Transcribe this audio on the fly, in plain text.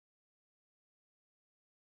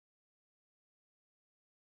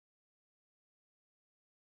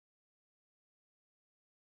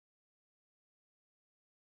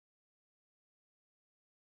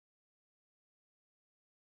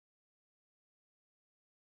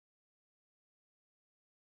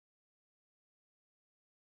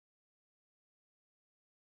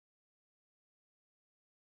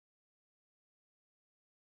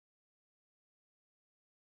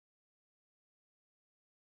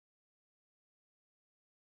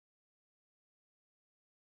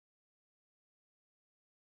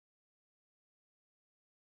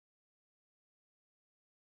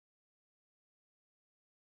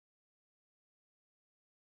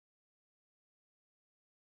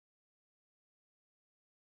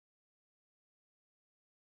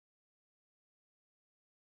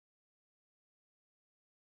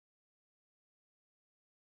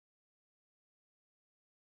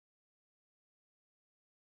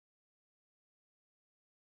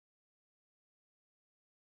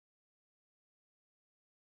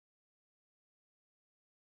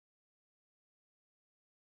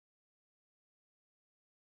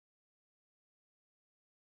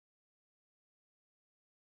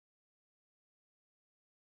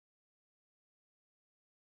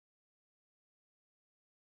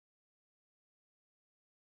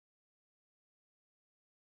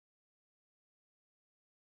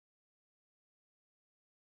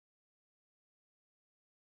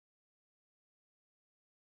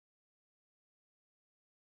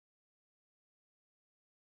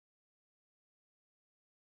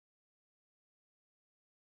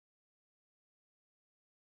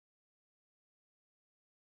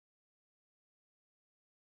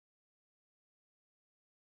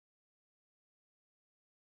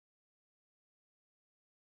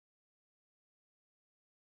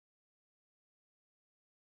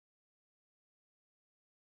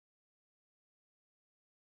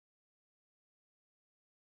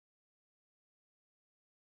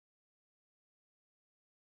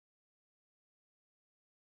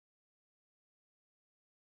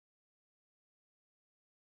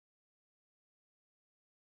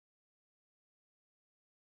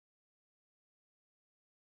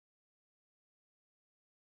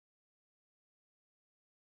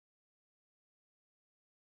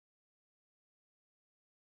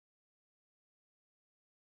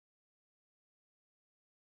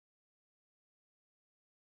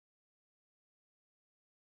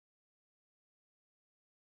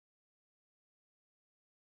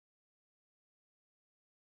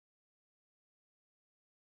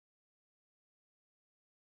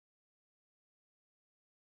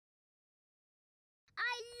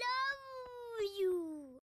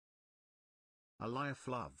you. A life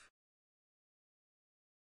love.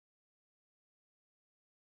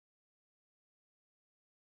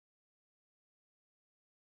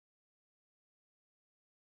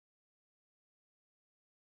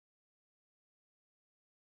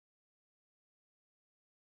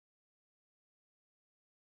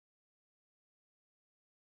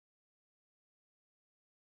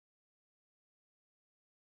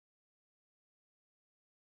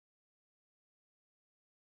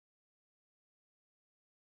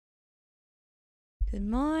 Good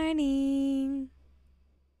morning.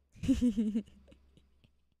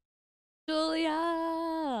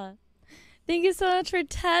 Julia, thank you so much for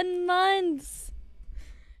 10 months.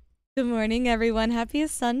 Good morning, everyone. Happy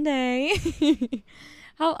Sunday.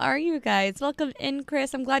 How are you guys? Welcome in,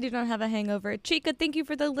 Chris. I'm glad you don't have a hangover. Chica, thank you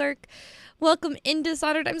for the lurk. Welcome in,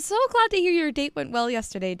 Dishonored. I'm so glad to hear your date went well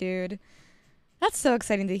yesterday, dude. That's so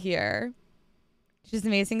exciting to hear. She's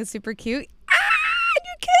amazing and super cute. Ah,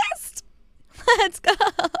 you kissed. Let's go.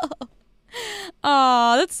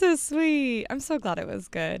 Aw, that's so sweet. I'm so glad it was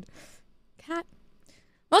good. Cat.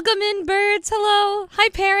 Welcome in, birds. Hello. Hi,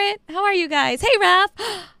 parrot. How are you guys? Hey, Raph.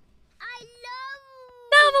 I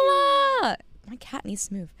love Novala. My cat needs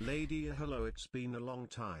to move. Lady, hello, it's been a long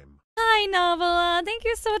time. Hi, Novala. Thank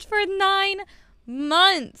you so much for 9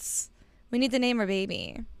 months. We need to name our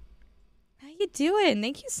baby. How you doing?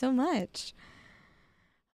 Thank you so much.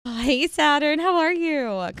 Oh, hey, Saturn. How are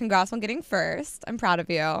you? Congrats on getting first. I'm proud of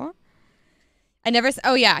you. I never...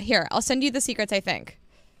 Oh, yeah. Here. I'll send you the secrets, I think.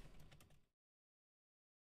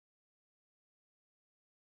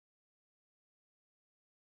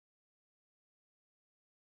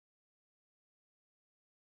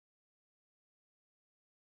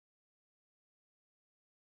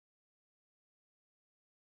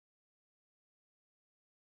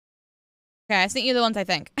 Okay, I sent you the ones I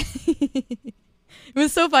think. It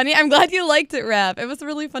was so funny. I'm glad you liked it, Rev. It was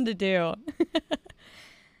really fun to do.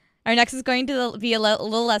 Our next is going to be a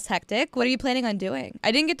little less hectic. What are you planning on doing?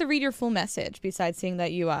 I didn't get to read your full message besides seeing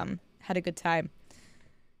that you had a good time.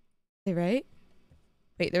 Is that right?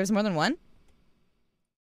 Wait, there was more than one?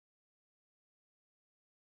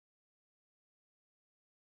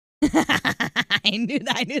 I knew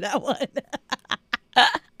that one.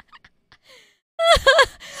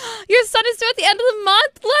 Your son is due at the end of the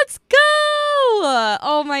month. Let's go!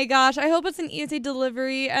 Oh my gosh. I hope it's an easy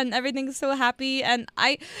delivery and everything's so happy. And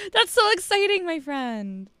that's so exciting, my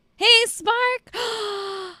friend. Hey, Spark.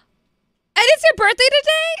 And it's your birthday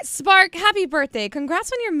today? Spark, happy birthday.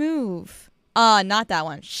 Congrats on your move. Not that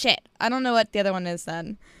one. Shit. I don't know what the other one is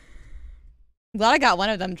then. I'm glad I got one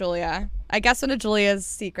of them, Julia. I guess one of Julia's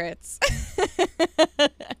secrets.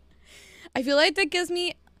 I feel like that gives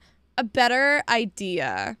me a better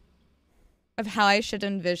idea of how I should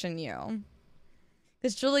envision you.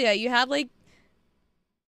 Because Julia, you have like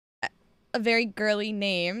a very girly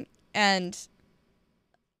name and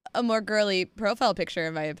a more girly profile picture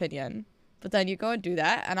in my opinion. But then you go and do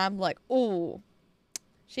that and I'm like, oh,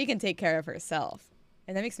 she can take care of herself.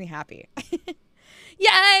 And that makes me happy.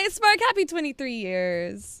 Yay, Spark, happy 23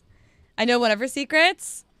 years. I know one of her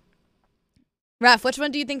secrets. Ref, which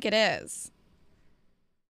one do you think it is?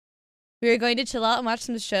 We were going to chill out and watch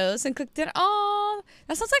some shows and cook dinner. Oh,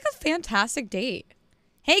 that sounds like a fantastic date.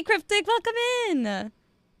 Hey, Cryptic, welcome in. Ow!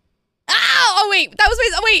 Oh, wait. That was my...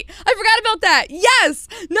 Oh, wait. I forgot about that. Yes!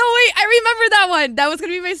 No, wait. I remember that one. That was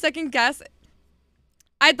going to be my second guess.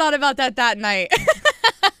 I thought about that night.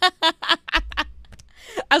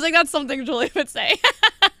 I was like, that's something Julie would say.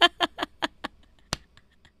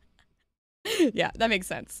 Yeah, that makes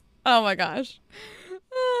sense. Oh, my gosh.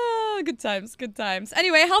 Oh, good times, good times.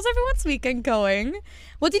 Anyway, how's everyone's weekend going?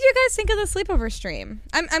 What did you guys think of the sleepover stream?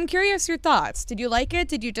 I'm curious your thoughts. Did you like it?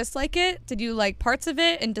 Did you dislike it? Did you like parts of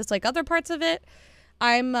it and dislike other parts of it?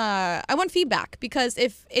 I want feedback because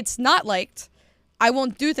if it's not liked, I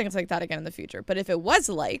won't do things like that again in the future. But if it was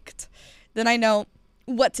liked, then I know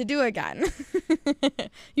what to do again.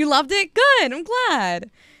 You loved it? Good. I'm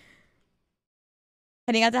glad.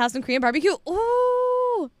 Heading out to have some Korean barbecue.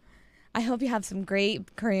 Ooh. I hope you have some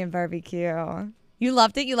great Korean barbecue. You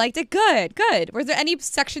loved it? You liked it? Good, good. Were there any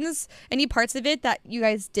sections, any parts of it that you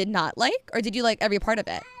guys did not like? Or did you like every part of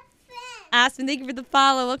it? Aspen, thank you for the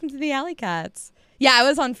follow. Welcome to the Alley Cats. Yeah, it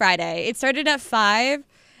was on Friday. It started at 5,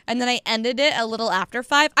 and then I ended it a little after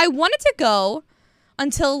 5. I wanted to go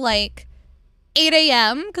until, like, 8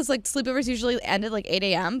 a.m. because, like, sleepovers usually end at, like, 8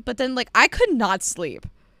 a.m. But then, like, I could not sleep.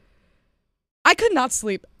 I could not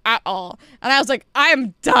sleep at all. And I was like, I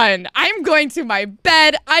am done. I'm going to my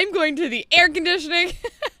bed. I'm going to the air conditioning.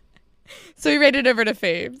 So we raided over to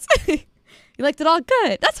Faves. You liked it all?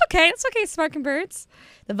 Good. That's okay. It's okay, Smart Birds.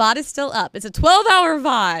 The VOD is still up. It's a 12-hour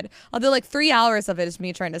VOD. Although like 3 hours of it is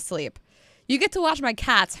me trying to sleep. You get to watch my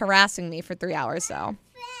cats harassing me for 3 hours, though.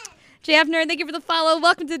 JF Nerd, thank you for the follow.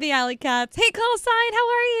 Welcome to the Alley Cats. Hey, Call Sign, how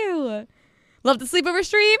are you? Love the sleepover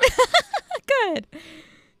stream? Good.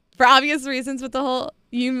 For obvious reasons with the whole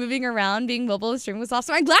you moving around, being mobile stream was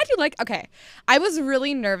awesome. I'm glad you like, okay. I was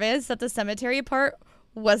really nervous that the cemetery part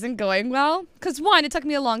wasn't going well. Because one, it took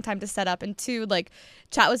me a long time to set up. And two, like,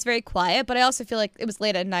 chat was very quiet. But I also feel like it was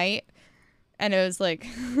late at night. And it was like,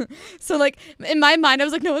 so like, in my mind, I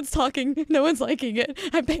was like, no one's talking. No one's liking it.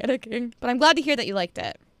 I'm panicking. But I'm glad to hear that you liked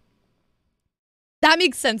it. That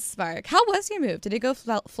makes sense, Spark. How was your move? Did it go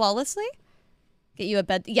flawlessly? Get you a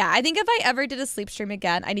bed? Yeah, I think if I ever did a sleep stream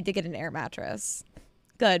again, I need to get an air mattress.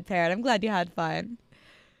 Good, Parrot. I'm glad you had fun.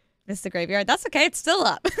 Missed the graveyard. That's okay. It's still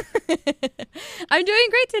up. I'm doing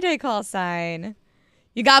great today, Call Sign.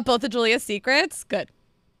 You got both of Julia's secrets? Good.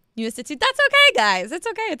 You missed it too? That's okay, guys. It's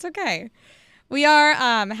okay. It's okay. We are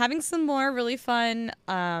having some more really fun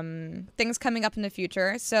things coming up in the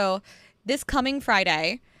future. So this coming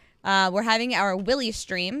Friday, we're having our Willy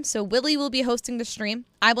stream. So Willy will be hosting the stream.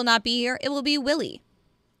 I will not be here. It will be Willy.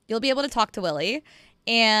 You'll be able to talk to Willy.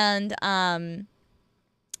 And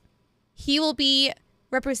he will be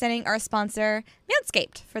representing our sponsor,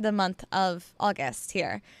 Manscaped, for the month of August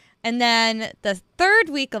here. And then the third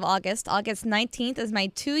week of August, August 19th, is my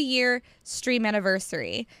 2-year stream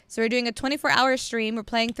anniversary. So we're doing a 24-hour stream. We're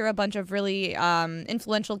playing through a bunch of really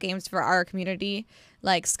influential games for our community,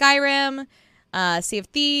 like Skyrim, Sea of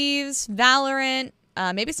Thieves, Valorant,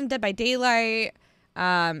 maybe some Dead by Daylight,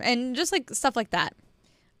 and just like stuff like that.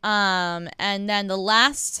 And then the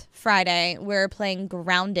last Friday, we're playing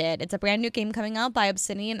Grounded. It's a brand new game coming out by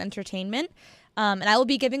Obsidian Entertainment. And I will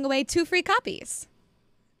be giving away 2 free copies.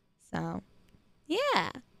 So,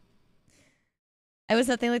 yeah. I was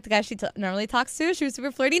nothing like the guy she normally talks to. She was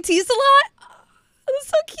super flirty, teased a lot. Oh, it was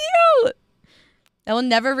so cute. I will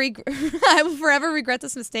never I will forever regret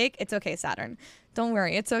this mistake. It's okay, Saturn. Don't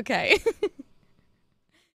worry. It's okay.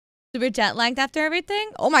 Super jet lagged after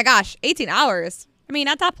everything? Oh my gosh, 18 hours. I mean,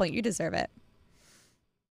 at that point, you deserve it.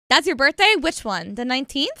 That's your birthday? Which one? The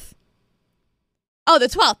 19th? Oh, the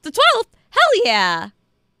 12th. The 12th? Hell yeah.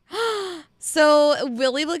 So,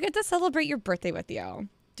 Willie will get to celebrate your birthday with you.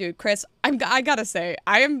 Dude, Chris, I gotta say,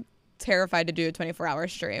 I am terrified to do a 24-hour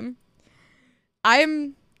stream.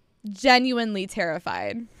 I'm genuinely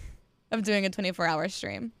terrified of doing a 24-hour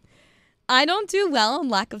stream. I don't do well in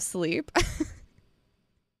lack of sleep.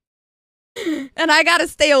 And I gotta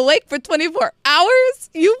stay awake for 24 hours?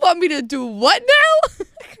 You want me to do what now?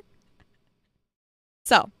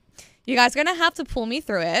 So, you guys are gonna have to pull me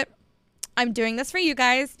through it. I'm doing this for you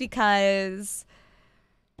guys because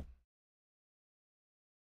you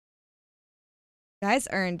guys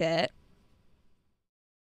earned it.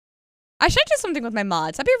 I should do something with my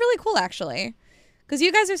mods. That'd be really cool, actually. Because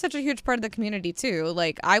you guys are such a huge part of the community, too.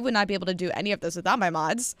 Like, I would not be able to do any of this without my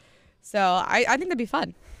mods. So, I think that'd be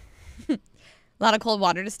fun. A lot of cold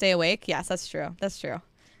water to stay awake. Yes, that's true. That's true.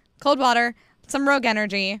 Cold water, some rogue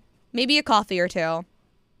energy, maybe a coffee or two.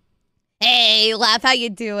 Hey, Laugh, how you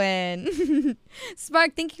doing?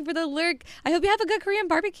 Spark, thank you for the lurk. I hope you have a good Korean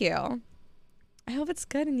barbecue. I hope it's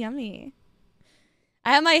good and yummy.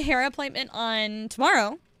 I have my hair appointment on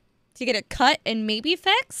tomorrow to get it cut and maybe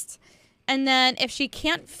fixed. And then if she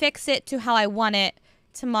can't fix it to how I want it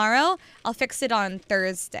tomorrow, I'll fix it on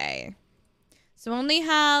Thursday. So I only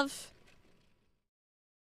have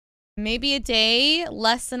maybe a day,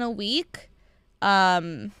 less than a week,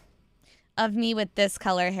 of me with this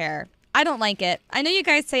color hair. I don't like it. I know you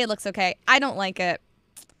guys say it looks okay. I don't like it.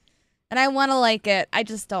 And I want to like it. I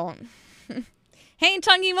just don't. Hey,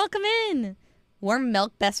 Chungy, welcome in. Warm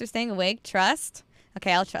milk, best for staying awake. Trust?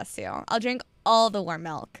 Okay, I'll trust you. I'll drink all the warm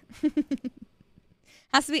milk.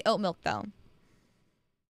 Has to be oat milk, though.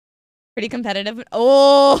 Pretty competitive.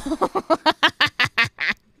 Oh!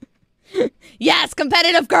 Yes,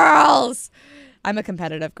 competitive girls! I'm a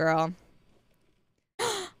competitive girl.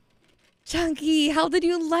 Chunky, how did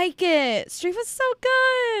you like it? Stream was so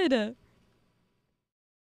good.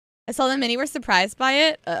 I saw that many were surprised by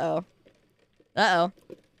it. Uh-oh. Uh-oh.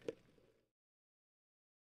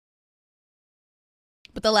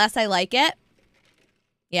 But the less I like it,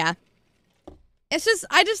 yeah. It's just,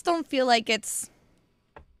 I just don't feel like it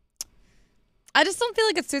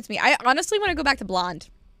suits me. I honestly want to go back to blonde.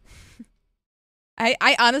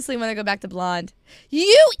 I honestly want to go back to blonde.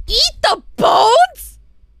 You eat the bones?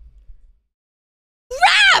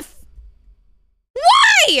 Raph!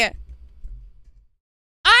 Why?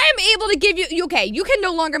 I'm able to give you, okay, you can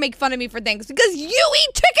no longer make fun of me for things because you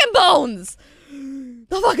eat chicken bones.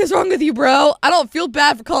 The fuck is wrong with you, bro? I don't feel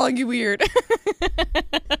bad for calling you weird.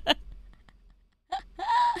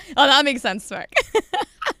 Oh, that makes sense, Spark.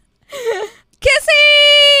 Kissy!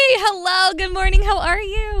 Hello, good morning, how are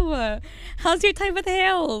you? How's your time with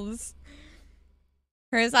Hales?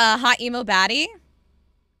 Here's a hot emo baddie.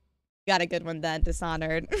 Got a good one then,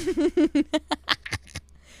 Dishonored.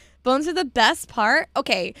 Bones are the best part?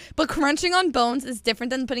 Okay, but crunching on bones is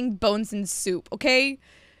different than putting bones in soup, okay?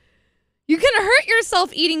 You can hurt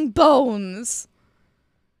yourself eating bones.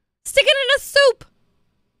 Stick it in a soup.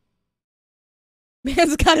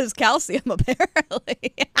 Man's got his calcium,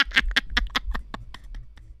 apparently.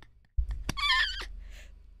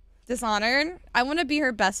 Dishonored. I want to be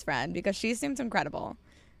her best friend because she seems incredible.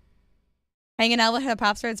 Hanging out with her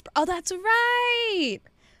pop stars. Oh, that's right.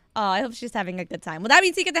 Oh, I hope she's having a good time. Well, that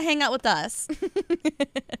means you get to hang out with us.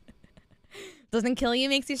 Doesn't kill you,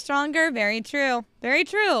 makes you stronger. Very true. Very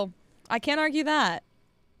true. I can't argue that.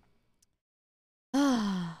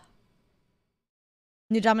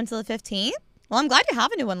 New job until the 15th? Well, I'm glad you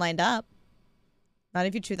have a new one lined up. Not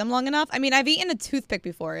if you chew them long enough. I mean, I've eaten a toothpick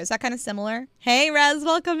before. Is that kind of similar? Hey, Rez,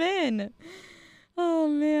 welcome in. Oh,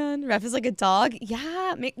 man. Ref is like a dog?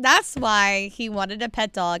 Yeah, that's why he wanted a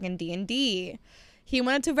pet dog in D&D. He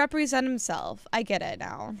wanted to represent himself. I get it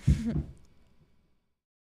now.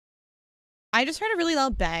 I just heard a really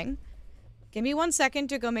loud bang. Give me 1 second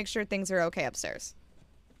to go make sure things are okay upstairs.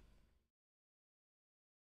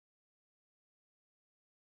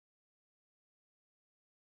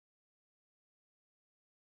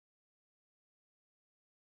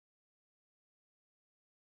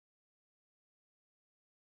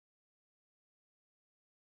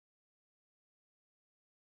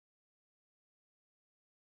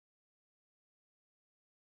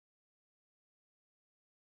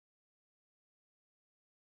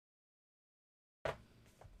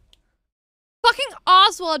 Fucking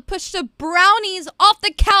Oswald pushed the brownies off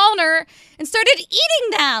the counter and started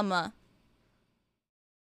eating them. What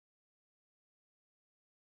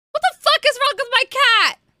the fuck is wrong with my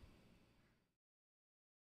cat?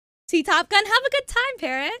 See Top Gun, have a good time,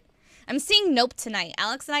 Parrot. I'm seeing Nope tonight.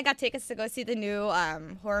 Alex and I got tickets to go see the new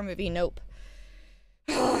horror movie Nope.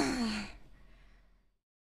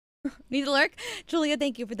 Need a lurk? Julia,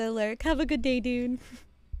 thank you for the lurk. Have a good day, dude.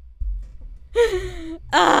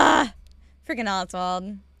 Freaking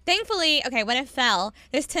Oswald. Thankfully, okay, when it fell,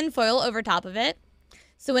 there's tinfoil over top of it.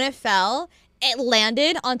 So when it fell, it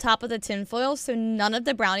landed on top of the tinfoil, so none of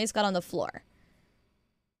the brownies got on the floor.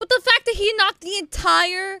 But the fact that he knocked the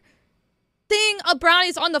entire thing of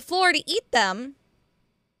brownies on the floor to eat them.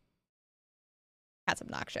 That's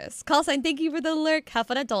obnoxious. Call sign, thank you for the lurk. Have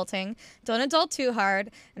fun adulting. Don't adult too hard,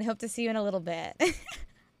 and hope to see you in a little bit. Good,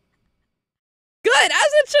 as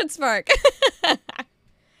it should, Spark. All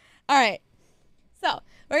right. So,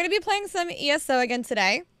 we're going to be playing some ESO again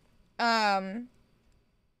today.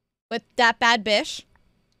 With That Bad Bish.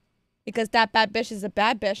 Because That Bad Bish is a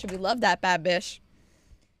bad bish, and we love That Bad Bish.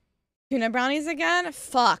 Tuna brownies again?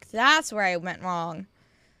 Fuck, that's where I went wrong.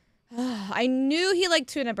 I knew he liked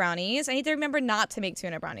tuna brownies. I need to remember not to make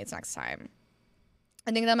tuna brownies next time.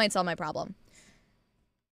 I think that might solve my problem.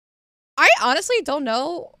 I honestly don't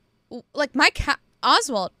know. Like, my cat,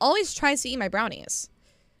 Oswald, always tries to eat my brownies.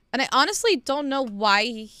 And I honestly don't know why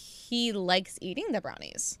he likes eating the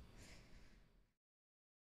brownies.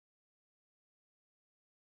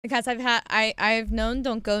 The cats I've known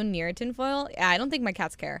don't go near tinfoil. Yeah, I don't think my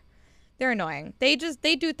cats care. They're annoying. They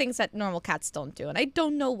do things that normal cats don't do, and I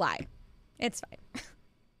don't know why. It's fine.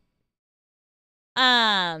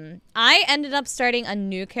 I ended up starting a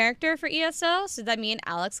new character for ESO, so that me and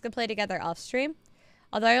Alex could play together off stream.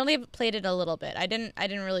 Although I only played it a little bit. I didn't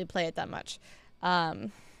really play it that much.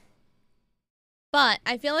 But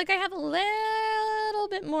I feel like I have a little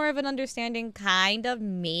bit more of an understanding, kind of,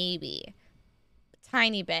 maybe. A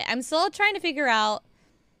tiny bit. I'm still trying to figure out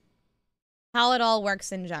how it all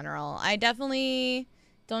works in general. I definitely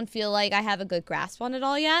don't feel like I have a good grasp on it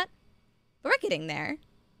all yet. But we're getting there.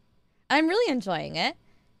 I'm really enjoying it.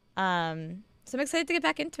 So I'm excited to get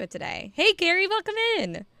back into it today. Hey, Gary, welcome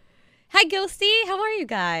in. Hi, Ghosty. How are you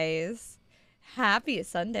guys? Happy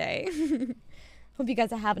Sunday. Hope you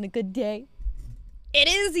guys are having a good day. It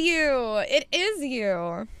is you. It is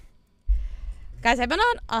you. Guys, I've been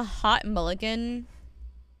on a hot mulligan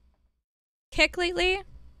kick lately.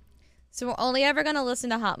 So we're only ever going to listen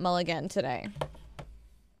to Hot Mulligan today.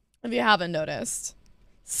 If you haven't noticed.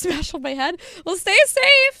 Smash on my head. Well, stay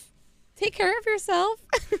safe. Take care of yourself.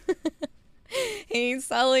 Hey,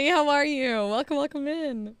 Sully. How are you? Welcome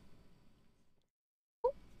in.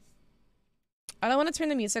 I don't want to turn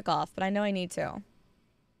the music off, but I know I need to.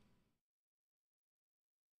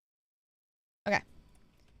 Okay.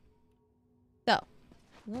 So,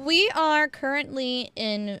 we are currently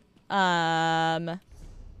in, oh.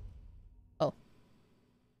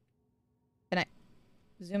 Can I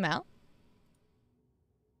zoom out?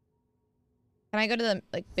 Can I go to the,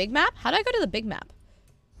 like, big map? How do I go to the big map?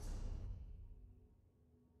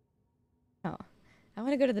 Oh, I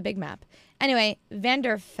want to go to the big map. Anyway,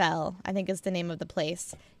 Vanderfell, I think is the name of the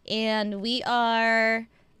place. And we are,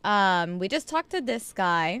 we just talked to this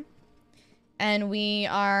guy. And we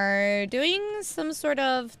are doing some sort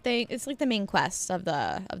of thing. It's like the main quest of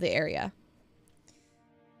the area.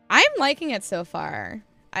 I'm liking it so far.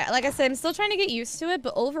 Like I said, I'm still trying to get used to it,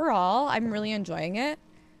 but overall, I'm really enjoying it.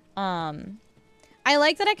 I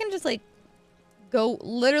like that I can just like go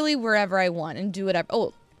literally wherever I want and do whatever.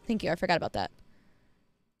 Oh, thank you. I forgot about that.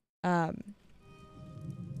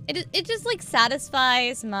 It just like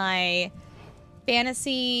satisfies my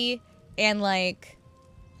fantasy and like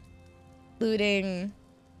looting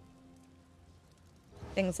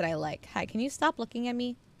things that I like. Hi, can you stop looking at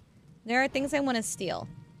me? There are things I want to steal.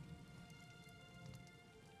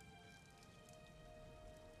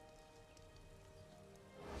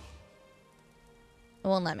 It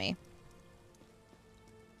won't let me.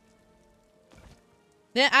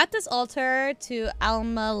 Then at this altar to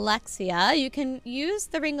Almalexia, you can use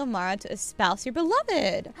the Ring of Mara to espouse your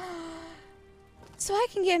beloved. So I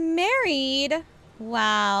can get married.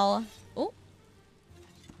 Wow. Oh.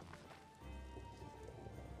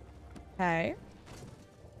 Okay.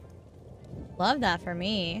 Love that for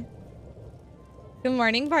me. Good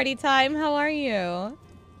morning, party time. How are you?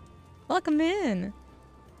 Welcome in.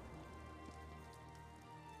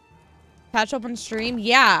 Catch up on stream?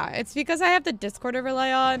 Yeah, it's because I have the Discord to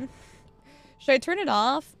rely on. Should I turn it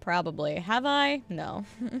off? Probably. Have I? No.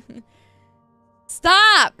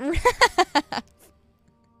 Stop!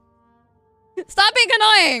 Stop being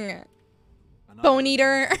annoying! Bone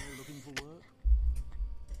eater.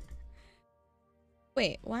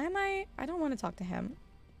 Wait, why am I don't want to talk to him.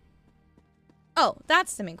 Oh,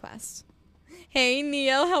 that's the main quest. Hey,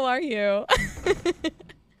 Neo, how are you?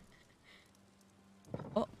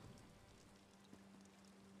 Oh.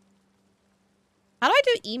 How do I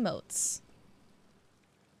do emotes?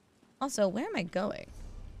 Also, where am I going?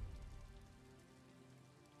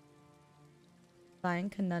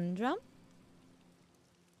 Find conundrum.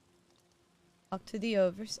 Talk to the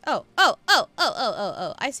overs. Oh.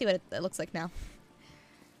 I see what it looks like now.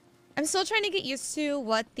 I'm still trying to get used to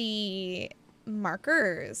what the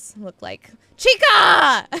markers look like.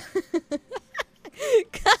 Chica!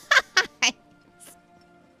 Guys.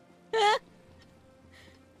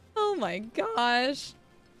 Oh my gosh.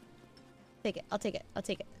 Take it. I'll take it. I'll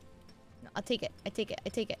take it. No, I'll take it. I take it. I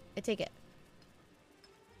take it. I take it.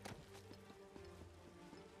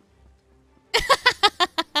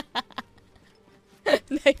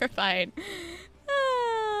 No, you're fine.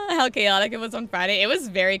 How chaotic it was on Friday. It was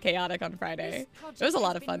very chaotic on Friday. It was a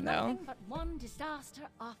lot of fun though. But one disaster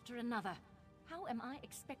after another. How am I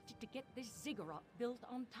expected to get this ziggurat built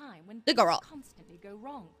on time when things constantly go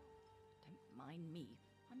wrong? Don't mind me.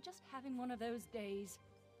 I'm just having one of those days.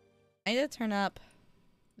 I need to turn up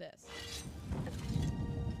this.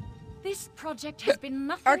 This project has been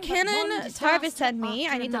nothing Arcanon Tarvis said me,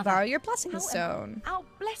 I need another. to borrow your blessing However, stone. Our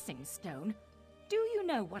blessing stone? Do you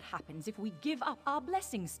know what happens if we give up our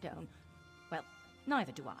blessing stone? Well,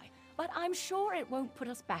 neither do I. But I'm sure it won't put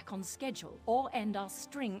us back on schedule or end our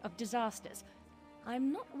string of disasters.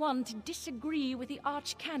 I'm not one to disagree with the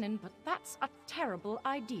Archcanon, but that's a terrible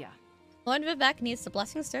idea. Lord Vivek needs the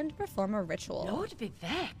blessing stone to perform a ritual. Lord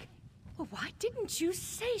Vivek? Well, why didn't you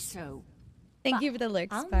say so? Thank you for the lurk,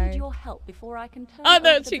 I'll Spire. need your help before I can turn Oh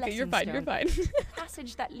no, off the Chica, you're fine, blessing you're fine. stone. The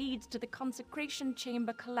passage that leads to the consecration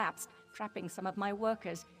chamber collapsed, trapping some of my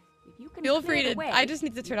workers. If you can Feel clear free the to. way, I just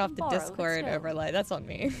need to turn you off can the borrow Discord stone. overlay. That's on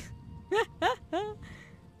me.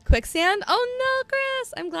 Quicksand? Oh no,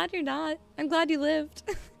 Chris! I'm glad you're not. I'm glad you lived.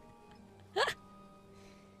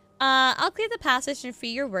 I'll clear the passage and free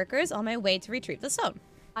your workers on my way to retrieve the stone.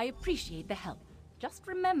 I appreciate the help. Just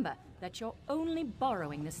remember that you're only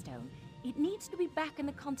borrowing the stone. It needs to be back in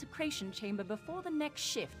the consecration chamber before the next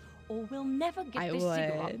shift, or we'll never get this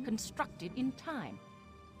ziggurat constructed in time.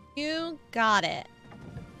 You got it.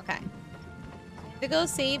 Okay. To go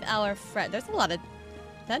save our friend. There's a lot of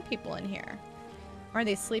dead people in here. Or are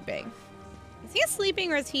they sleeping? Is he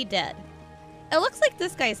sleeping or is he dead? It looks like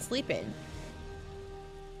this guy's sleeping.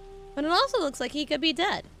 But it also looks like he could be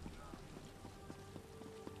dead.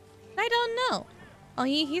 I don't know. Oh,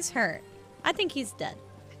 he's hurt. I think he's dead.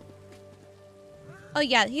 Oh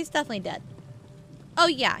yeah, he's definitely dead. Oh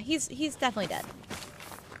yeah, he's definitely dead.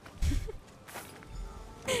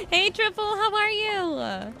 Hey Triple, how are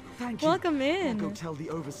you? Thank you. Welcome in. I'll go tell the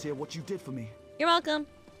overseer what you did for me. You're welcome.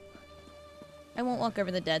 I won't walk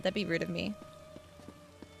over the dead. That'd be rude of me.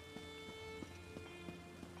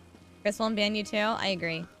 Chris won't ban you too? I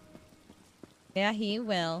agree. Yeah, he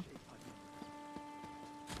will.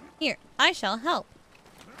 Here, I shall help.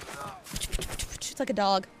 It's like a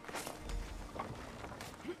dog.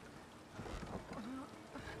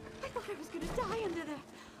 I thought I was gonna die under there.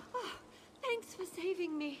 Oh, thanks for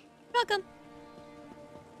saving me. Welcome.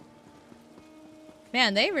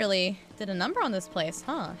 Man, they really did a number on this place,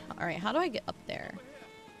 huh? Alright, how do I get up there?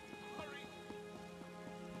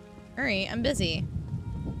 Hurry, I'm busy.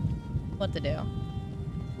 What to do?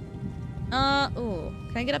 Ooh.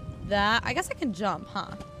 Can I get up that? I guess I can jump,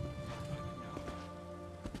 huh?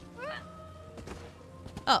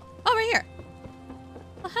 Oh, over here.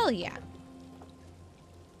 Oh, hell yeah.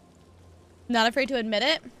 Not afraid to admit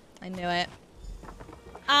it? I knew it.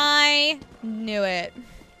 I knew it.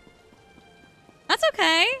 That's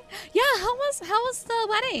okay. Yeah, how was the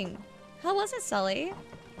wedding? How was it, Sully?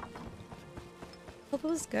 Hope it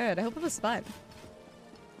was good. I hope it was fun.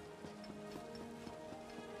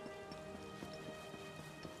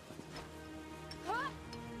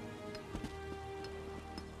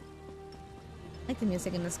 I like the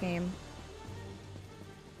music in this game.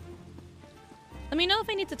 Let me know if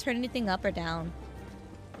I need to turn anything up or down.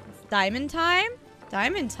 It's diamond time?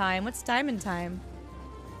 Diamond time? What's diamond time?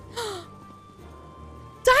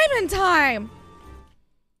 Diamond time!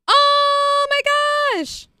 Oh my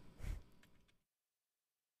gosh!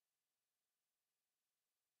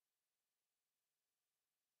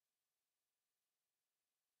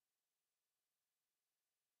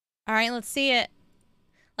 All right, let's see it.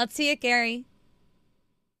 Let's see it, Gary.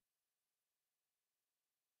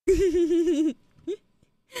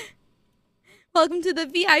 Welcome to the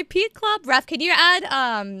VIP club. Ref, can you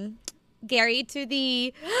add Gary to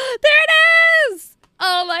the there it is!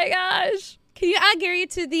 Oh my gosh. Can you add Gary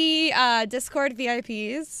to the Discord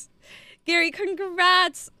VIPs? Gary,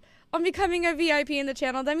 congrats on becoming a VIP in the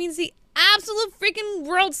channel. That means the absolute freaking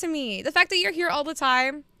world to me. The fact that you're here all the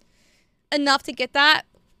time, enough to get that.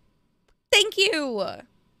 Thank you.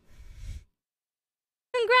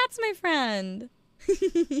 Congrats, my friend.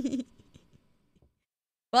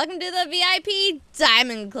 Welcome to the VIP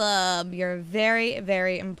Diamond Club. You're very,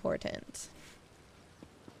 very important.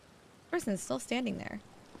 Person's still standing there.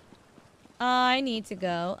 I need to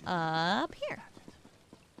go up here.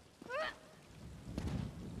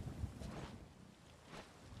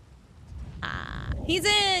 Ah, he's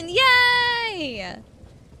in! Yay!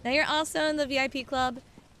 Now you're also in the VIP club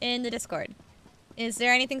in the Discord. Is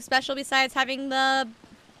there anything special besides having the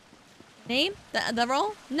name? The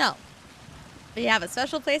role? No. But you have a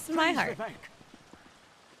special place in my heart.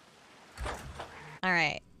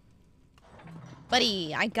 Alright.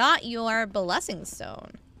 Buddy, I got your blessing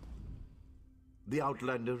stone. The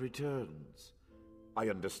Outlander returns. I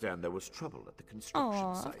understand there was trouble at the construction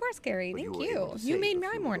Aw, site. of course, Gary. but Thank were you. able to You save made a my few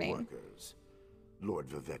of the morning. workers. Lord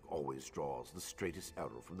Vivek always draws the straightest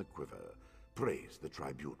arrow from the quiver. Praise the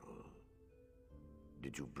tribunal.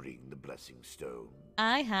 Did you bring the blessing stone?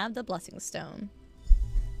 I have the blessing stone.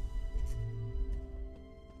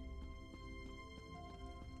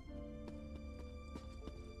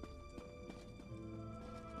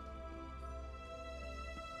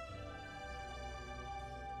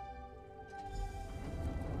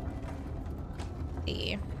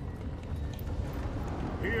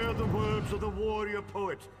 Hear the words of the warrior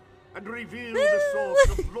poet and reveal the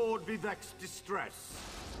source of Lord Vivek's distress.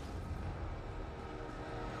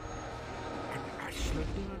 An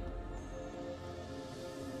Ashlander?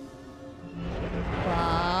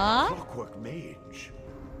 What? Clockwork mage?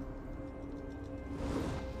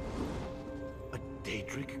 A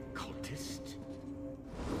Daedric cultist?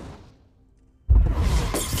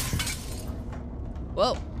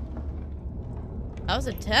 Whoa. That was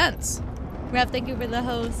intense. Rev, thank you for the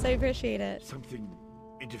host. I appreciate it. Something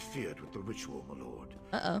interfered with the ritual, my lord.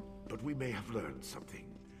 Uh-oh. But we may have learned something.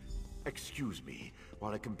 Excuse me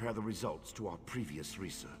while I compare the results to our previous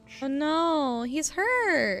research. Oh no, he's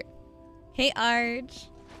hurt. Hey, Arj.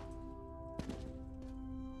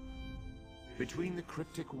 Between the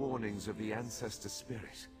cryptic warnings of the ancestor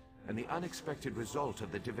spirit and the unexpected result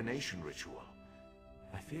of the divination ritual,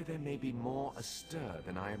 I fear there may be more astir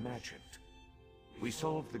than I imagined. We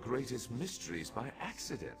solved the greatest mysteries by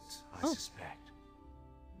accident, I suspect.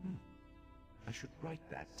 I should write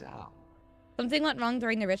that down. Something went wrong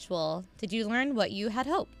during the ritual. Did you learn what you had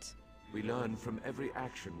hoped? We learn from every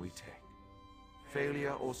action we take.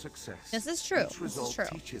 Failure or success. This is true. Each This is result true.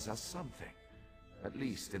 teaches us something, at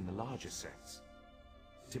least in the larger sense.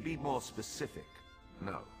 To be more specific,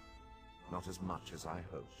 no, not as much as I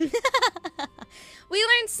hoped. We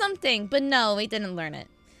learned something, but no, we didn't learn it.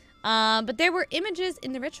 But there were images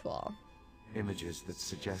in the ritual. Images that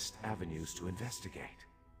suggest avenues to investigate,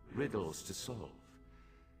 riddles to solve.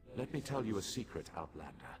 Let me tell you a secret,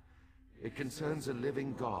 Outlander. It concerns a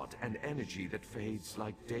living god, an energy that fades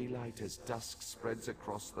like daylight as dusk spreads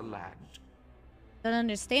across the land. Don't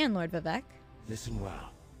understand, Lord Vivek. Listen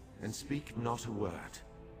well, and speak not a word.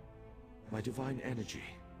 My divine energy,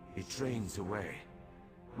 it drains away.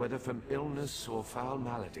 Whether from illness or foul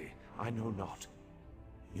malady, I know not.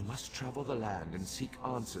 You must travel the land and seek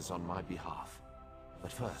answers on my behalf.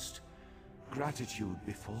 But first, gratitude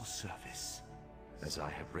before service, as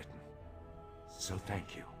I have written. So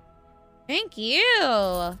thank you. Thank you.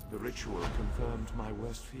 The ritual confirmed my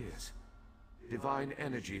worst fears. Divine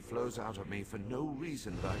energy flows out of me for no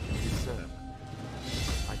reason that I can discern.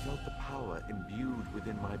 I felt the power imbued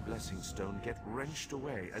within my blessing stone get wrenched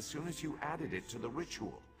away as soon as you added it to the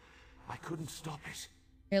ritual. I couldn't stop it.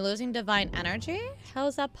 You're losing divine energy? How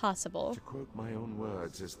is that possible? To quote my own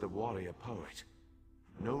words as the warrior poet,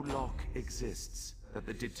 no lock exists that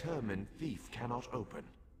the determined thief cannot open.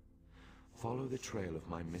 Follow the trail of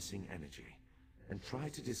my missing energy, and try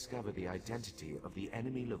to discover the identity of the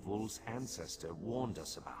enemy Lavul's ancestor warned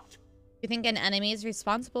us about. You think an enemy is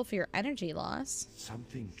responsible for your energy loss?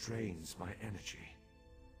 Something drains my energy.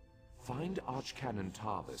 Find Archcanon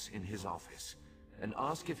Tarvis in his office, and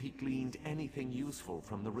ask if he gleaned anything useful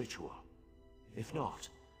from the ritual. If not,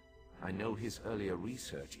 I know his earlier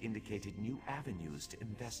research indicated new avenues to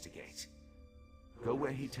investigate. Go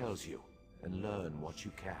where he tells you, and learn what you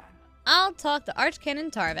can. I'll talk to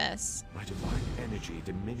Archcanon Tarvis. My divine energy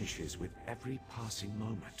diminishes with every passing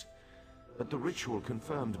moment, but the ritual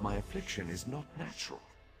confirmed my affliction is not natural.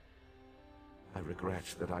 I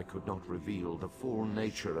regret that I could not reveal the full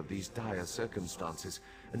nature of these dire circumstances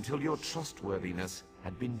until your trustworthiness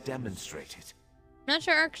had been demonstrated. I'm not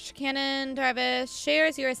sure Archcanon Tarvis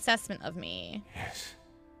shares your assessment of me. Yes.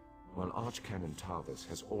 While Archcanon Tarvis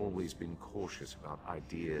has always been cautious about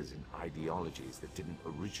ideas and ideologies that didn't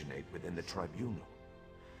originate within the Tribunal.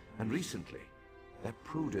 And recently, that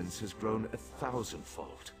prudence has grown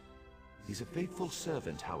 1,000-fold. He's a faithful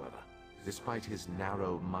servant, however, despite his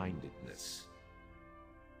narrow-mindedness.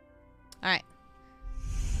 Alright.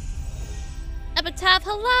 Epitaph,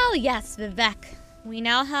 hello! Yes, Vivek. We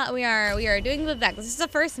are doing Vivek. This is the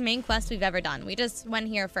first main quest we've ever done. We just went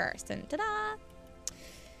here first, and ta-da!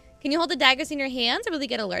 Can you hold the daggers in your hands or will they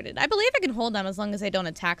get alerted? I believe I can hold them as long as I don't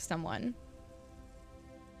attack someone.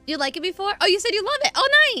 You like it before? Oh, you said you love it. Oh,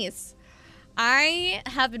 nice. I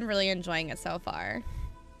have been really enjoying it so far.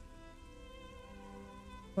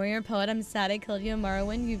 Warrior poet, I'm sad I killed you in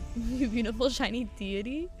Morrowind, you beautiful shiny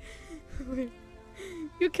deity.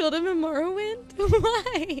 You killed him in Morrowind?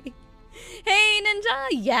 Why? Hey, Ninja.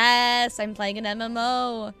 Yes, I'm playing an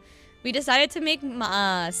MMO. We decided to make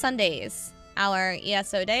Sundays our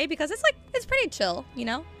ESO day because it's pretty chill, you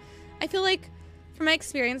know? I feel like from my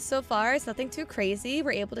experience so far, it's nothing too crazy.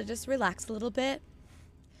 We're able to just relax a little bit,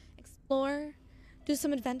 explore, do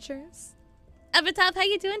some adventures. Epitaph, how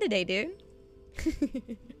you doing today, dude?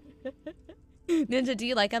 Ninja, do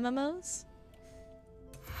you like MMOs?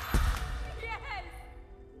 Yes!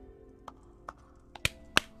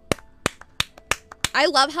 I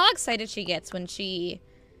love how excited she gets when she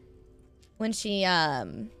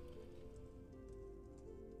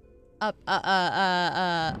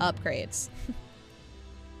upgrades.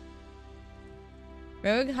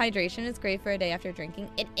 Rogue hydration is great for a day after drinking.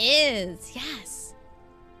 It is, yes.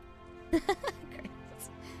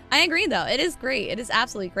 I agree though. It is great. It is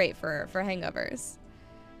absolutely great for hangovers.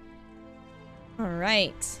 All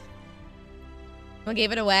right. What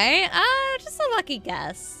gave it away? Just a lucky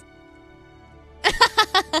guess.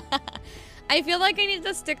 I feel like I need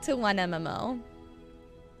to stick to one MMO.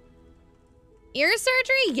 Ear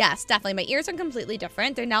surgery? Yes, definitely. My ears are completely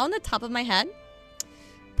different. They're now on the top of my head.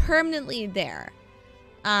 Permanently there.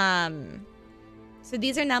 So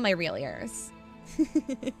these are now my real ears.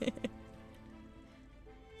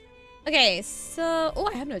 Okay, so... Oh,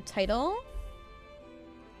 I have no title.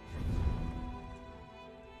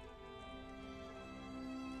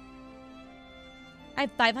 I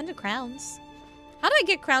have 500 crowns. How do I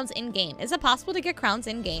get crowns in-game? Is it possible to get crowns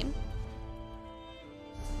in-game?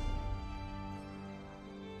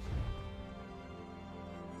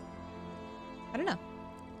 I don't know.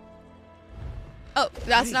 Oh,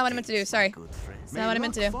 that's not what I meant to do. Sorry. That's not what I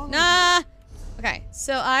meant to do. Nah! Okay,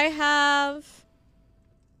 so I have...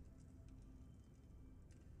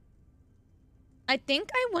 I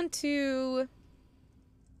think I want to,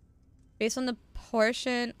 based on a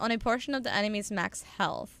portion of the enemy's max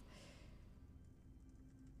health.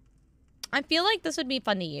 I feel like this would be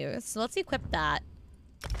fun to use, so let's equip that.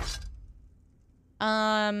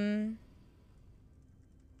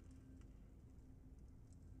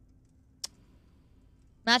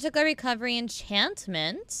 Magical recovery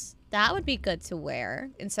enchantment. That would be good to wear,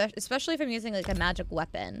 especially if I'm using like a magic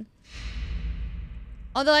weapon.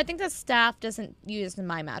 Although I think the staff doesn't use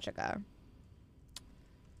my magicka.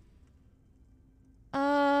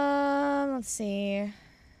 Let's see.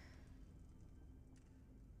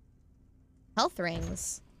 Health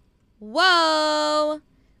rings. Whoa!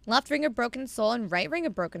 Left ring of broken soul and right ring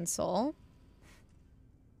of broken soul.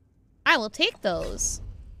 I will take those.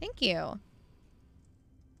 Thank you.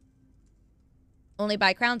 Only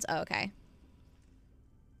buy crowns? Oh, okay.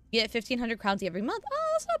 You get 1,500 crowns every month. Oh,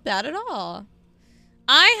 that's not bad at all.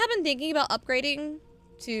 I have been thinking about upgrading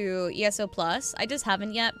to ESO Plus. I just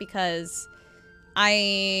haven't yet because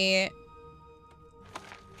I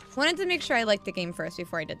wanted to make sure I liked the game first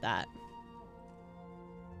before I did that.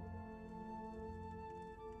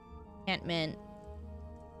 Enchantment.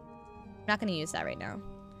 I'm not going to use that right now.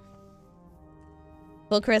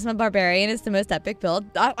 Full Charisma Barbarian is the most epic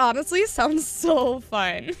build. That honestly sounds so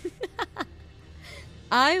fun.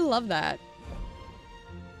 I love that.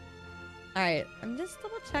 Alright, I'm just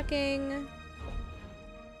double checking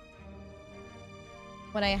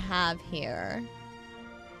what I have here.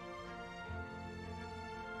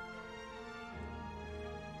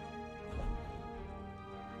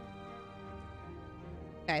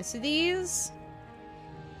 Okay, so these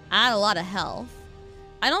add a lot of health.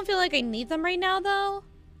 I don't feel like I need them right now, though.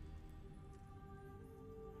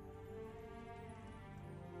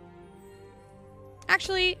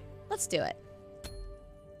 Actually, let's do it.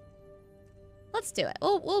 Let's do it.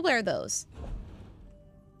 We'll wear those.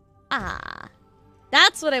 Ah.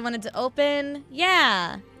 That's what I wanted to open.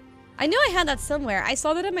 Yeah. I knew I had that somewhere. I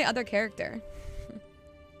saw that in my other character.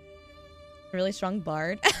 Really strong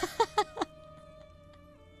bard.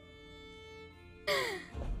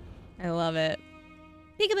 I love it.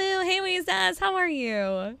 Peekaboo, hey Weezaz, how are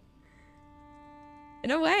you?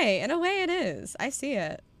 In a way it is. I see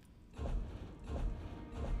it.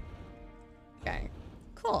 Okay,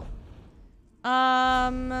 cool.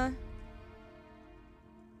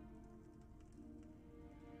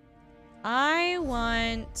 I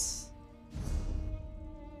want...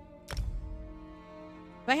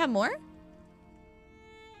 Do I have more?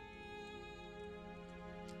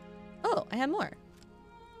 Oh, I have more.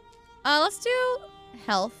 Let's do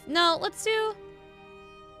health. No, let's do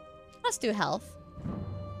health.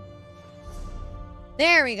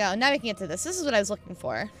 There we go. Now we can get to this. This is what I was looking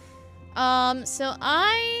for. So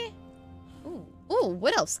I... Ooh,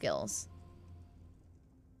 Wood Elf skills.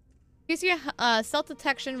 Increase your stealth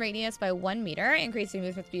detection radius by 1 meter. Increase your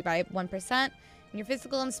movement speed by 1%. And your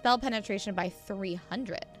physical and spell penetration by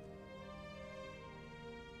 300. I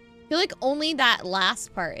feel like only that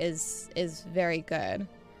last part is very good.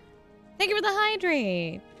 Thank you for the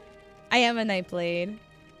hydrate. I am a Nightblade.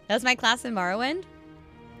 That was my class in Morrowind.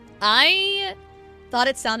 I thought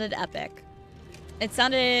it sounded epic. It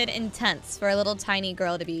sounded intense for a little tiny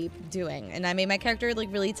girl to be doing. And I made my character like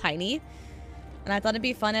really tiny. And I thought it'd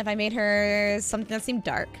be fun if I made her something that seemed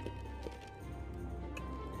dark.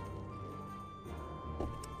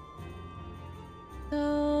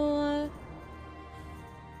 So...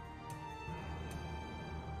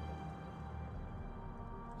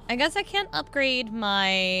 I guess I can't upgrade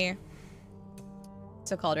my...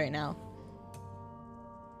 What's it called right now?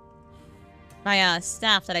 My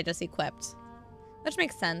staff that I just equipped. Which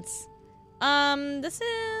makes sense. This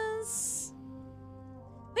is...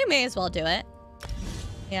 We may as well do it.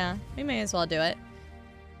 Yeah, we may as well do it.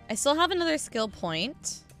 I still have another skill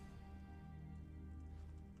point.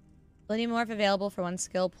 Ability morph available for 1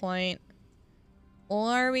 skill point.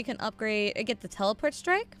 Or we can upgrade... Get the teleport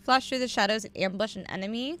strike. Flash through the shadows and ambush an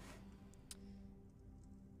enemy.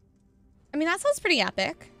 I mean, that sounds pretty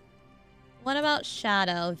epic. What about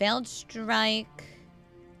shadow? Veiled strike.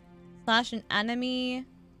 Slash an enemy.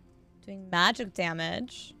 Doing magic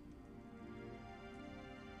damage.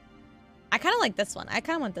 I kind of like this one. I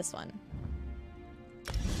kind of want this one.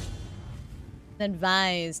 An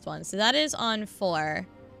advised one. So that is on 4.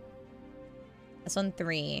 That's on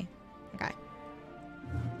 3. Okay.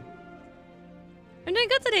 I'm doing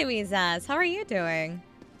good today, Weezaz. How are you doing?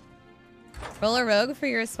 Roll a rogue for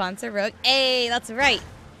your sponsor, Rogue. Hey, that's right.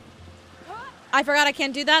 I forgot I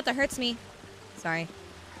can't do that. That hurts me. Sorry.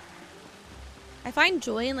 I find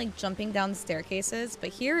joy in, like, jumping down staircases, but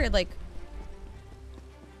here, like...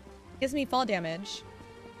 Gives me fall damage.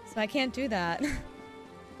 So I can't do that.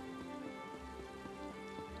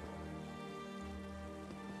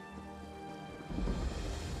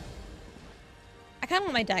 I kind of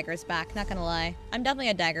want my daggers back, not gonna lie. I'm definitely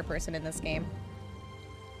a dagger person in this game.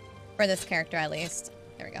 For this character, at least.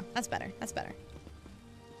 There we go. That's better. That's better.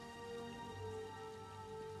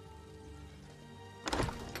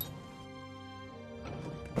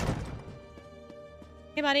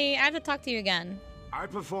 Hey, buddy. I have to talk to you again. I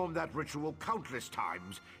performed that ritual countless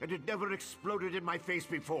times, and it never exploded in my face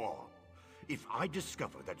before. If I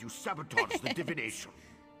discover that you sabotaged the divination...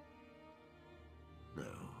 No.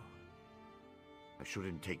 I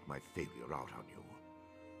shouldn't take my failure out on you.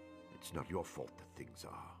 It's not your fault that things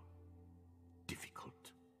are...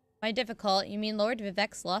 difficult. By difficult, you mean Lord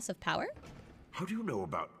Vivek's loss of power? How do you know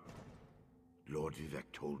about... Lord Vivek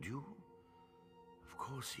told you? Of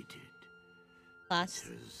course he did. Class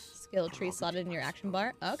skill tree slotted in your action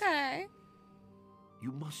bar? Okay.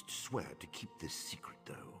 You must swear to keep this secret,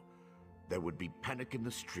 though. There would be panic in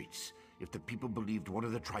the streets if the people believed one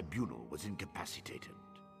of the tribunal was incapacitated.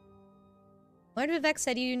 Lord Vivek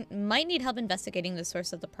said you might need help investigating the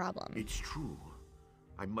source of the problem. It's true.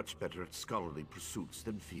 I'm much better at scholarly pursuits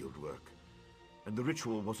than field work. And the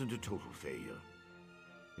ritual wasn't a total failure.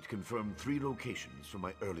 It confirmed 3 locations from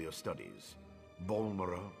my earlier studies.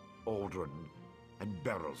 Balmora, Aldrin, and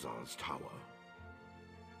Berozar's tower.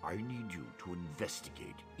 I need you to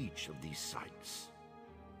investigate each of these sites.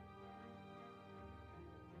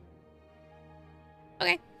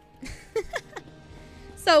 Okay.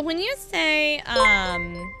 So when you say,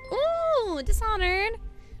 ooh, Dishonored.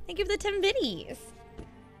 Thank you for the 10 biddies.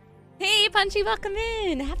 Hey, Punchy, welcome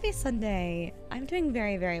in. Happy Sunday. I'm doing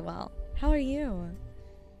very, very well. How are you?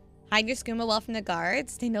 Hide your skooma well from the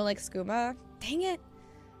guards. They know like skooma. Dang it.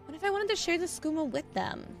 What if I wanted to share the skooma with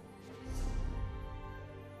them?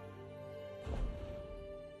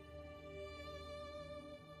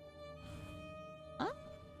 Huh?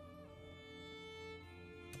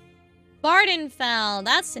 Bardenfell.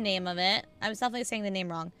 That's the name of it. I was definitely saying the name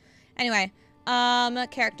wrong. Anyway,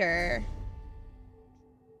 character.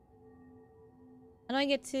 How do I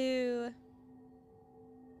get to...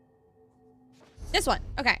 This one.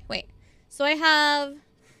 Okay, wait. So I have...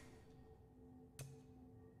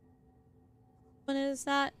 What is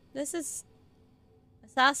that? This is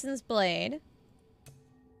Assassin's Blade.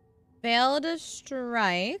 Veiled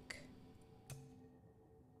Strike.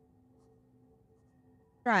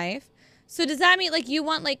 Strife. So does that mean like you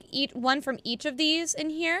want like one from each of these in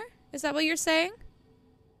here? Is that what you're saying?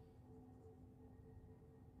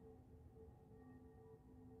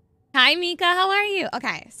 Hi Mika, how are you?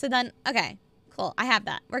 Okay, so then okay, cool. I have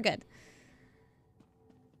that. We're good.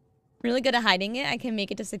 Really good at hiding it. I can make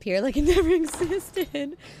it disappear like it never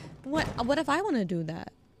existed. What if I want to do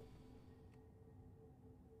that?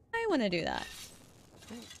 I want to do that.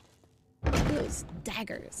 Those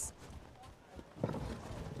daggers.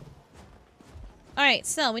 Alright,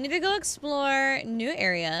 so we need to go explore new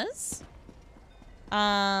areas.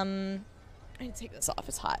 I need to take this off.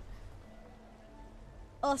 It's hot.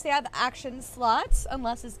 Oh, so they have action slots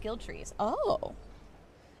unless it's guild trees. Oh.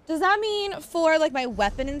 Does that mean for like my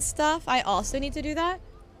weapon and stuff, I also need to do that?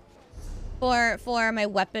 For my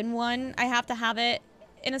weapon one, I have to have it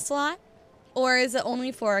in a slot? Or is it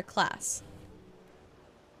only for a class?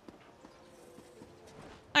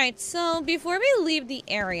 Alright, so before we leave the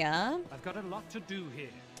area... I've got a lot to do here.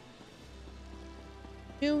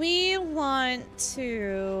 Do we want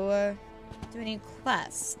to do any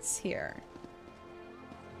quests here?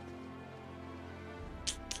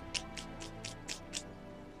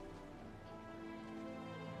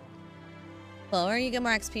 Lower, you get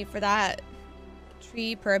more XP for that.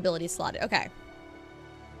 Tree per ability slotted. Okay.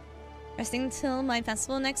 Resting until my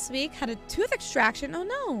festival next week. Had a tooth extraction. Oh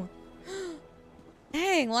no.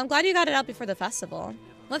 Dang, well I'm glad you got it out before the festival.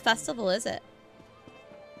 What festival is it?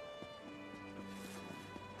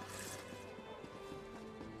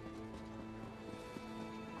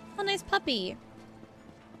 Oh, nice puppy.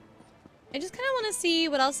 I just kind of want to see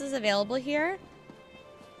what else is available here.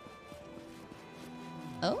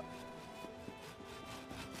 Oh?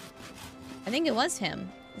 I think it was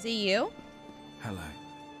him. Is it you? Hello.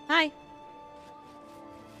 Hi.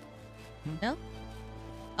 No?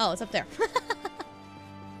 Oh, it's up there.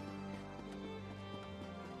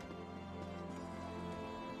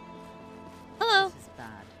 Hello. This is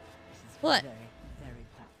bad. This is What? Very, very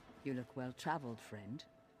bad. You look well traveled, friend.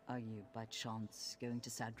 Are you, by chance, going to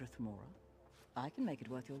Sadrith Mora? I can make it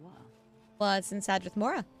worth your while. Well, it's in Sadrith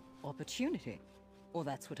Mora. Opportunity. Or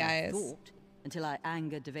that's what Guys. I thought. Until I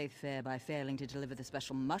angered Devaith Fair by failing to deliver the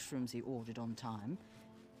special mushrooms he ordered on time.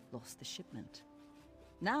 lost the shipment.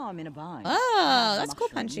 Now I'm in a bind. Oh, I have the that's cool,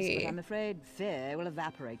 mushrooms, Punchy. But I'm afraid fear will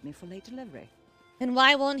evaporate me for late delivery. And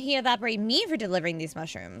why won't he evaporate me for delivering these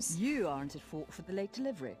mushrooms? You aren't at fault for the late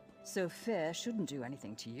delivery, so fear shouldn't do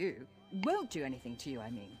anything to you. Won't do anything to you,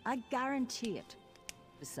 I mean. I guarantee it.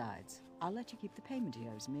 Besides, I'll let you keep the payment he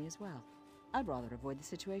owes me as well. I'd rather avoid the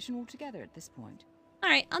situation altogether at this point.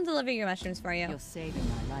 Alright, I'll deliver your mushrooms for you. You're saving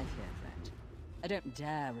my life here, friend. I don't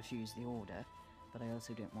dare refuse the order, but I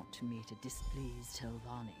also don't want to meet a displeased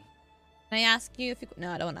Telvanni. Can I ask you if you...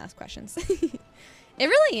 No, I don't want to ask questions. It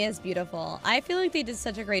really is beautiful. I feel like they did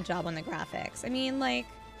such a great job on the graphics. I mean, like,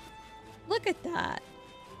 look at that.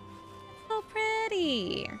 So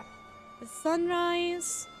pretty. The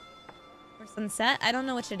sunrise or sunset? I don't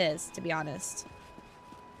know which it is, to be honest.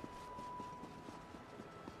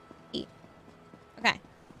 Okay.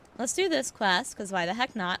 Let's do this quest, because why the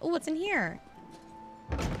heck not? Oh, what's in here?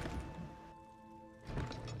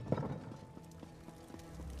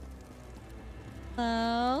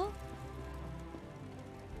 Hello?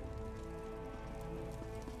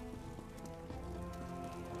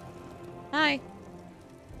 Hi.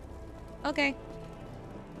 Okay.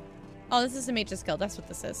 Oh, this is a Mage's Guild. That's what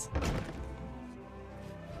this is.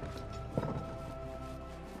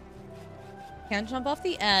 Can't jump off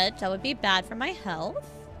the edge. That would be bad for my health.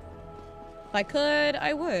 If I could,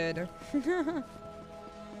 I would.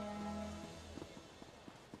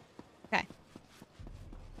 Okay.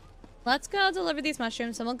 Let's go deliver these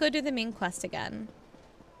mushrooms and we'll go do the main quest again.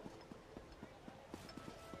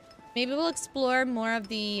 Maybe we'll explore more of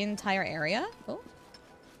the entire area. Oh.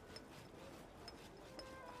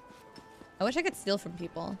 I wish I could steal from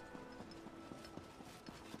people.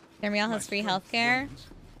 Tamriel has free healthcare.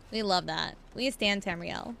 We love that. We stand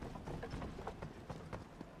Tamriel.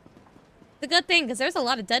 It's a good thing, because there's a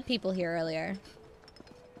lot of dead people here earlier.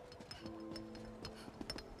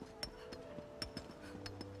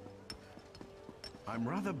 I'm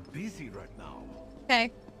rather busy right now.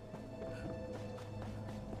 Okay.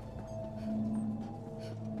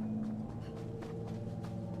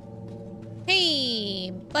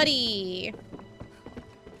 Hey, buddy.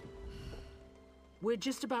 We're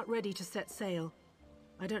just about ready to set sail.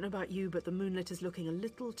 I don't know about you, but the moonlit is looking a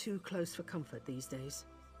little too close for comfort these days.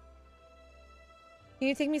 Can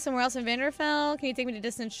you take me somewhere else in Vanderfell? Can you take me to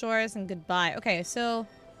distant shores? And goodbye. Okay, so...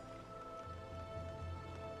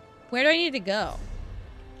 where do I need to go?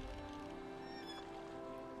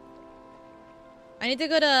 I need to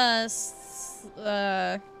go to...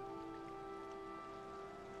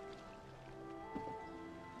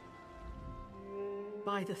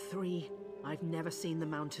 By the three, I've never seen the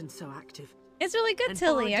mountain so active. It's really good, And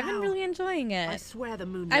Tilly. far I've been down, really enjoying it. I swear the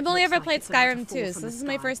moonlit I've only looks ever like played it's about to Skyrim fall too, from so the this is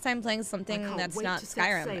my sky. first time playing I something can't that's wait not to set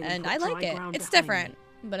sail Skyrim, and and put I like dry it. ground It's behind different,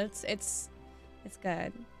 me. but it's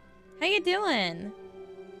good. How you doing?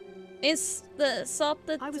 Is the salt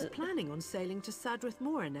the... I was planning on sailing to Sadrith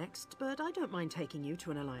Mora next, but I don't mind taking you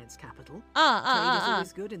to an alliance capital. Trade is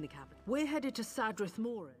always good in the capital. We're headed to Sadrith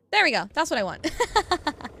Mora. There we go. That's what I want.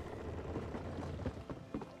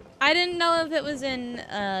 I didn't know if it was in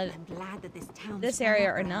I'm glad that this town this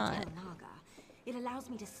area or not. It allows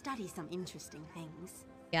me to study some interesting things.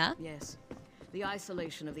 Yeah? Yes. The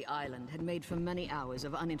isolation of the island had made for many hours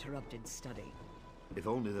of uninterrupted study. If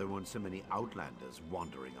only there weren't so many outlanders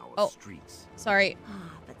wandering our streets. Sorry.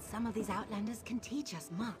 Ah, but some of these outlanders can teach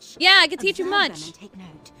us much. Yeah, I can teach you Observe much. them and take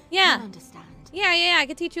note. Yeah. You'll understand. Yeah, I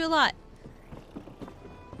can teach you a lot.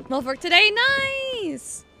 More work today?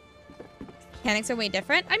 Nice! Mechanics are way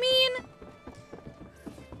different. I mean,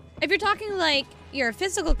 if you're talking like your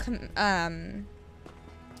physical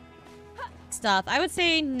stuff, I would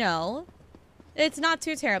say no. It's not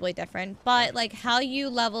too terribly different, but like how you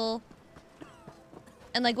level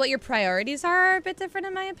and like what your priorities are a bit different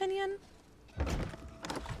in my opinion.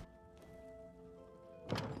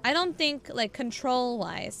 I don't think like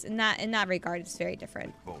control-wise in that regard it's very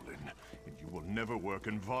different. Bolin, and you will never work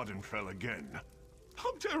in Vardenfell again.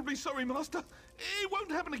 I'm terribly sorry, Master. It won't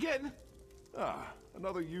happen again. Ah,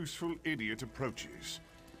 another useful idiot approaches.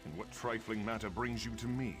 And what trifling matter brings you to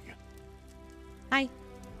me? Hi.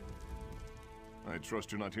 I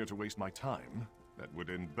trust you're not here to waste my time. That would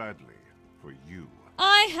end badly for you.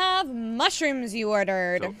 I have mushrooms you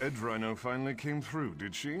ordered. So Edraino finally came through,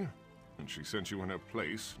 did she? And she sent you in her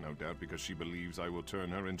place, no doubt because she believes I will turn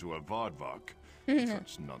her into a Vardvak.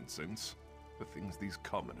 Such nonsense. The things these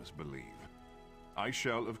commoners believe. I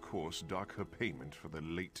shall, of course, dock her payment for the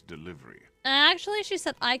late delivery. Actually, she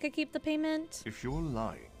said I could keep the payment. If you're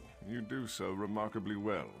lying, you do so remarkably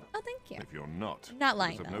well. Oh, thank you. If you're not, Not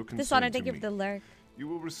lying, it is of though. no concern Dishonor to to give me. the lurk. You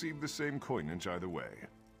will receive the same coinage either way.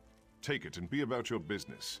 Take it and be about your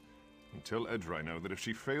business. And tell Edrino that if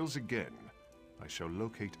she fails again, I shall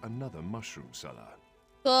locate another mushroom seller.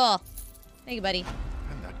 Cool. Thank you, buddy.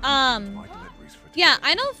 Yeah,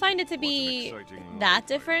 I don't find it to be that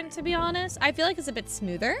different, to be honest. I feel like it's a bit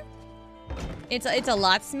smoother. It's a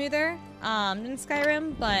lot smoother than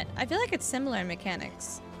Skyrim, but I feel like it's similar in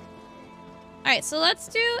mechanics. All right, so let's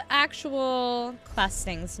do actual quest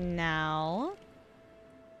things now.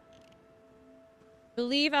 I'll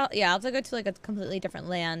have to go to like a completely different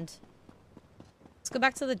land. Let's go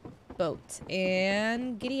back to the boat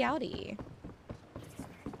and giddy outy.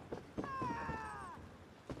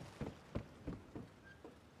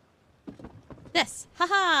 This,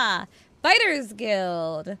 haha, Fighters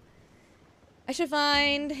Guild. I should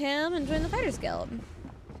find him and join the Fighters Guild.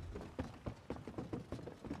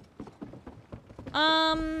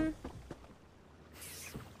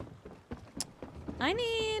 I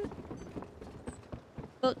need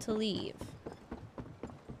boat to leave.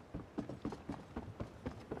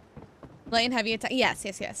 Light and heavy attack.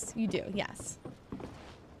 Yes, you do. Yes.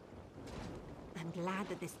 I'm glad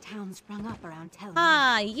that this town sprung up around Tel.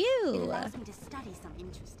 You. It allows me to study some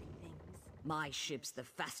interesting things. My ship's the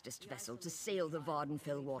fastest vessel to sail the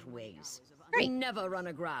Vardenfell waterways. Great. We never run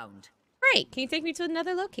aground. Great. Can you take me to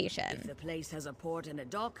another location? If the place has a port and a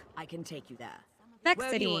dock, I can take you there. Next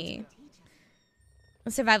city.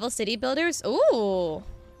 Survival city builders. Ooh,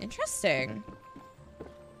 interesting.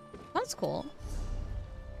 That's cool.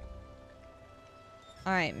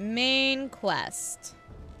 All right, main quest.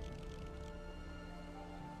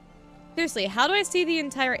 Seriously, how do I see the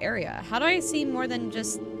entire area? How do I see more than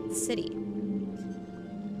just the city?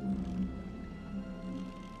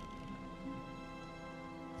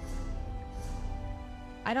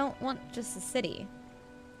 I don't want just the city.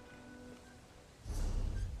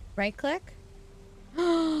 Right click?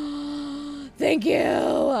 Thank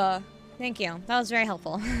you! Thank you. That was very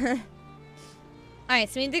helpful. Alright,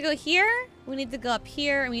 so we need to go here. We need to go up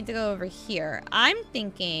here. And we need to go over here. I'm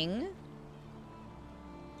thinking...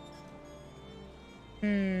 I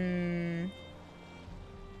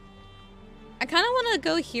kind of want to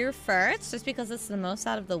go here first, just because it's the most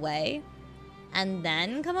out of the way. And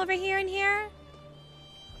then come over here and here.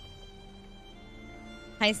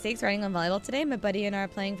 High stakes riding on volleyball today. My buddy and I are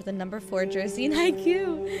playing for the number 4 jersey in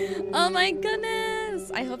IQ. Oh my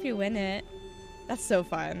goodness. I hope you win it. That's so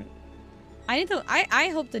fun.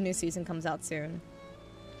 I hope the new season comes out soon.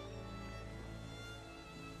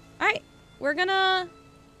 Alright. We're gonna...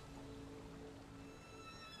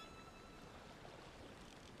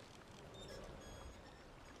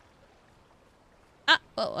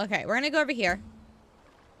 Oh, okay. We're gonna go over here.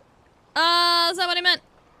 That's not what I meant.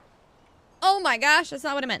 Oh my gosh, that's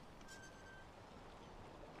not what I meant.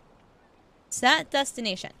 Set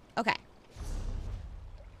destination. Okay.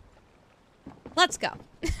 Let's go.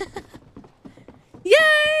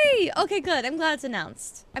 Yay! Okay, good. I'm glad it's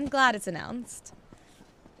announced. I'm glad it's announced.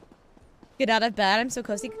 Get out of bed. I'm so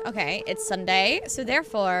cozy. Okay, it's Sunday, so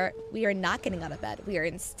therefore, we are not getting out of bed. We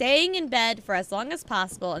are staying in bed for as long as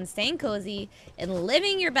possible and staying cozy and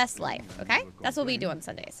living your best life, okay? That's what we do on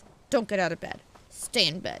Sundays. Don't get out of bed. Stay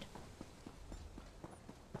in bed.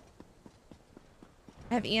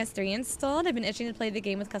 I have ES3 installed. I've been itching to play the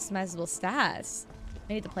game with customizable stats.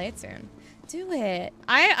 I need to play it soon. Do it.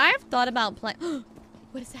 I've thought about playing...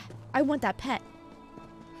 What is that? I want that pet.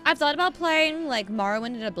 I've thought about playing, like, Morrowind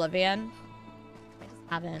and Oblivion. I just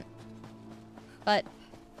haven't. But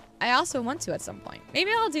I also want to at some point.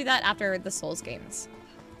 Maybe I'll do that after the Souls games.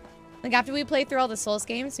 Like, after we play through all the Souls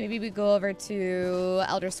games, maybe we go over to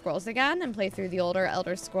Elder Scrolls again and play through the older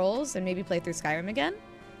Elder Scrolls and maybe play through Skyrim again.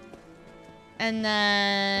 And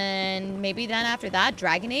then maybe then after that,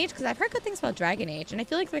 Dragon Age, because I've heard good things about Dragon Age, and I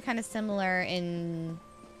feel like they're kind of similar in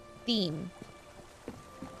theme.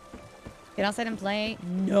 Get outside and play?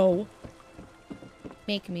 No.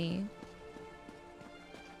 Make me.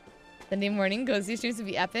 Sunday morning cozy streams would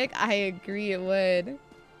be epic. I agree it would.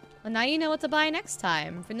 Well, now you know what to buy next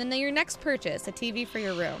time. For your next purchase, a TV for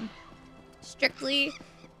your room. Strictly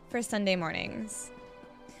for Sunday mornings.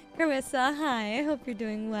 Carissa, hi. I hope you're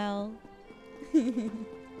doing well.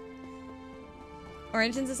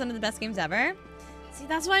 Origins is one of the best games ever. See,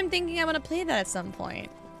 that's why I'm thinking I want to play that at some point.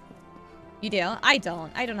 You do? I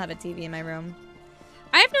don't. I don't have a TV in my room.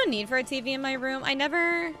 I have no need for a TV in my room. I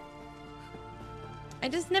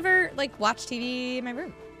just never, like, watch TV in my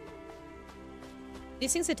room.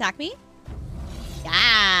 These things attack me?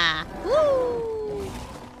 Yeah! Woo!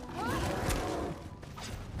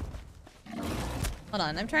 Hold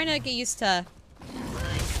on, I'm trying to get used to...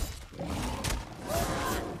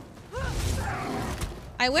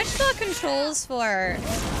 I wish the controls for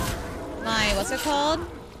my, what's it called?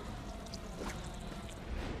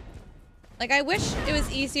 Like, I wish it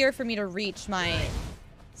was easier for me to reach my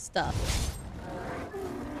stuff.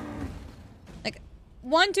 Like,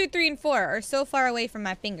 1, 2, 3, and 4 are so far away from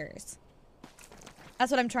my fingers. That's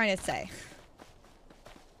what I'm trying to say.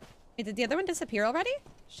 Wait, did the other one disappear already?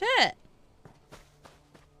 Shit.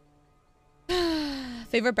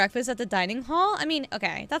 Favorite breakfast at the dining hall? I mean,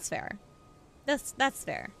 okay, that's fair. That's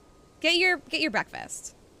fair. Get your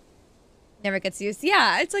breakfast. Never gets used.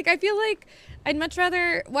 Yeah, it's like I feel like I'd much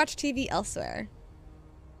rather watch TV elsewhere.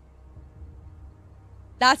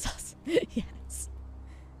 That's awesome. Yes.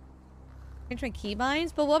 Change my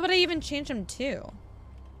keybinds, but what would I even change them to?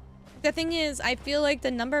 The thing is, I feel like the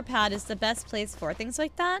number pad is the best place for things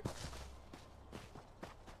like that.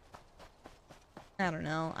 I don't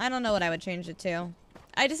know. I don't know what I would change it to.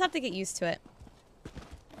 I just have to get used to it.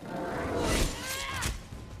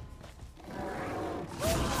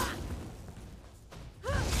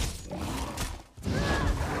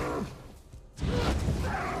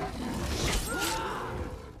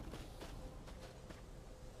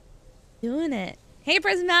 Doing it. Hey,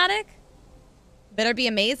 Prismatic. Better be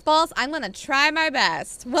amazeballs. I'm gonna try my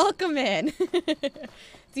best. Welcome in.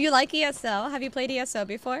 Do you like ESO? Have you played ESO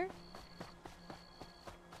before?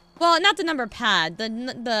 Well, not the number pad. The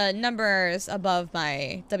numbers above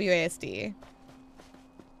my WASD.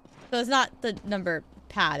 So it's not the number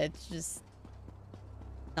pad. It's just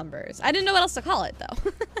numbers. I didn't know what else to call it,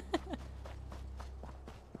 though.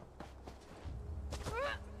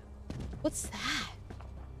 What's that?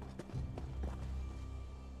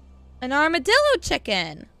 An armadillo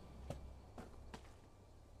chicken.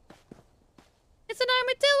 It's an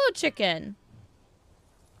armadillo chicken.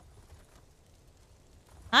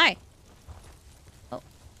 Hi. Oh.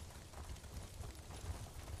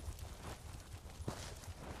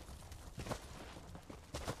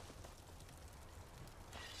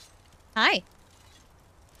 Hi.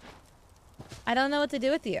 I don't know what to do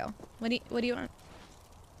with you. What do you want?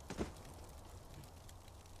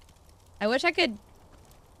 I wish I could.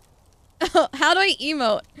 Oh, how do I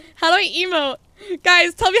emote? How do I emote?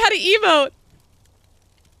 Guys, tell me how to emote.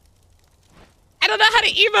 I don't know how to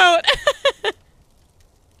emote.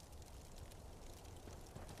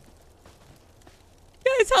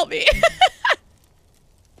 Guys, help me.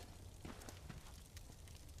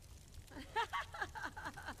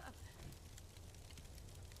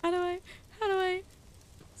 How do I?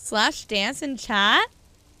 Slash dance in chat?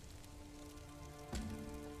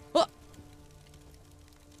 Oh.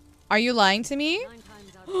 Are you lying to me?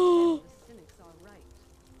 Oh,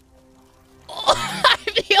 I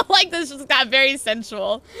feel like this just got very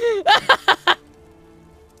sensual.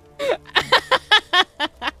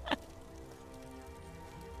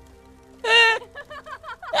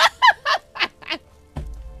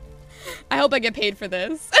 I hope I get paid for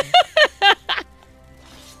this.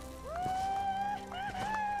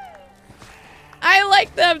 I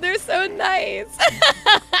like them. They're so nice.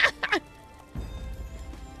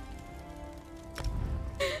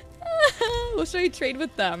 What should I trade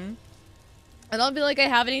with them? I don't feel like I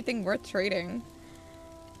have anything worth trading.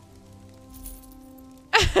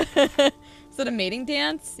 Is it a mating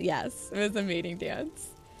dance? Yes, it was a mating dance.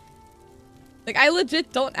 Like, I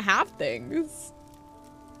legit don't have things.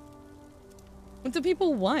 What do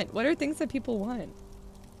people want? What are things that people want?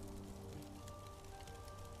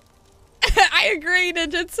 I agree,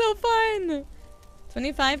 Ninja. It's so fun.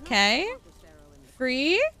 25K?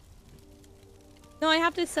 Free? No, I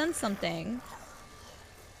have to send something.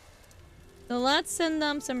 So let's send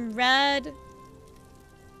them some red.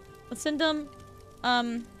 Let's send them,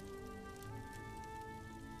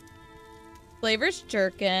 Flavors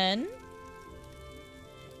Jerkin.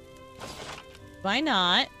 Why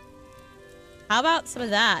not? How about some of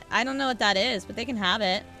that? I don't know what that is, but they can have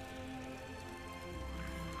it.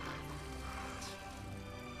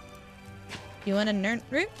 You want a nerd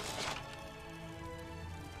root?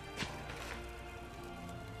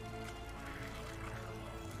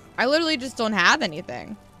 I literally just don't have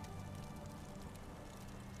anything.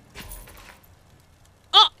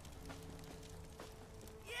 Oh!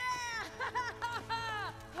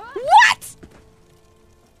 What?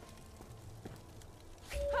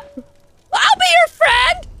 I'll be your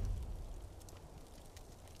friend!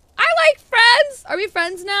 I like friends! Are we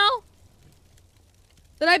friends now?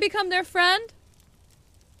 Did I become their friend?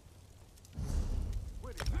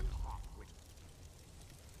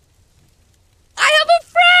 I have a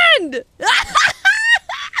friend!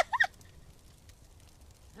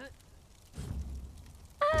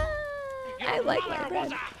 I like my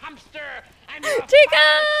friend. Chica!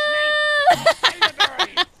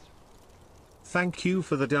 Thank you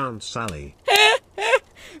for the dance, Sally.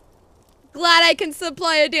 Glad I can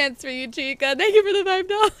supply a dance for you, Chica. Thank you for the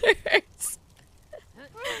 $5.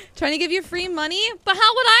 Trying to give you free money? But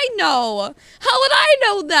how would I know? How would I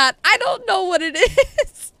know that? I don't know what it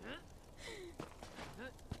is.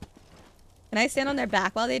 Can I stand on their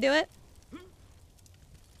back while they do it?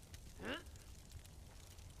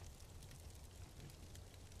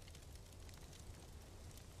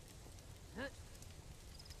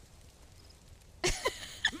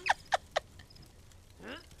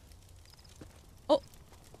 Oh.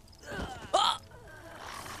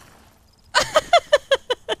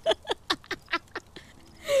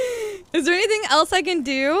 Is there anything else I can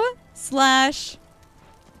do? Slash.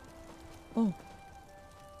 Oh.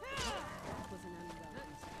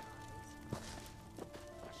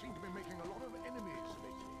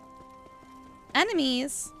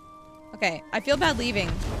 Enemies? Okay, I feel bad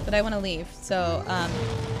leaving, but I want to leave. So,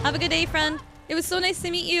 have a good day, friend. It was so nice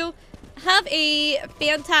to meet you. Have a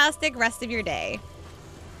fantastic rest of your day.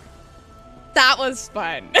 That was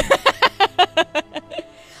fun.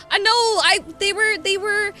 I know,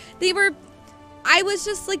 I was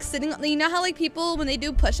just like sitting, you know how like people, when they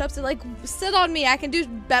do push-ups, they're like, sit on me, I can do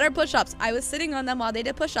better push-ups. I was sitting on them while they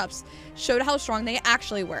did push-ups. Showed how strong they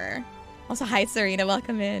actually were. Also, hi Serena,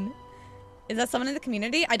 welcome in. Is that someone in the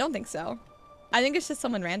community? I don't think so. I think it's just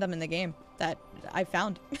someone random in the game that I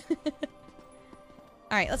found.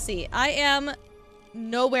 Alright, let's see. I am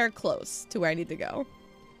nowhere close to where I need to go.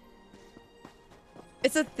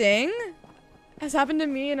 It's a thing? Has happened to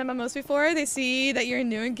me in MMOs before. They see that you're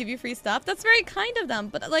new and give you free stuff. That's very kind of them.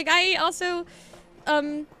 But like, I also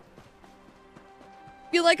feel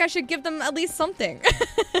like I should give them at least something. No,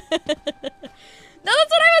 that's what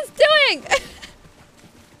I was doing!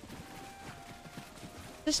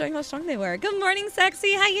 Just showing how strong they were. Good morning,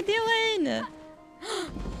 sexy. How you doing?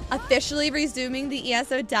 Officially resuming the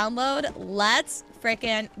ESO download. Let's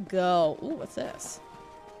frickin' go. Ooh, what's this?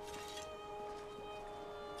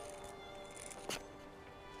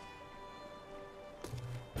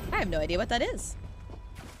 I have no idea what that is.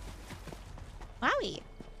 Wowie.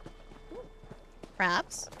 Ooh.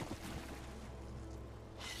 Crabs.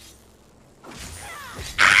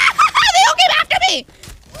 Ah! They all came after me!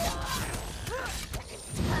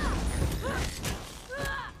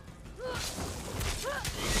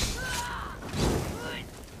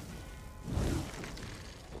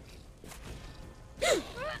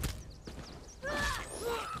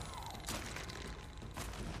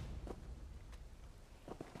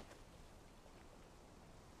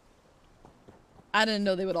 I didn't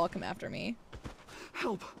know they would all come after me.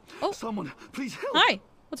 Help! Oh. Someone, please help! Hi!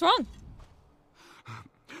 What's wrong?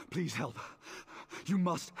 Please help. You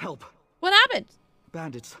must help. What happened?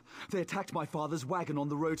 Bandits. They attacked my father's wagon on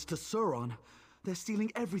the roads to Suron. They're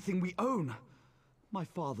stealing everything we own. My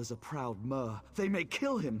father's a proud Mer. They may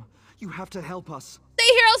kill him. You have to help us.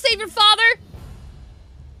 Stay here, I'll save your father!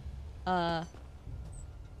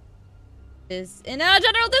 Is in a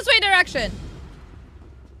general this way direction.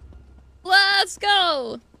 Let's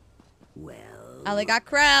go! Well... I got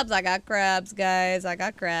crabs, guys. I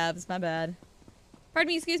got crabs, my bad. Pardon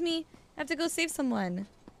me, excuse me. I have to go save someone.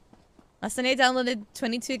 Last night I downloaded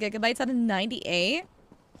 22 gigabytes out of 98.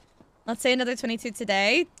 Let's say another 22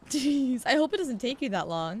 today. Jeez, I hope it doesn't take you that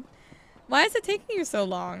long. Why is it taking you so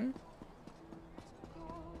long?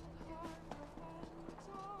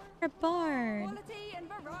 You're bored. Quality and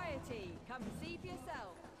variety. Come see for yourself.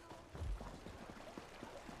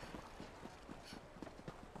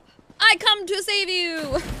 I come to save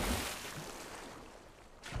you!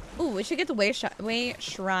 Ooh, we should get the way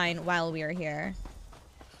shrine while we are here.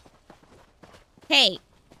 Hey,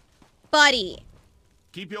 buddy.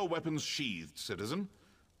 Keep your weapons sheathed, citizen.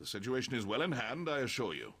 The situation is well in hand, I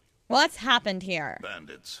assure you. What's happened here?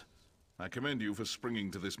 Bandits. I commend you for springing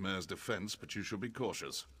to this mayor's defense, but you should be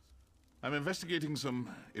cautious. I'm investigating some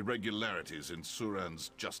irregularities in Suran's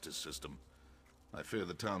justice system. I fear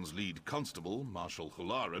the town's lead constable, Marshal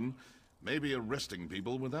Hularan, may be arresting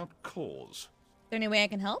people without cause. Is there any way I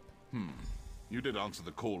can help? You did answer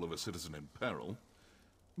the call of a citizen in peril.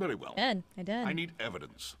 Very well. I did. I need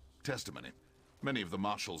evidence, testimony. Many of the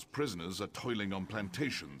Marshal's prisoners are toiling on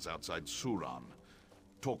plantations outside Suran.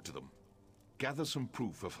 Talk to them. Gather some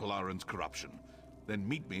proof of Hularan's corruption. Then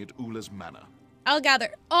meet me at Ula's manor. I'll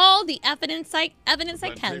gather all the evidence I can,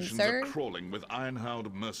 Plantations sir. are crawling with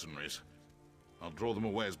iron-howled mercenaries. I'll draw them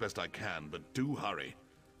away as best I can, but do hurry.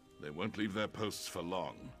 They won't leave their posts for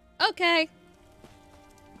long. Okay.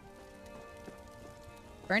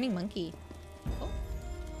 Burning monkey. Oh.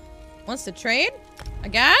 Wants to trade?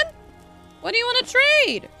 Again? What do you want to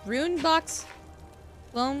trade? Rune box.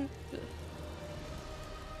 Loam.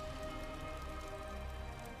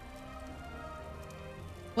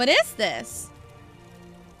 What is this?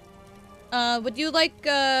 Would you like,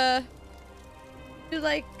 what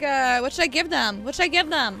should I give them? What should I give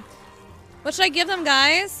them? What should I give them,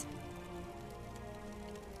 guys?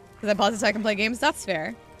 Because I paused it so I can play games? That's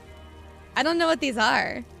fair. I don't know what these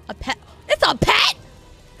are. A pet? It's a pet!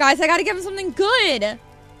 Guys, I gotta give him something good.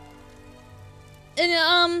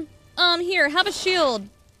 And, here, have a shield.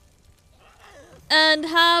 And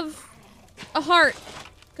have a heart.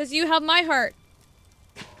 Because you have my heart.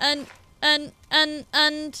 And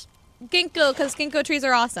ginkgo, because ginkgo trees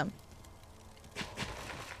are awesome.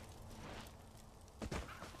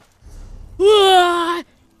 Too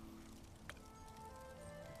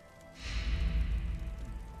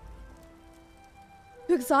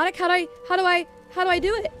exotic? How do I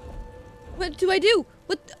do it? What do I do?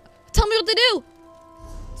 What? Tell me what to do.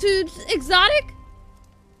 Too exotic?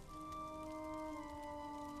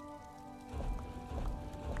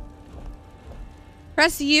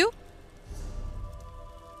 Press U.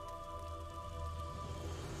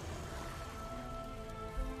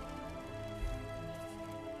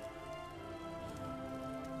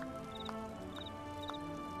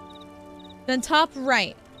 Then top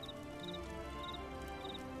right.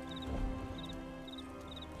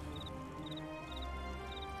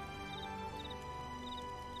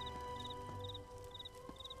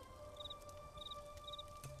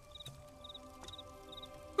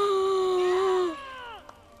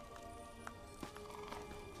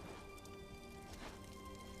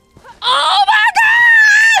 Oh my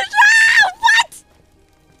gosh! Ah, what?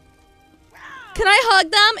 Can I hug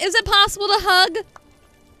them? Is it possible to hug?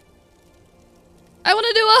 I want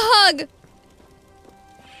to do a hug.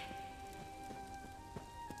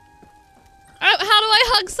 How do I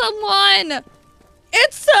hug someone?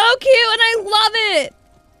 It's so cute and I love it.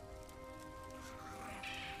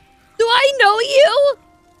 Do I know you?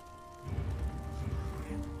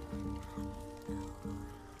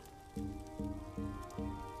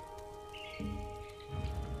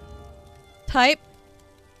 Type.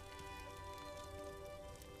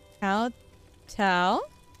 Towel.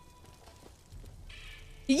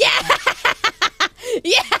 Yeah!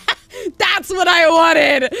 Yeah! That's what I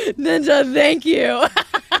wanted! Ninja, thank you!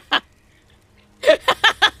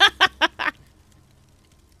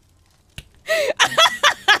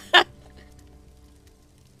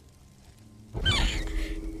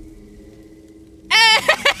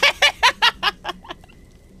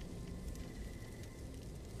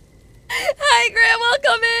 Hi, Graham,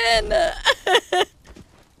 welcome in!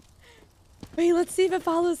 Wait, let's see if it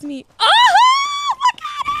follows me. Oh! Look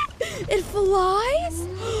at it! It flies?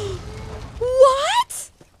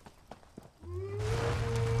 What?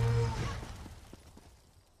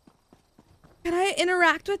 Can I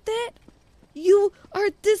interact with it?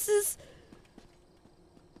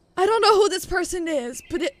 I don't know who this person is,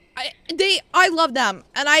 but I love them,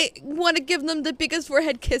 and I want to give them the biggest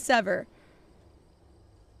forehead kiss ever.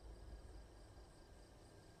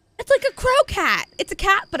 It's like a crow cat. It's a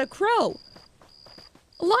cat, but a crow.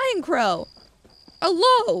 A lion crow. A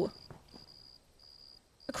low.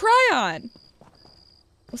 A cryon.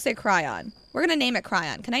 We'll say cryon. We're gonna name it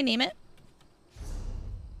cryon. Can I name it?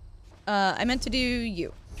 I meant to do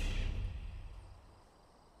you.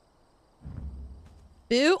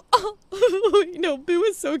 Boo? Oh, no, Boo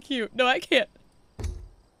is so cute. No, I can't.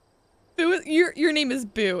 Boo is, your name is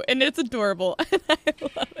Boo, and it's adorable. And I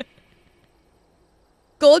love it.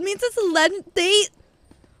 Gold means it's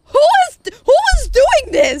who is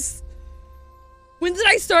doing this? When did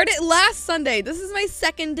I start it? Last Sunday. This is my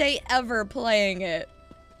second day ever playing it.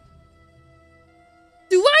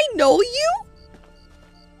 Do I know you?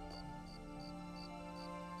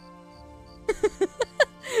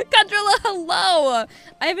 Gondrilla, hello.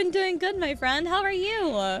 I've been doing good, my friend. How are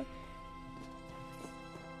you?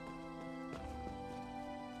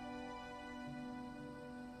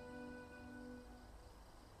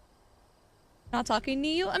 Not talking to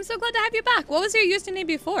you? I'm so glad to have you back. What was your username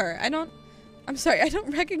before? I'm sorry, I don't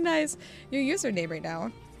recognize your username right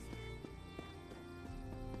now.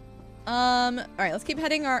 Alright, let's keep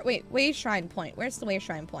heading our, way shrine point. Where's the way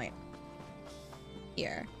shrine point?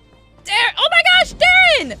 Here. Oh my gosh,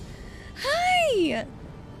 Darren! Hi!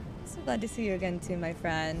 So glad to see you again too, my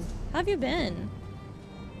friend. How have you been?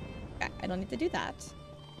 Okay, I don't need to do that.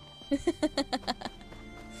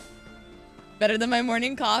 Better than my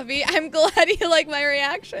morning coffee. I'm glad you like my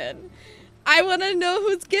reaction. I want to know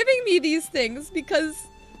who's giving me these things because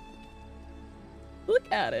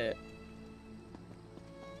look at it.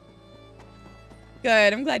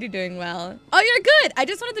 Good. I'm glad you're doing well. Oh, you're good. I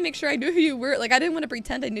just wanted to make sure I knew who you were. Like, I didn't want to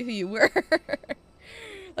pretend I knew who you were.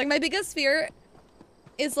 Like, my biggest fear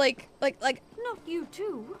is like Not you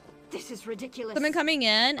too. This is ridiculous. someone coming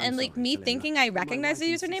in and like me thinking I recognize the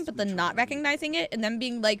username, but then not recognizing it, and then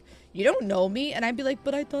being like, "You don't know me," and I'd be like,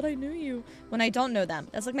 "But I thought I knew you," when I don't know them.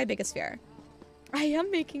 That's like my biggest fear. I am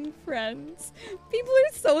making friends. People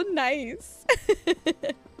are so nice.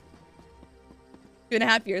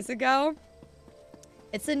 2.5 years ago.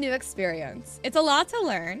 It's a new experience. It's a lot to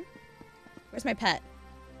learn. Where's my pet?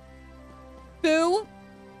 Boo!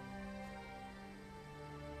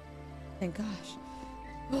 Thank gosh.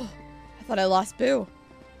 Oh, I thought I lost Boo.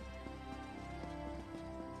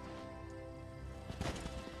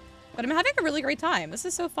 But I'm having a really great time. This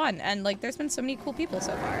is so fun. And like, there's been so many cool people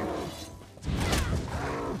so far.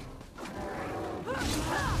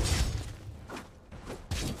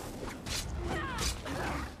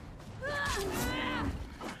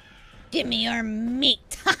 Give me your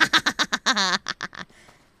meat.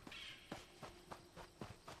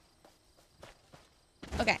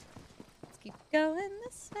 Okay. Let's keep going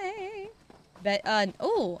this way. But, can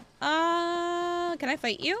I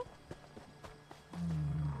fight you?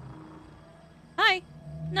 Hi.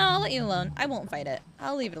 No, I'll let you alone. I won't fight it.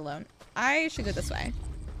 I'll leave it alone. I should go this way.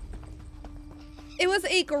 It was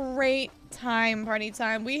a great time, party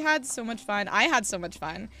time. We had so much fun. I had so much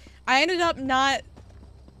fun. I ended up not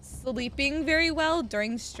sleeping very well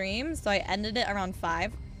during stream, so I ended it around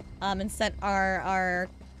 5 and sent our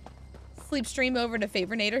sleep stream over to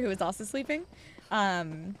Favornator, who was also sleeping.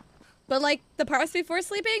 But like the parts before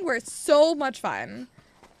sleeping were so much fun.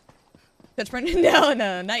 No,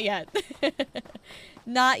 not yet.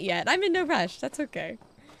 Not yet. I'm in no rush. That's okay.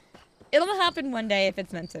 It'll happen one day if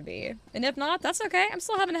it's meant to be. And if not, that's okay. I'm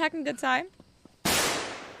still having a heckin' good time.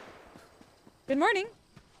 Good morning.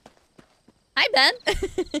 Hi, Ben.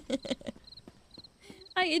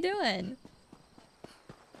 How you doing?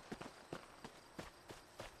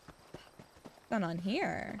 What's going on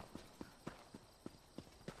here?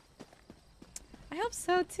 I hope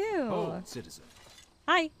so, too. Oh, citizen.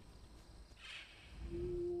 Hi.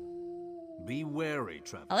 Be wary,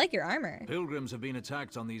 traveler. I like your armor. Pilgrims have been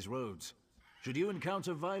attacked on these roads. Should you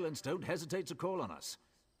encounter violence, don't hesitate to call on us.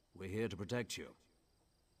 We're here to protect you.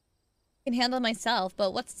 I can handle myself,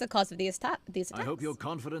 but what's the cause of these attacks? I hope your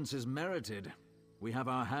confidence is merited. We have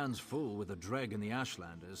our hands full with the Dreg and the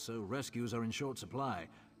Ashlanders, so rescues are in short supply.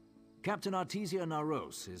 Captain Artesia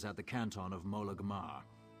Naros is at the canton of Mola Gamar.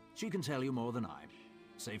 She can tell you more than I.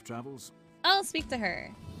 Safe travels. I'll speak to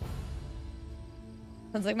her.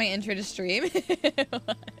 Sounds like my intro to stream.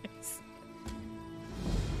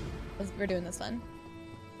 We're doing this one.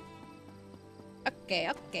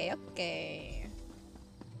 Okay.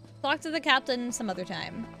 Talk to the captain some other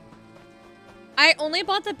time. I only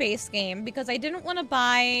bought the base game because I didn't want to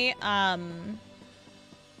buy a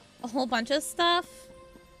whole bunch of stuff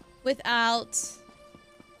without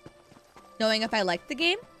knowing if I liked the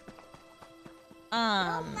game.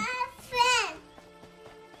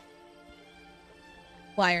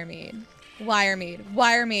 Wiremead.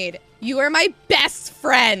 You are my best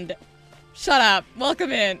friend. Shut up.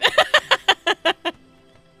 Welcome in.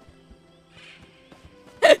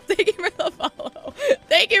 Thank you for the follow.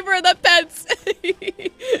 Thank you for the pets.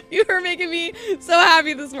 You are making me so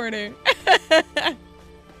happy this morning.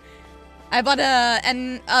 I bought a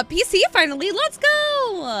PC finally. Let's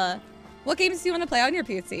go. What games do you want to play on your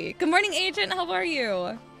PC? Good morning, Agent. How are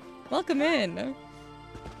you? Welcome in.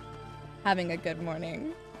 Having a good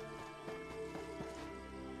morning.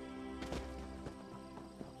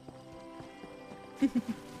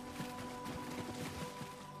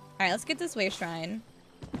 Alright, let's get this way shrine.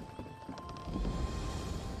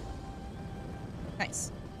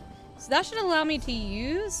 Nice. So that should allow me to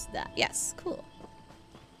use that. Yes, cool.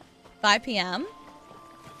 5 p.m.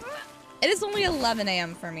 It is only 11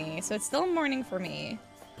 a.m. for me, so it's still morning for me.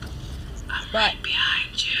 I'm right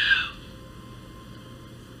behind you.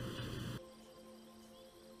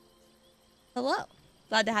 Hello.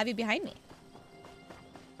 Glad to have you behind me.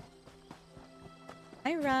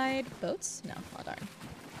 I ride boats? No. Oh, darn.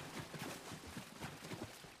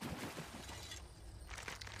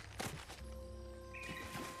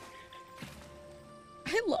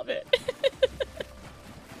 I love it.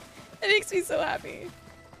 It makes me so happy.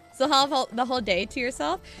 So have the whole day to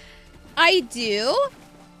yourself? I do.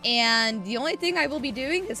 And the only thing I will be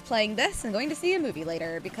doing is playing this and going to see a movie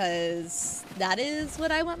later because that is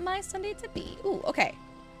what I want my Sunday to be. Ooh, okay.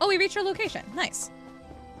 Oh, we reached our location. Nice.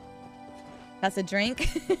 That's a drink.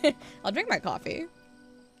 I'll drink my coffee.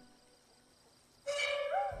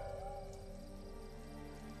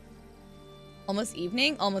 Almost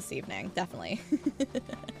evening? Almost evening, definitely.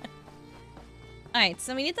 Alright,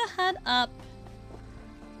 so we need to head up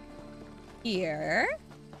here.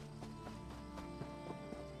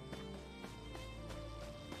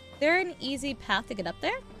 there an easy path to get up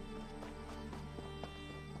there?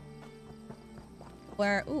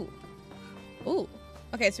 Where? Ooh. Ooh.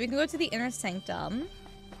 Okay, so we can go to the inner sanctum.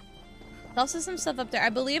 There's also some stuff up there. I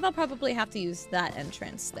believe I'll probably have to use that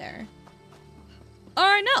entrance there.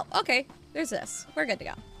 Or no. Okay. There's this. We're good to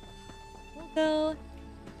go. We'll go.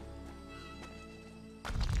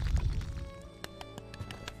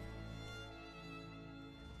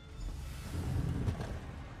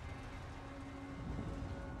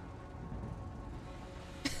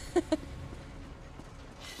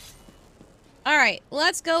 Alright,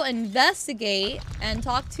 let's go investigate and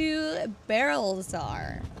talk to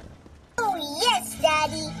Barrelzar. Oh, yes,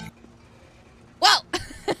 Daddy. Whoa!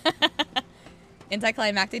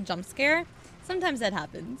 Anticlimactic jump scare? Sometimes that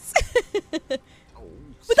happens. But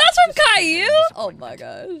that's from Caillou? Oh my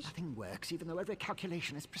gosh. Nothing works even though every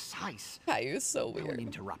calculation is precise. Caillou is so weird. An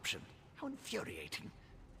interruption. How infuriating.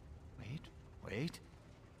 Wait.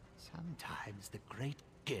 Sometimes the great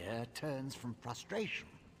gear turns from frustration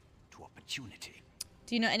to opportunity.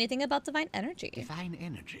 Do you know anything about divine energy? Divine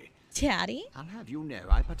energy? Daddy? I'll have you know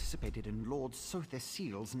I participated in Lord Sothis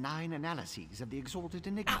Seal's 9 analyses of the exalted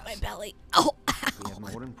enigmas. Ow, my belly. Oh, we have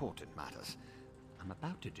more important matters. I'm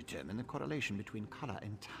about to determine the correlation between color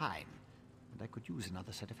and time, and I could use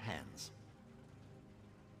another set of hands.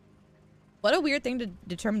 What a weird thing to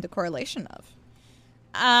determine the correlation of.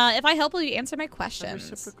 If I help, will you answer my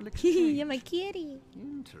questions? You're my kitty.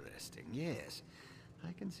 Interesting, yes.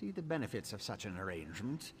 I can see the benefits of such an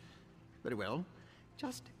arrangement. Very well.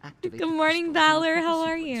 Just activate. Good morning, Valor. How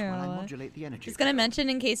are you? The energy Just gonna mention,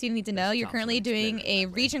 in case you need to know, you're currently doing a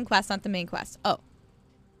region quest, not the main quest. Oh.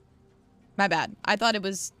 My bad. I thought it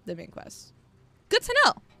was the main quest. Good to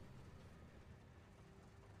know.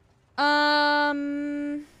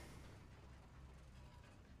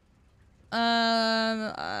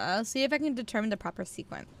 I'll see if I can determine the proper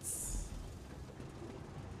sequence.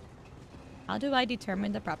 How do I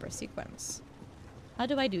determine the proper sequence? How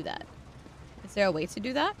do I do that? Is there a way to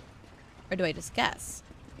do that? Or do I just guess?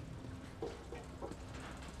 Is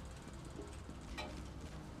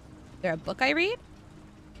there a book I read?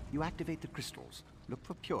 You activate the crystals. Look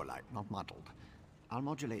for pure light, not muddled. I'll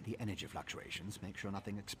modulate the energy fluctuations, make sure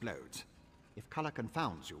nothing explodes. If color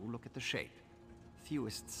confounds you, look at the shape.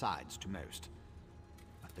 Fewest sides to most.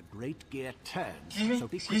 But the great gear turns, so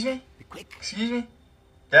be quick. Be quick. Excuse me?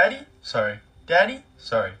 Daddy? Sorry. Daddy?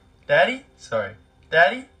 Sorry. Daddy? Sorry.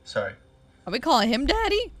 Daddy? Sorry. Are we calling him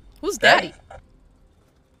Daddy? Who's Daddy?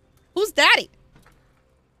 Who's Daddy?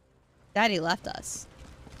 Daddy left us.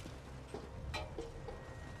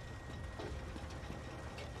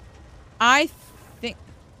 I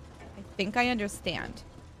think I understand.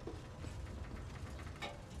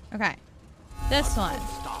 Okay. This one.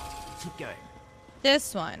 Keep going.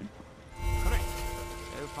 This one. Correct.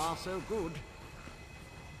 So far, so good.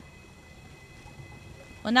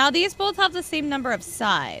 Well, now these both have the same number of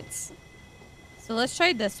sides. So let's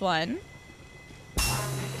try this one. Not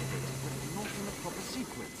in the proper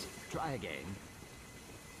sequence. Try again.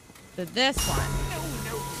 So this one. No.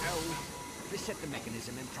 Reset the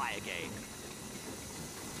mechanism and try again.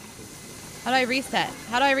 How do I reset?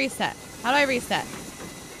 How do I reset? How do I reset?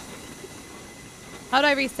 How do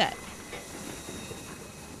I reset?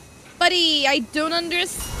 Buddy, I don't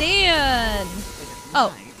understand.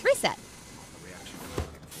 Oh, reset.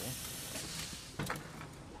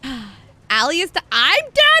 Allie is I'm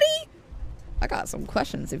Daddy? I got some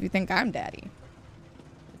questions if you think I'm Daddy.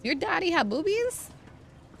 Does your daddy have boobies?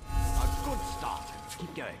 A good start.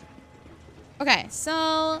 Keep going. Okay,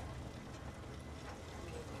 so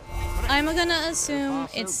I'm gonna assume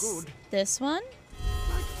it's this one.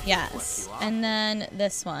 Yes, and then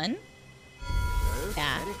this one.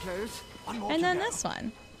 Yeah. And then this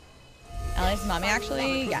one. Ellie's mommy,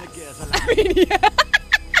 actually, yes. I mean, yeah.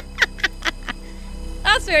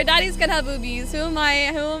 That's fair. Daddies can have boobies. Who am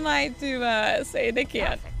I to say they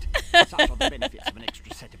can't? Such are the benefits of an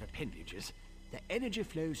extra set of appendages. The energy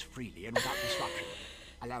flows freely and without disruption,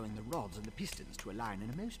 allowing the rods and the pistons to align in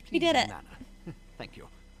a most pleasing manner. Thank you.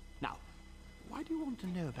 Now, why do you want to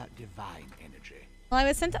know about divine energy? Well, I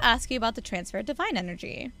was sent to ask you about the transfer of divine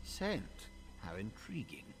energy. Sent? How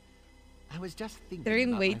intriguing. I was just thinking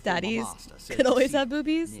Considering weight daddies could always have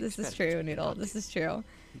boobies. This is true, Noodle. This is true.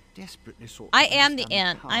 I am the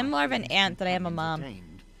aunt. I'm more of an aunt than I am a mom.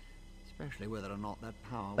 Especially whether or not that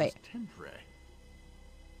power was temporary.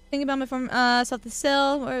 Thinking about my form south the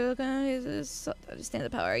sill. Understand the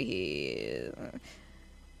power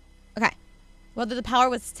Okay. Whether the power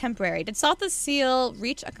was temporary. Did South the Seal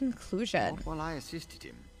reach a conclusion? Not while I assisted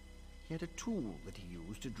him. He had a tool that he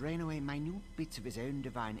used to drain away minute bits of his own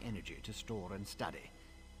divine energy to store and study.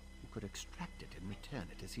 could extract it and return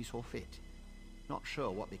it as he saw fit. Not sure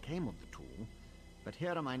what became of the tool, but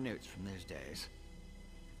here are my notes from those days.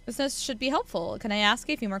 This should be helpful. Can I ask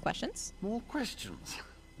you a few more questions? More questions?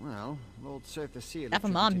 Well, Lord Sofa Seal Have a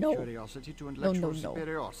mom, no. curiosity to intellectual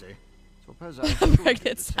superiority. Suppose I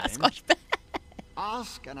pregnant Sasquatch.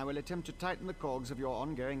 Ask, and I will attempt to tighten the cogs of your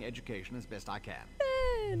ongoing education as best I can.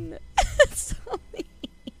 Ben. So mean.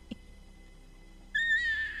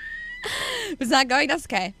 Was not going. That's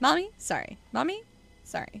okay. Mommy, sorry. Mommy,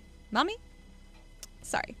 sorry. Mommy,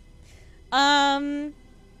 sorry. That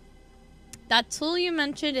tool you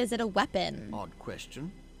mentioned, is it a weapon? Odd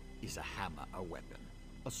question. Is a hammer a weapon?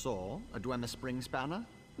 A saw? A Dwemer spring spanner?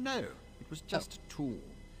 No, it was just a tool.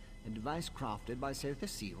 A device crafted by Sofa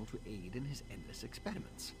Seal to aid in his endless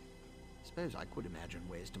experiments. Suppose I could imagine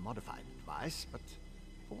ways to modify the device, but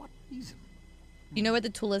for what reason? You know where the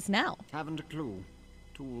tool is now? Haven't a clue.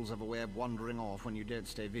 Tools have a way of wandering off when you don't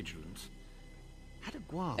stay vigilant. Had a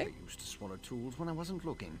guava used to swallow tools when I wasn't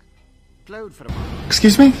looking. Glowed for a while.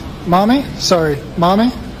 Excuse me? Mommy? Sorry.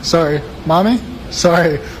 Mommy? Sorry. Mommy?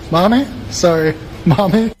 Sorry. Mommy? Sorry.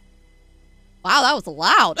 Mommy? Wow, that was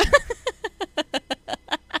loud.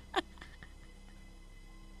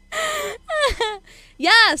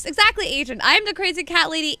 Yes, exactly, Agent. I'm the crazy cat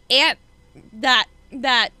lady aunt that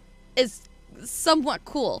is somewhat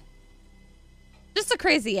cool. Just a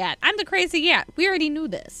crazy aunt. I'm the crazy aunt. We already knew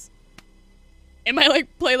this. Am I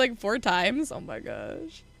like play like 4 times? Oh my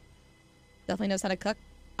gosh. Definitely knows how to cook.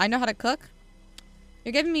 I know how to cook.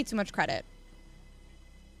 You're giving me too much credit.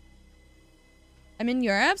 I'm in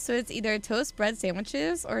Europe, so it's either toast, bread,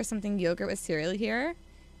 sandwiches, or something yogurt with cereal here.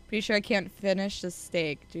 Pretty sure I can't finish the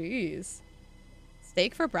steak. Jeez.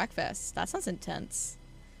 Steak for breakfast. That sounds intense.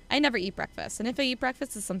 I never eat breakfast, and if I eat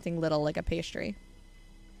breakfast, it's something little like a pastry.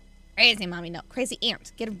 Crazy mommy, no. Crazy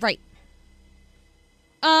aunt. Get it right.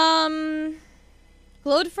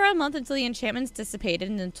 Glowed for a month until the enchantments dissipated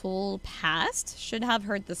and the tool passed. Should have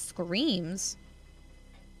heard the screams.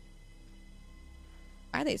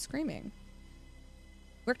 Why are they screaming?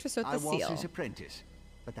 Worked for Sofa Seal. I was his apprentice,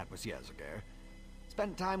 but that was years ago.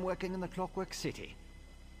 Spent time working in the Clockwork City.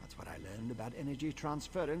 That's what I learned about energy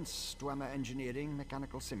transference, Dwemer engineering,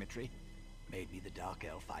 mechanical symmetry. Made me the dark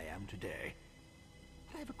elf I am today.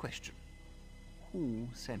 I have a question. Who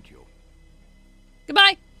sent you?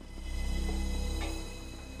 Goodbye.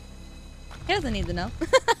 He doesn't need to know.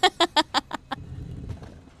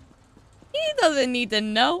 He doesn't need to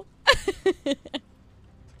know.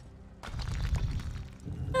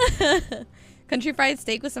 Country fried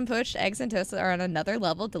steak with some poached eggs and toast are on another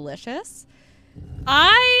level. Delicious.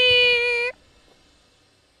 I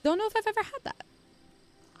don't know if I've ever had that.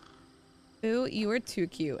 Ooh, you are too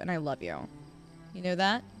cute and I love you. You know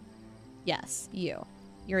that? Yes, you.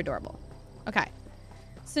 You're adorable. Okay.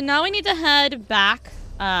 So now we need to head back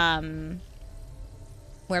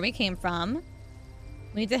where we came from.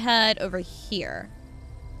 We need to head over here.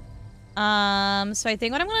 So I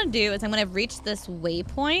think what I'm going to do is I'm going to reach this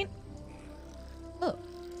waypoint. Oh.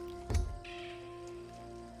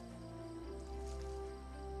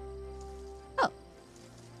 Oh.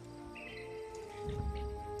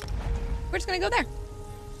 We're just going to go there.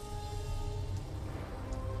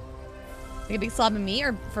 Take a big slob of meat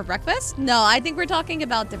or for breakfast? No, I think we're talking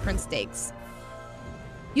about different steaks.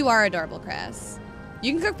 You are adorable, Chris.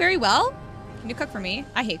 You can cook very well. Can you cook for me?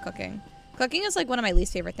 I hate cooking. Cooking is like one of my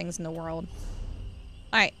least favorite things in the world.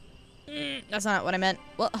 All right. That's not what I meant.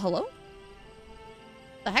 Well, hello?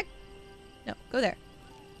 The heck? No, go there.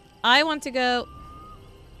 I want to go...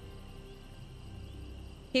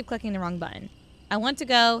 Keep clicking the wrong button. I want to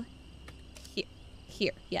go here.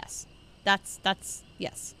 Here, yes. That's,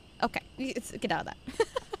 yes. Okay, get out of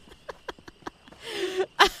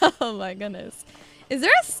that. Oh my goodness. Is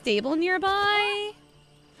there a stable nearby?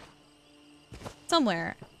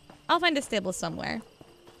 Somewhere. I'll find a stable somewhere.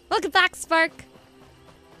 Welcome back, Spark.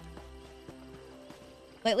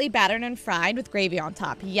 Lightly battered and fried with gravy on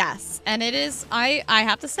top. Yes, and it is, I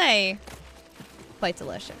have to say, quite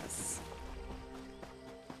delicious.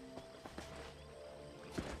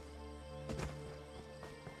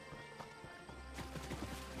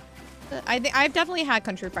 I've definitely had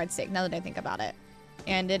country fried steak now that I think about it,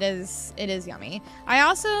 and it is yummy.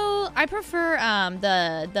 I prefer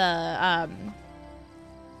the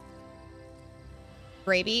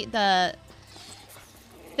gravy,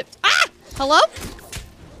 hello?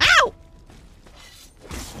 Ow!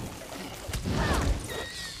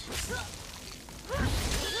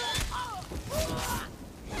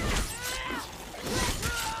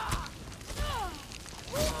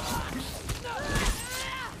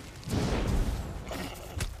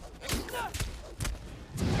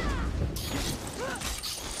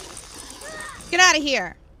 Get out of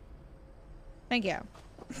here. Thank you.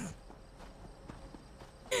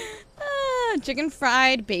 Chicken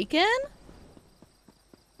fried bacon?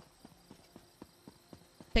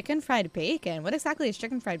 Chicken fried bacon? What exactly is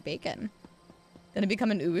chicken fried bacon? Gonna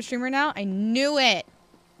become an Uwu streamer now? I knew it!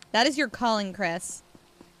 That is your calling, Chris.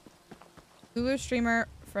 Uwu streamer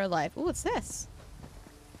for life. Ooh, what's this?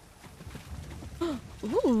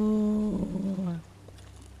 Ooh.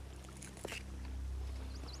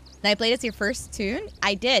 Nightblade is your first tune?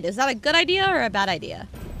 I did. Is that a good idea or a bad idea?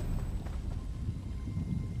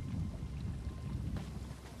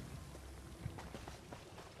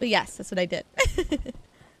 But yes, that's what I did.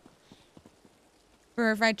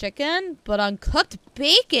 For fried chicken, but on cooked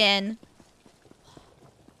bacon.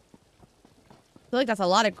 I feel like that's a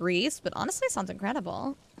lot of grease, but honestly, it sounds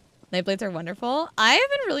incredible. Nightblades are wonderful. I have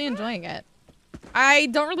been really enjoying it. I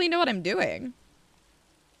don't really know what I'm doing,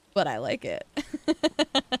 but I like it.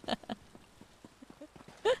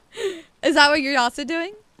 Is that what you're also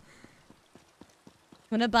doing? I'm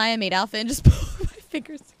gonna buy a maid outfit and just pull my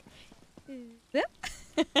fingers. Yep.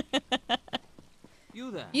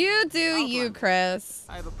 You there. You do you, Chris.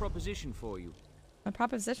 I have a proposition for you. A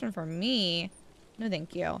proposition for me? No,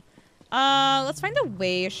 thank you. Let's find the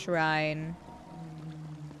Way Shrine.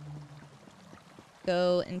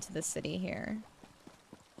 Go into the city here.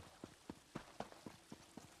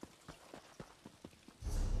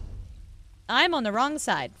 I'm on the wrong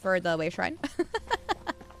side for the Way Shrine.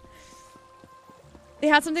 They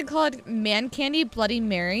had something called Man Candy Bloody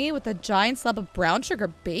Mary with a giant slab of brown sugar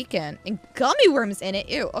bacon and gummy worms in it.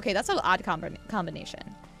 Ew. Okay, that's an odd combination.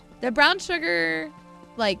 The brown sugar,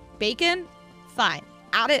 like, bacon, fine.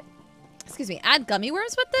 Add it. Excuse me. Add gummy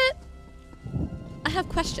worms with it? I have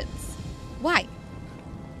questions. Why?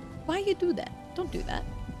 Why you do that? Don't do that.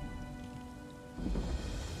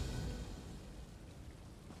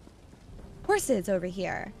 Horses over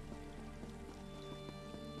here.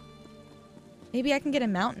 Maybe I can get a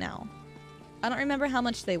mount now. I don't remember how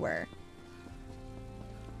much they were.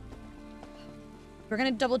 We're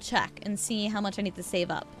gonna double check and see how much I need to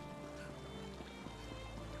save up.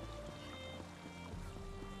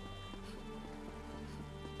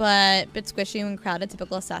 But bit squishy when crowded,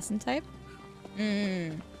 typical assassin type.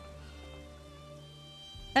 That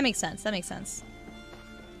makes sense. That makes sense.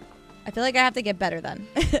 I feel like I have to get better then.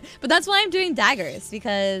 But that's why I'm doing daggers,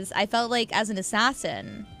 because I felt like as an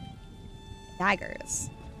assassin, daggers.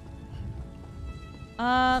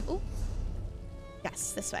 Ooh.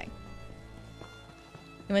 Yes, this way.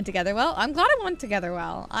 We went together well. I'm glad it went together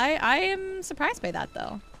well. I am surprised by that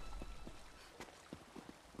though.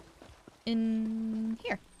 In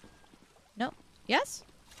here. No. Yes?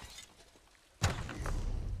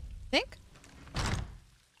 Think?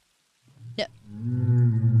 No.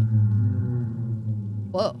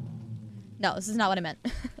 Whoa. No, this is not what I meant.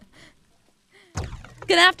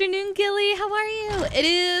 Good afternoon, Gilly. How are you?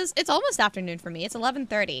 It's almost afternoon for me. It's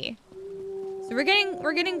 11:30. So we're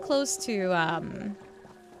getting close to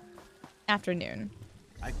afternoon.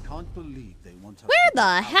 I can't believe they want to. Where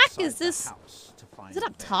the heck is this? Is it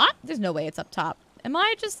up top? There's no way it's up top. Am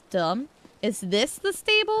I just dumb? Is this the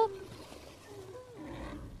stable?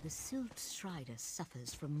 The Silt Strider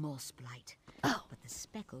suffers from moss blight. Oh. But the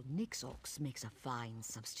speckled Nixox makes a fine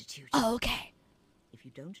substitute. Oh, okay. If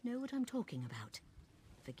you don't know what I'm talking about,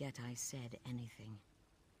 forget I said anything.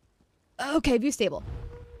 Okay, view stable.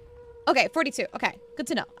 Okay, 42. Okay, good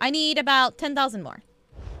to know. I need about 10,000 more.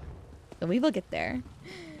 So we will get there.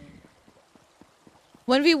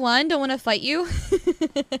 1v1, don't want to fight you.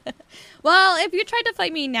 Well, if you tried to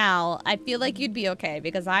fight me now, I feel like you'd be okay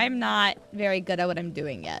because I'm not very good at what I'm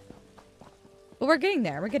doing yet. But we're getting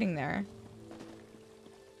there. We're getting there.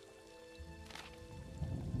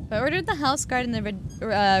 I ordered the house guard in the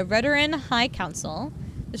Redoran High Council.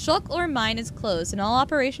 The Shulk ore mine is closed and all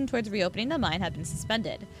operation towards reopening the mine have been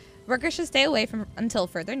suspended. Workers should stay away from until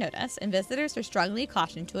further notice, and visitors are strongly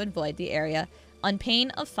cautioned to avoid the area on pain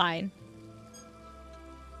of fine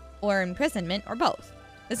or imprisonment, or both.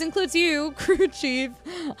 This includes you, Crew Chief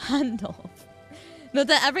Handolf. Note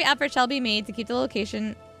that every effort shall be made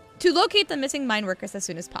to locate the missing mine workers as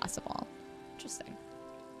soon as possible. Interesting.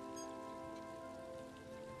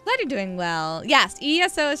 Glad you're doing well. Yes,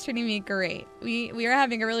 ESO is treating me great. We are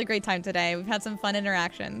having a really great time today. We've had some fun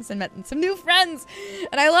interactions and met some new friends,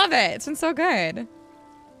 and I love it. It's been so good.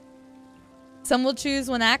 Some will choose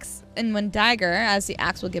one axe and one dagger, as the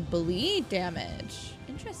axe will give bleed damage.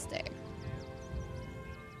 Interesting.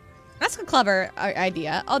 That's a clever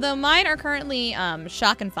idea. Although mine are currently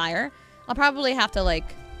shock and fire. I'll probably have to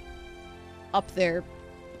like up their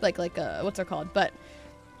like what's it called? But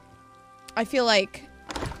I feel like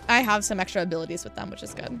I have some extra abilities with them, which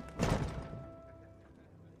is good.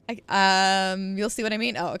 You'll see what I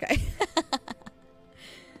mean? Oh, okay.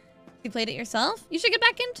 You played it yourself? You should get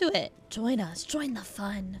back into it. Join us. Join the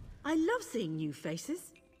fun. I love seeing new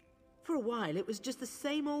faces. For a while, it was just the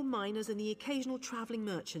same old miners and the occasional traveling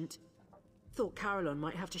merchant. Thought Caroline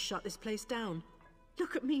might have to shut this place down.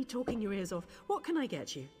 Look at me talking your ears off. What can I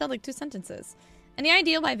get you? Felt like 2 sentences. Any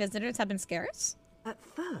idea why visitors have been scarce? At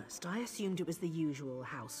first, I assumed it was the usual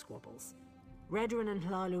house squabbles. Redoran and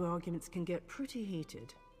Hlalu arguments can get pretty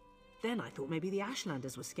heated. Then I thought maybe the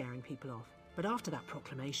Ashlanders were scaring people off. But after that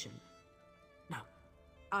proclamation... No,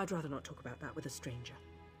 I'd rather not talk about that with a stranger.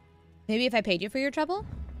 Maybe if I paid you for your trouble?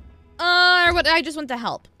 Or what? I just want to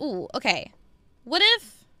help. Ooh, okay. What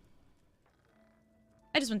if...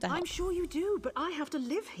 I just want to help. I'm sure you do, but I have to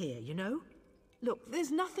live here, you know? Look,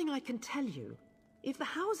 there's nothing I can tell you. If the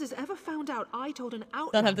houses ever found out I told an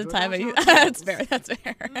outlander... Don't have the time. about That's fair, that's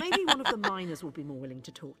fair. Maybe one of the miners will be more willing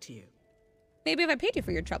to talk to you. Maybe if I paid you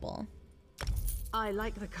for your trouble. I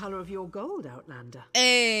like the color of your gold, Outlander.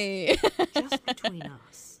 Hey! Just between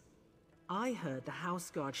us, I heard the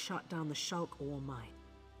House Guard shut down the Shulk ore mine.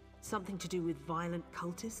 Something to do with violent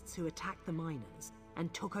cultists who attacked the miners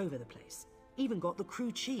and took over the place. Even got the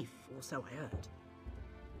crew chief, or so I heard.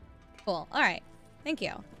 Cool. All right. Thank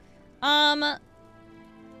you. I'm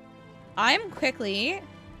quickly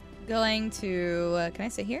going to... can I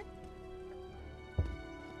sit here?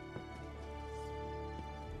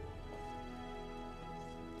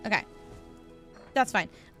 Okay. That's fine.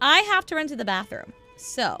 I have to run to the bathroom.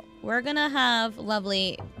 So, we're gonna have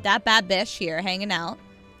lovely... that bad bitch here hanging out.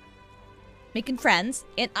 Making friends.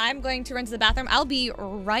 And I'm going to run to the bathroom. I'll be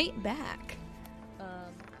right back.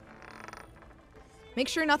 Make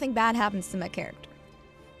sure nothing bad happens to my character.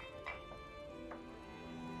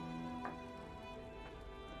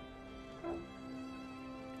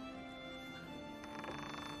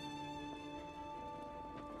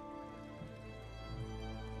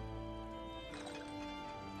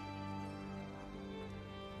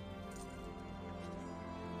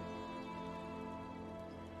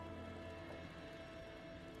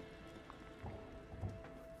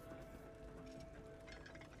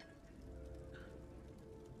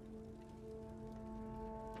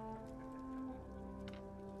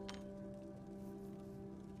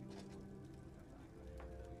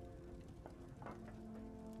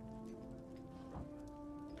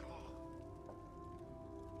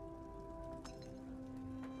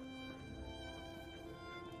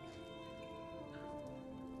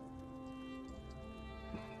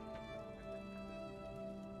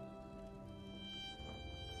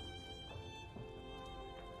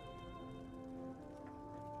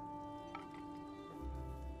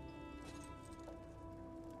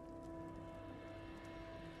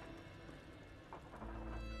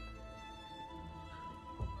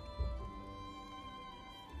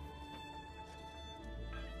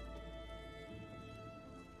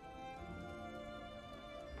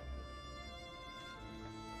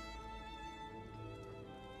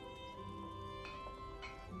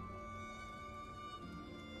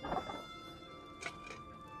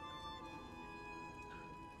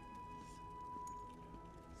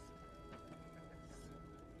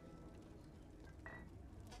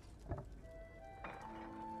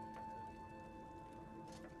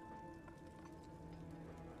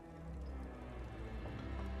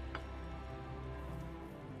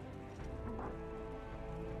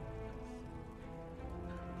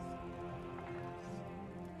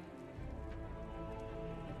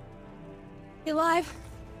 You live?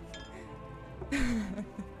 In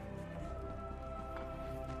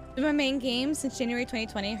my main game since January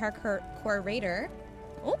 2020, Hardcore Raider.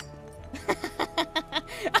 Oh.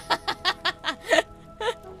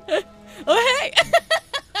 Oh, hey!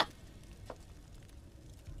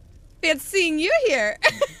 Fancy seeing you here.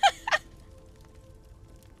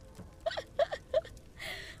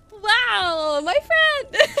 Wow, my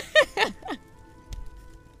friend.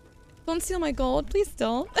 Don't steal my gold, please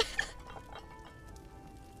don't.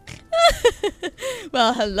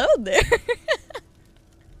 Well, hello there.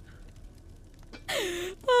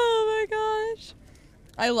 Oh my gosh.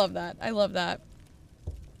 I love that. I love that.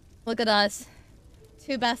 Look at us.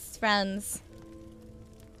 2 best friends.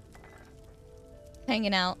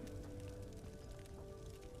 Hanging out.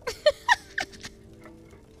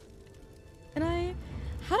 Can I...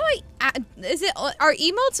 How do I... Is it... Are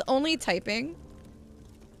emotes only typing?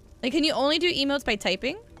 Like, can you only do emotes by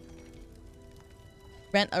typing?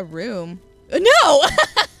 Rent a room. No!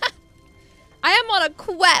 I am on a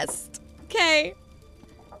quest, okay?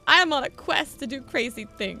 I am on a quest to do crazy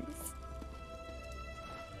things.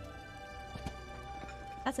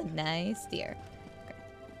 That's a nice deer. Okay.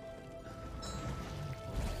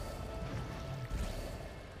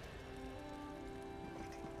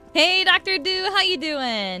 Hey, Dr. Do, how you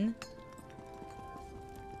doing?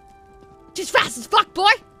 She's fast as fuck,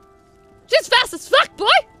 boy! She's fast as fuck, boy!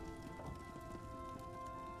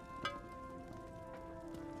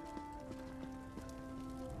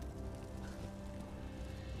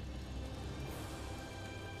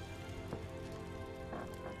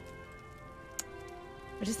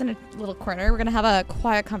 We're just in a little corner. We're gonna have a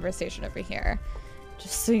quiet conversation over here.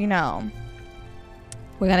 Just so you know.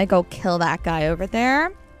 We're gonna go kill that guy over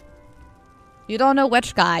there. You don't know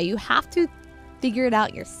which guy. You have to figure it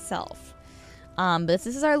out yourself. But this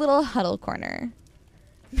is our little huddle corner.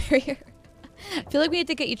 I feel like we need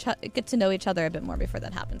to get to know each other a bit more before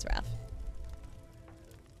that happens, Raph.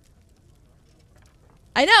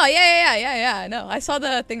 I know. Yeah. I know. I saw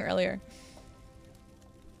the thing earlier.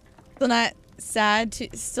 Still not sad to.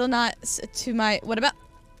 Still not to my. What about?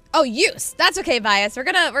 Oh, use. That's okay, Bias. We're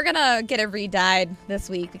gonna get it re-dyed this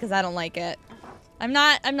week because I don't like it. I'm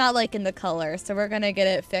not liking the color, so we're gonna get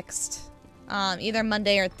it fixed. Either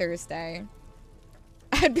Monday or Thursday.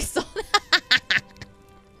 I'd be so.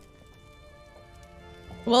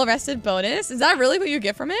 Well rested bonus. Is that really what you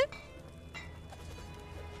get from it?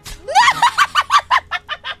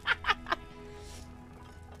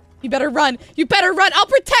 You better run. You better run. I'll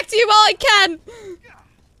protect you while I can.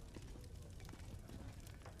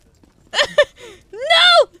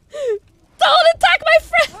 No! Don't attack my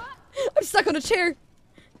friend! I'm stuck on a chair.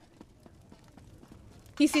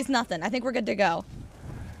 He sees nothing. I think we're good to go.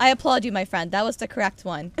 I applaud you, my friend. That was the correct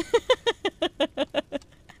one.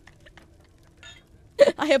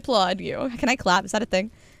 I applaud you. Can I clap? Is that a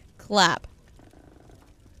thing? Clap.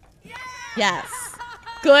 Yes.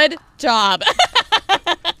 Good job.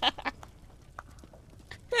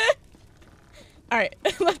 All right,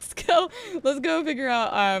 let's go figure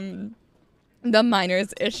out the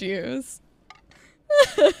miners' issues.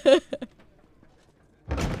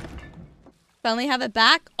 Finally have it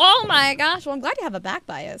back. Oh my gosh! Well, I'm glad you have it back,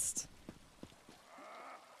 Biased.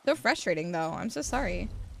 So frustrating, though. I'm so sorry.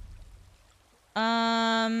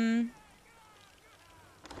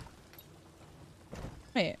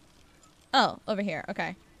 Wait. Oh, over here.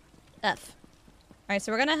 Okay. F. All right,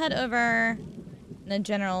 so we're gonna head over in the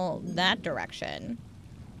general that direction,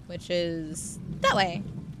 which is that way.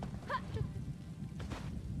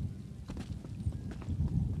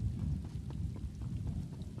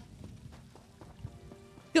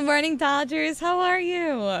 Good morning, Dodgers. How are you?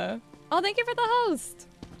 Oh, thank you for the host.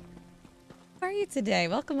 How are you today?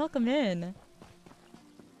 Welcome, welcome in.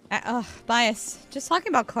 Bias. Just talking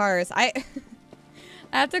about cars. I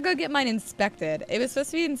have to go get mine inspected. It was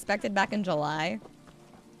supposed to be inspected back in July.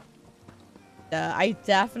 I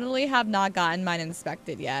definitely have not gotten mine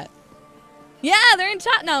inspected yet. Yeah, they're in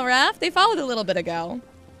chat now, Raph. They followed a little bit ago.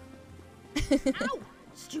 Ow!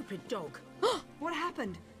 Stupid dog. What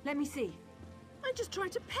happened? Let me see. I just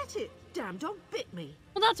tried to pet it. Damn dog bit me.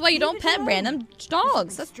 Well, that's why you don't pet random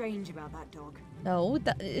dogs. That's strange about that dog. No,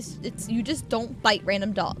 it's you just don't bite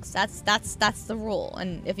random dogs. That's the rule.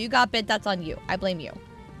 And if you got bit, that's on you. I blame you.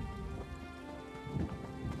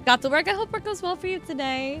 Got to work. I hope work goes well for you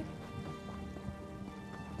today.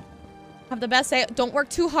 Have the best day. Don't work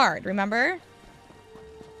too hard, remember?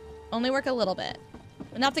 Only work a little bit.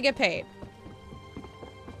 Enough to get paid.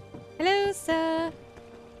 Hello, sir.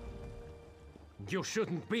 You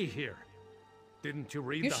shouldn't be here. Didn't you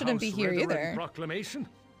read You the shouldn't House be here Reverend either. Proclamation?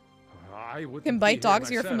 I wouldn't Can be bite here dogs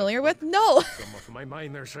you're myself, familiar with? No. Some of my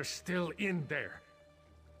miners are still in there.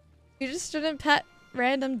 You just shouldn't pet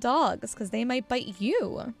random dogs because they might bite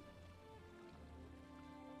you.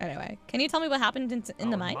 Anyway, can you tell me what happened in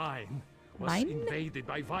the mine? Mine was invaded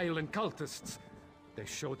by violent cultists. They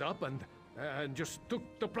showed up and just took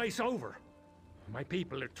the place over. My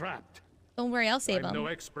people are trapped. Don't worry, I'll save I'm them. no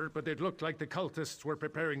expert, but it looked like the cultists were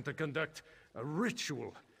preparing to conduct a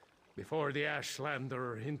ritual before the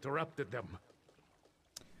Ashlander interrupted them.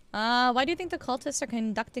 Why do you think the cultists are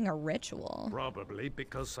conducting a ritual? Probably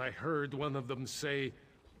because I heard one of them say,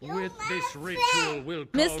 "With this ritual, we'll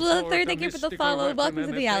call Miss Luther, forth a thank you for the mystical follow. weapon Welcome to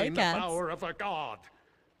and the Alley attain the Cats. power of a god,"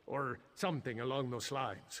 or something along those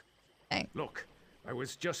lines. Hey. Look, I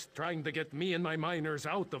was just trying to get me and my miners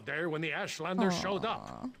out of there when the Ashlanders showed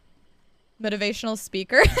up. Motivational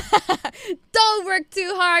speaker. Don't work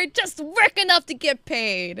too hard. Just work enough to get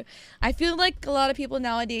paid. I feel like a lot of people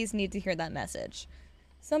nowadays need to hear that message.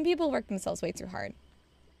 Some people work themselves way too hard.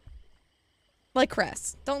 Like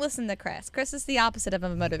Chris. Don't listen to Chris. Chris is the opposite of a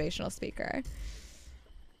motivational speaker.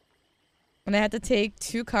 When they had to take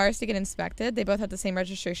 2 cars to get inspected, they both had the same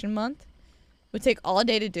registration month. Would take all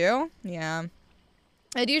day to do? Yeah.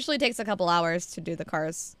 It usually takes a couple hours to do the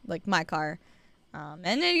cars, like my car.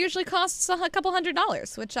 And it usually costs a couple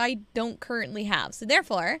 $100s, which I don't currently have. So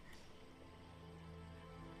therefore,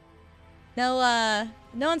 no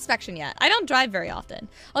inspection yet. I don't drive very often.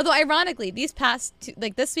 Although ironically, these past two,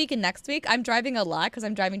 like this week and next week, I'm driving a lot because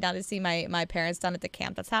I'm driving down to see my parents down at the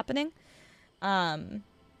camp that's happening.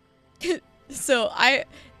 So I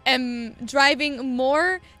am driving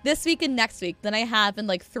more this week and next week than I have in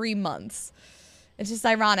like 3 months. It's just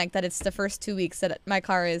ironic that it's the first 2 weeks that my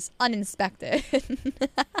car is uninspected.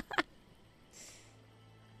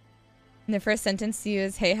 And the first sentence to you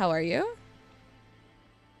is, hey, how are you?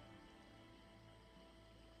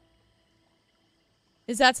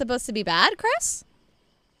 Is that supposed to be bad, Chris?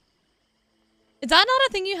 Is that not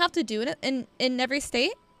a thing you have to do in every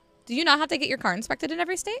state? Do you not have to get your car inspected in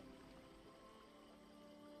every state?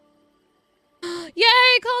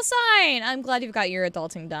 Yay, call sign! I'm glad you've got your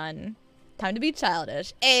adulting done. Time to be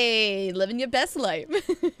childish. Hey, living your best life.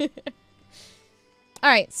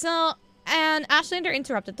 Alright, so, and Ashlander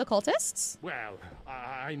interrupted the cultists. Well,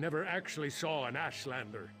 I never actually saw an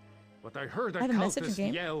Ashlander, but I heard a I have a message cultist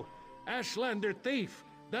again. yell, Ashlander thief!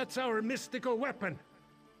 That's our mystical weapon!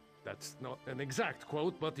 That's not an exact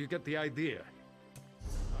quote, but you get the idea.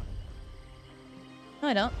 No,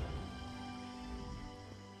 I don't.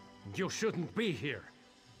 You shouldn't be here.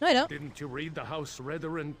 No, I don't. Didn't you read the House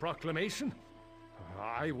Redoran proclamation?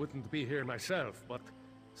 I wouldn't be here myself, but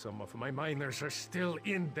some of my miners are still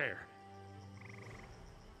in there.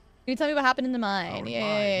 Can you tell me what happened in the mine?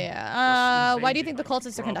 Yeah. Why do you think the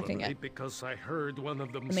cultists are conducting it? Because I heard one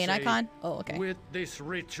of them The main say, icon? Oh, okay. With this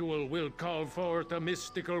ritual will call forth a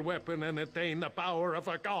mystical weapon and attain the power of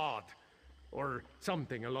a god. Or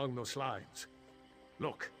something along those lines.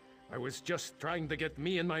 Look, I was just trying to get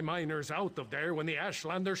me and my miners out of there when the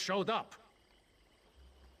Ashlanders showed up.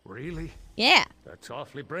 Really? Yeah. That's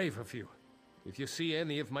awfully brave of you. If you see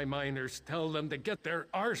any of my miners, tell them to get their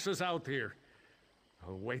arses out here.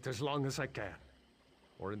 I'll wait as long as I can.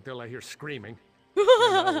 Or until I hear screaming. Then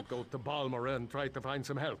I'll go to Balmora and try to find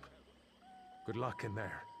some help. Good luck in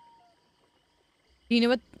there. Do you know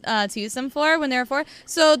what to use them for when they're for?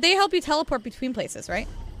 So they help you teleport between places, right?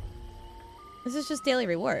 This is just daily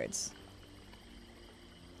rewards.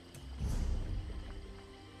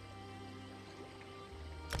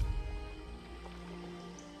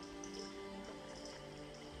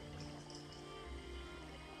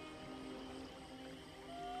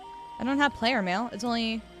 I don't have player mail. It's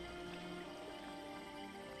only...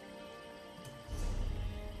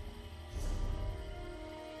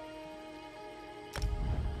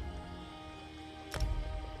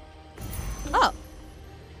 Oh.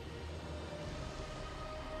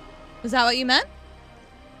 Was that what you meant?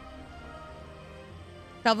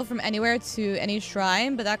 Travel from anywhere to any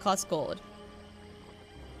shrine, but that costs gold.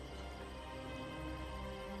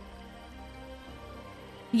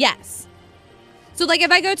 Yes. So, like,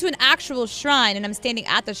 if I go to an actual shrine and I'm standing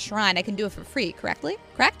at the shrine, I can do it for free, correctly?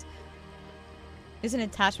 Correct? There's an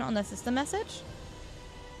attachment on the system message?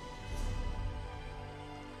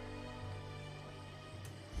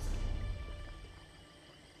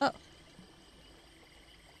 Oh.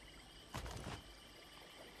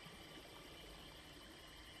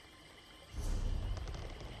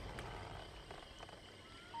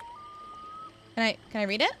 Can I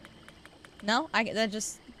read it? No? That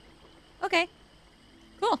just... Okay.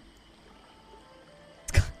 Cool.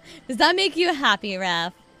 Does that make you happy,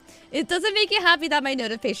 Raph? It doesn't make you happy that my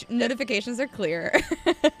notifications are clear.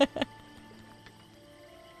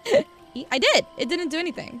 I did. It didn't do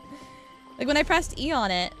anything. Like when I pressed E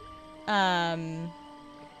on it,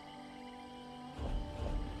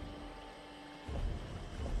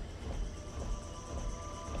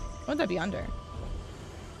 what would that be under?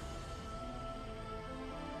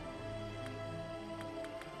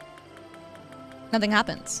 Nothing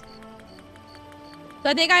happens. So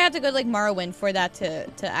I think I have to go to like Morrowind for that to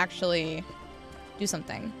actually do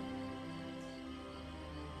something.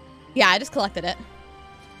 Yeah, I just collected it.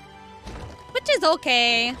 Which is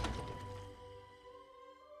okay.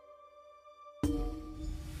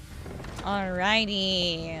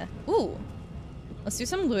 Alrighty. Ooh. Let's do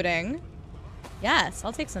some looting. Yes,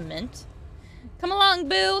 I'll take some mint. Come along,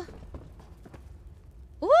 boo.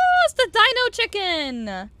 Ooh, it's the dino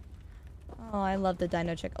chicken. Oh, I love the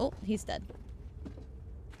dino chick. Oh, he's dead.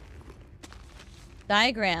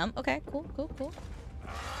 Diagram. Okay, cool, cool, cool.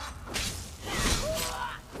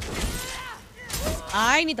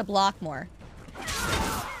 I need to block more.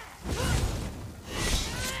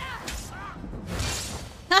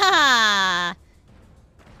 Ha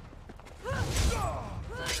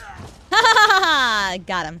ha ha!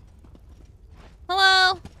 Got him.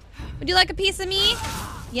 Hello? Would you like a piece of me?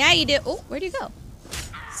 Yeah, you do. Oh, where'd you go?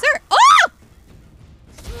 Sir! Oh!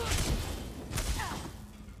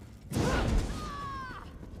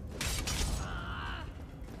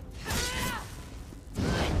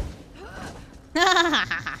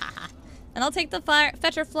 And I'll take the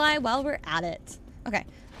fetcher fly while we're at it. Okay.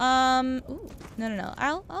 Ooh, no.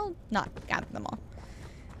 I'll not gather them all.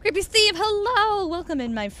 Creepy Steve, hello! Welcome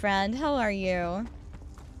in, my friend. How are you?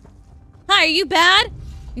 Hi, are you bad?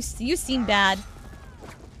 You seem bad.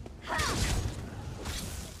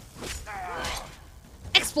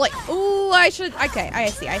 Exploit! Ooh, I should... Okay, I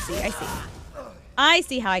see. I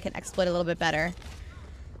see how I can exploit a little bit better.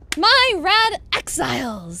 My rad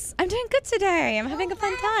exiles! I'm doing good today. I'm having a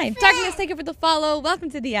fun time. Darkness, thank you for the follow. Welcome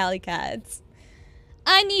to the Alley Cats.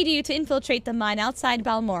 I need you to infiltrate the mine outside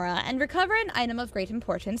Balmora and recover an item of great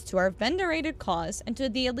importance to our venerated cause and to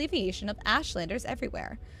the alleviation of Ashlanders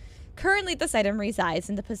everywhere. Currently, this item resides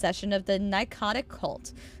in the possession of the Nicotic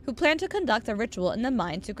Cult, who plan to conduct a ritual in the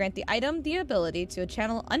mine to grant the item the ability to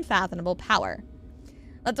channel unfathomable power.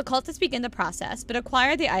 Let the cultists begin the process, but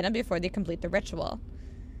acquire the item before they complete the ritual.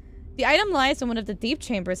 The item lies in one of the deep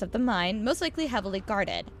chambers of the mine, most likely heavily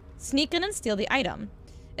guarded. Sneak in and steal the item.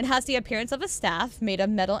 It has the appearance of a staff made of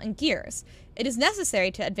metal and gears. It is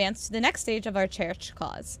necessary to advance to the next stage of our cherished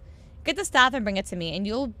cause. Get the staff and bring it to me, and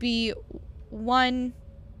you'll be one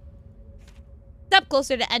step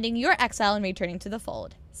closer to ending your exile and returning to the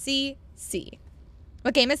fold. CC.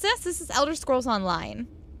 What game is this? This is Elder Scrolls Online.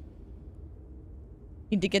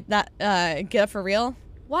 Need to get that, get up for real?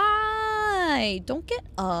 Why? Don't get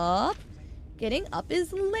up. Getting up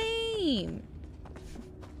is lame.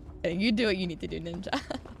 You do what you need to do, Ninja.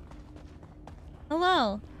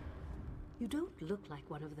 Hello. You don't look like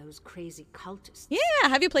one of those crazy cultists. Yeah,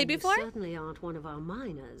 have you played before? You certainly aren't one of our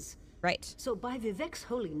miners. Right. So by Vivek's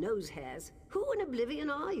holy nose hairs, who in oblivion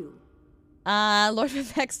are you? Lord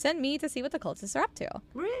Vivek sent me to see what the cultists are up to.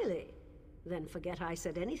 Really? Then forget I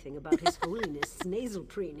said anything about his holiness nasal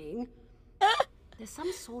preening. There's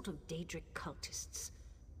some sort of Daedric cultists.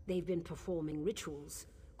 They've been performing rituals,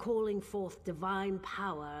 calling forth divine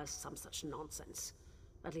power, some such nonsense.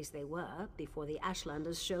 At least they were, before the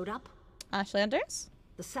Ashlanders showed up. Ashlanders?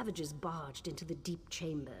 The savages barged into the deep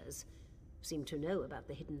chambers. Seemed to know about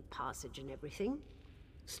the hidden passage and everything.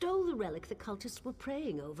 Stole the relic the cultists were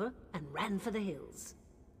praying over, and ran for the hills.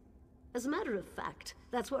 As a matter of fact,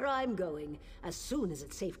 that's where I'm going, as soon as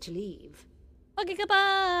it's safe to leave. Okay,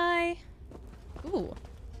 goodbye! Ooh.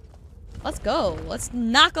 Let's go. Let's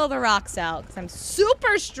knock all the rocks out, because I'm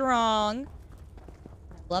super strong.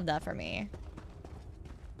 Love that for me.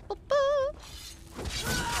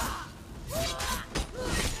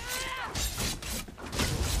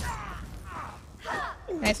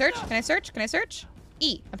 Can I search? Can I search? Can I search?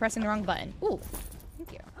 E. I'm pressing the wrong button. Ooh.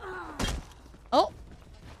 Thank you. Oh.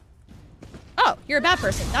 Oh, you're a bad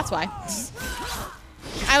person. That's why.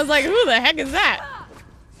 I was like, who the heck is that?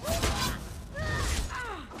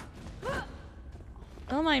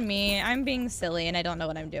 Don't mind me. I'm being silly and I don't know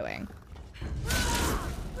what I'm doing. No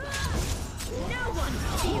one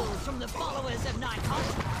steals from the followers of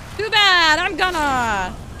Nicotic. Too bad. I'm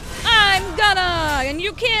gonna. And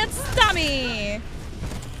you can't stop me.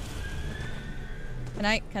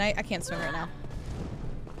 I can't swim right now.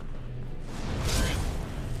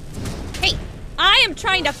 Hey, I am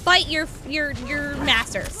trying to fight your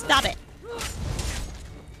master. Stop it.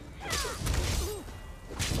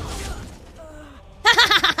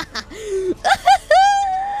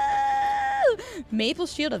 Maple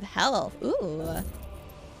Shield of Health. Ooh.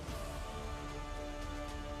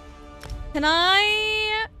 Can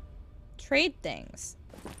I trade things?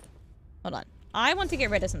 Hold on. I want to get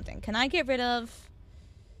rid of something. Can I get rid of...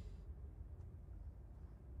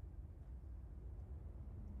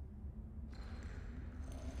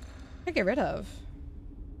 Get rid of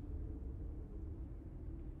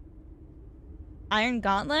Iron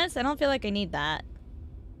Gauntlets? I don't feel like I need that.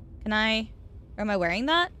 Can I? Or am I wearing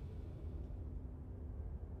that?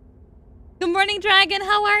 Good morning, Dragon.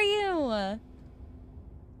 How are you?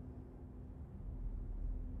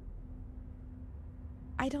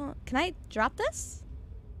 I don't... Can I drop this?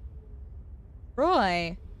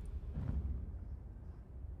 Roy.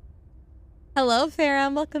 Hello,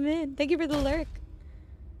 Farah. Welcome in. Thank you for the lurk.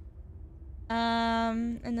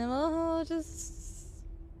 And then we'll just...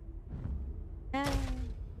 Yeah.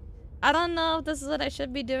 I don't know if this is what I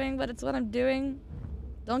should be doing, but it's what I'm doing.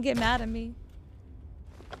 Don't get mad at me.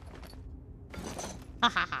 Ha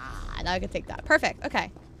ha ha. Now I can take that. Perfect.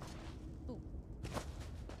 Okay. Ooh.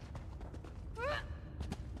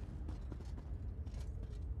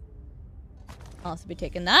 I'll also be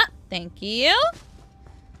taking that. Thank you.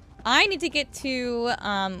 I need to get to,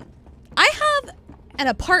 I have an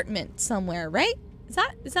apartment somewhere, right? Is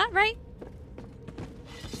that right?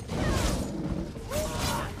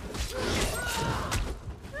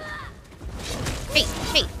 Hey,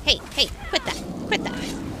 hey, hey, hey, quit that, quit that.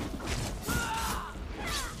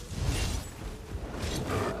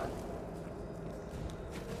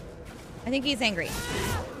 I think he's angry.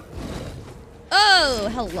 Oh,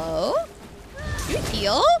 hello? You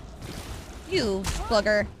heal? You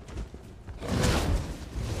bugger.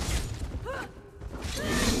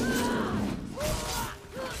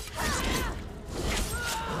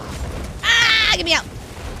 Ah, get me out.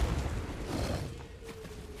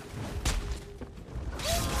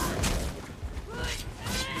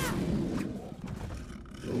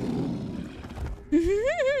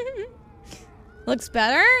 Looks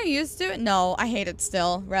better? Used to it? No, I hate it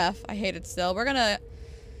still. Ref, I hate it still. We're gonna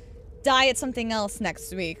die at something else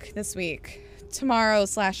next week. This week.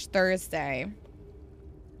 Tomorrow/Thursday.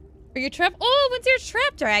 For your trip? Oh, when's your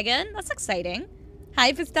trip, Dragon? That's exciting.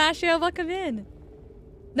 Hi, Pistachio. Welcome in.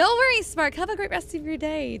 No worries, Spark. Have a great rest of your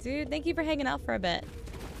day, dude. Thank you for hanging out for a bit.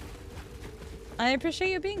 I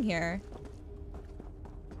appreciate you being here.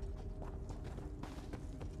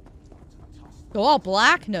 Go all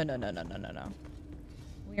black? No, no, no, no, no, no, no.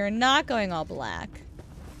 We are not going all black.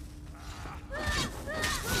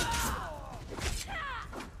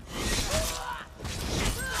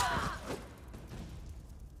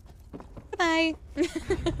 Bye. We're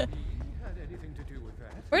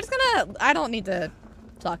just gonna... I don't need to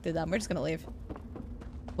talk to them. We're just gonna leave.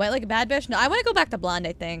 White like a bad bitch? No, I want to go back to blonde,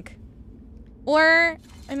 I think. Or,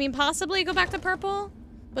 I mean, possibly go back to purple.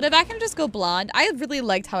 But if I can just go blonde... I really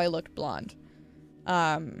liked how I looked blonde.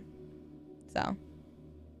 So.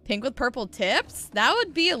 Pink with purple tips? That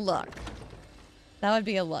would be a look. That would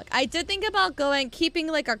be a look. I did think about keeping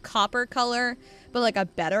like a copper color, but like a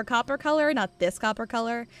better copper color, not this copper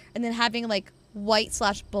color. And then having like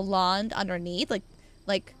white/blonde underneath.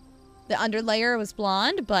 Like the underlayer was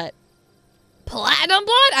blonde, but platinum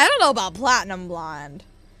blonde? I don't know about platinum blonde.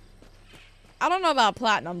 I don't know about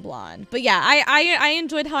platinum blonde. But yeah, I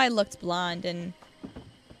enjoyed how I looked blonde and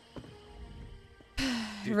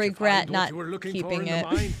regret not keeping it.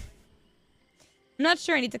 I'm not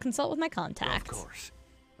sure. I need to consult with my contacts. Of course.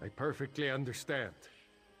 I perfectly understand.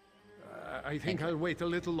 I think I'll wait a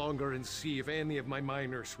little longer and see if any of my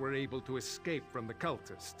miners were able to escape from the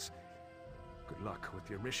cultists. Good luck with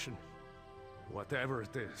your mission. Whatever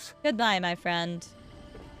it is. Goodbye, my friend.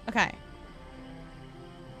 Okay.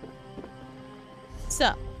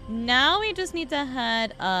 So, now we just need to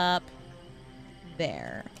head up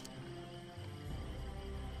there.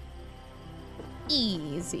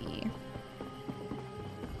 Easy.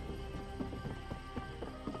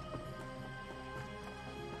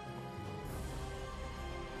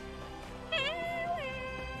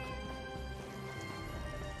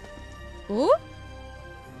 Ooh.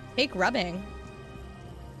 Cake rubbing.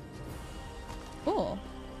 Cool.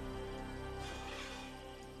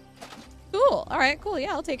 Cool. Alright, cool.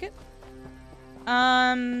 Yeah, I'll take it.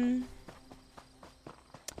 I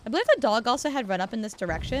believe the dog also had run up in this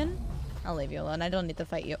direction. I'll leave you alone. I don't need to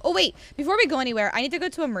fight you. Oh, wait. Before we go anywhere, I need to go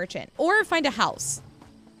to a merchant. Or find a house.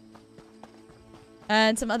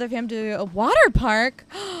 And some other fam to a water park.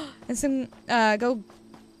 And some,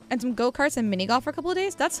 some go-karts and mini-golf for a couple of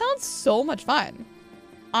days. That sounds so much fun.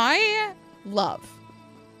 I love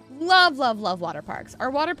water parks.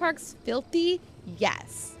 Are water parks filthy?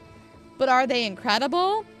 Yes. But are they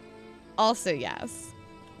incredible? Also, yes.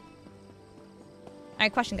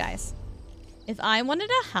 Alright, question, guys. If I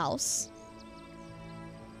wanted a house,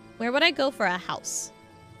 where would I go for a house?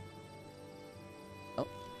 Oh.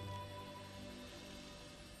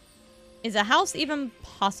 Is a house even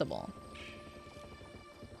possible?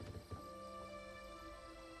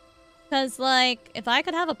 Because, like, if I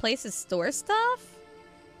could have a place to store stuff,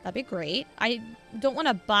 that'd be great. I don't want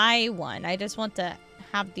to buy one. I just want to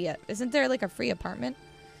have the... isn't there, like, a free apartment?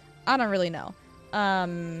 I don't really know.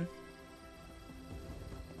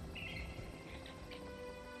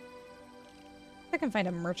 I can find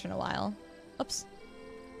a merchant in a while. Oops.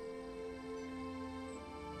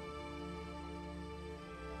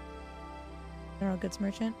 General goods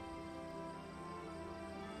merchant.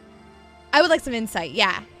 I would like some insight,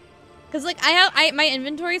 yeah. Because, like, my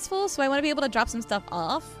inventory's full, so I want to be able to drop some stuff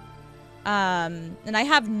off. And I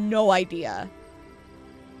have no idea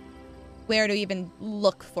where to even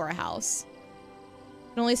look for a house.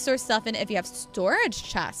 You can only store stuff in if you have storage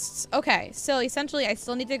chests. Okay, so essentially I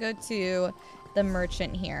still need to go to the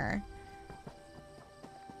merchant here.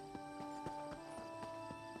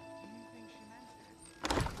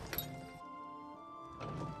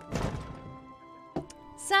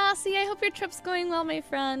 Flossie. I hope your trip's going well, my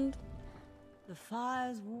friend. The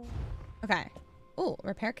fire's warm. Okay. Oh,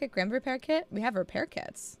 repair kit, Grim repair kit. We have repair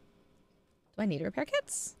kits. Do I need repair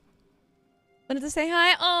kits? Wanted to say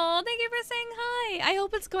hi. Oh, thank you for saying hi. I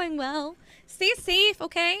hope it's going well. Stay safe,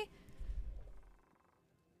 okay?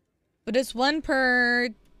 But it's one per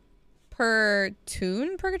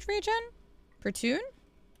tune per region? Per tune?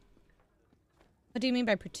 What do you mean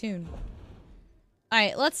by per tune?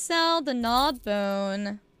 Alright, let's sell the gnawed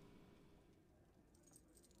bone.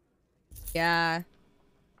 Yeah.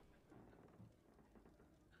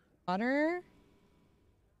 Water.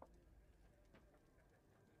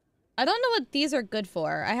 I don't know what these are good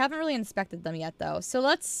for. I haven't really inspected them yet, though. So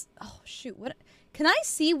let's... Oh, shoot. What? Can I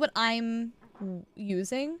see what I'm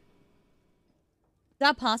using? Is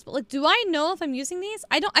that possible? Like, do I know if I'm using these?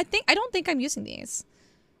 I don't think I'm using these.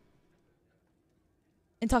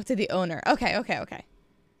 And talk to the owner. Okay, okay, okay.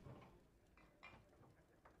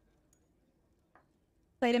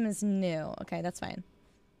 This item is new. Okay, that's fine.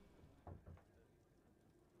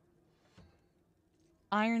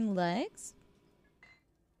 Iron legs?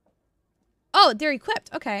 Oh, they're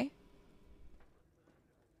equipped. Okay.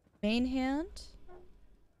 Main hand.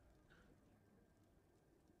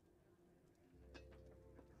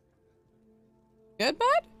 Good,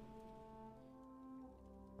 bud?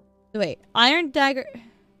 Wait, iron dagger.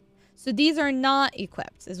 So these are not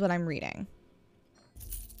equipped, is what I'm reading.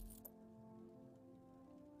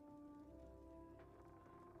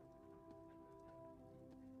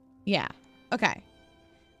 Yeah. Okay.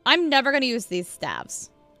 I'm never gonna use these stabs.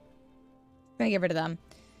 I'm gonna get rid of them.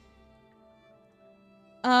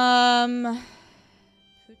 Pooter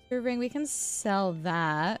ring, we can sell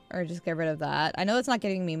that or just get rid of that. I know it's not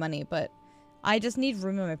getting me money, but I just need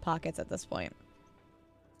room in my pockets at this point.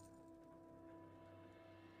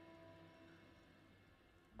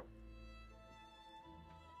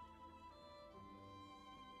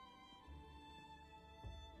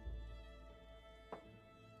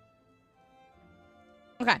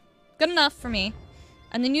 Okay, good enough for me.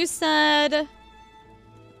 And then you said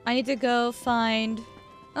I need to go find...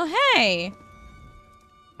 Oh, hey!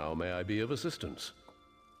 How may I be of assistance?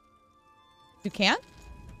 You can't?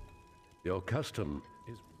 Your custom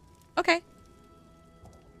is... Okay.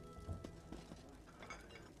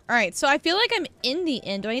 Alright, so I feel like I'm in the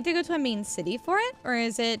inn. Do I need to go to a main city for it? Or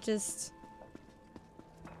is it just...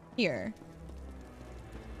 here?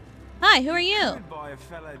 Hi, who are you? Could buy a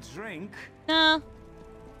fella drink. No.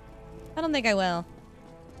 I don't think I will.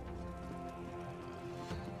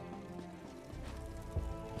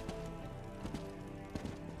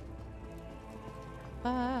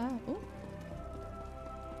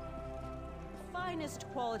 Finest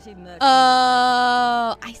quality merchandise.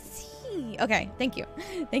 Oh, I see. Okay, thank you.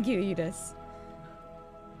 Thank you, Eudice.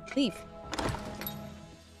 Leave.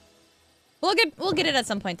 We'll get it at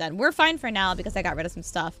some point then. We're fine for now because I got rid of some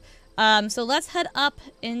stuff. So let's head up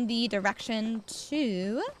in the direction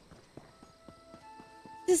to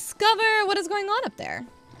discover what is going on up there.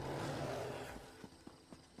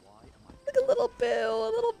 Look at little Boo.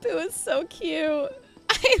 Little Boo is so cute.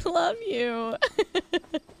 I love you.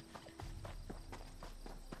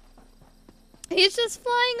 He's just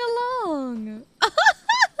flying along.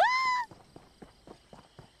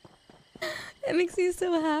 It makes me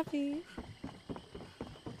so happy.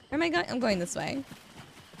 Where am I going? I'm going this way.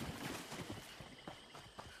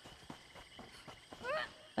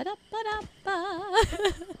 Ba-da-ba-da-ba.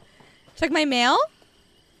 Check my mail.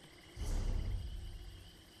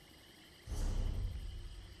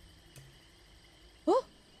 Oh.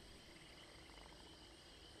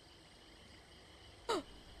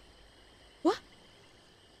 What?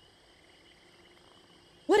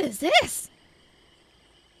 What is this?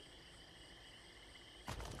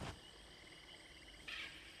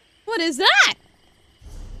 What is that?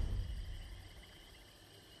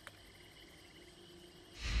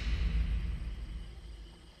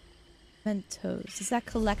 Mementos. Is that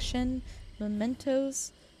collection?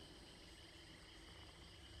 Mementos?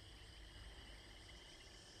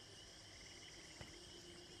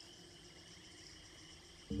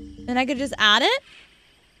 And I could just add it?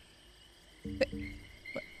 Wait,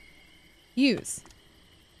 what? Use.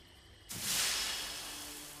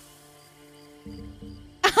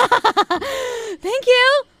 Thank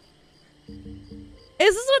you!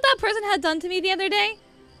 Is this what that person had done to me the other day?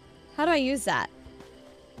 How do I use that?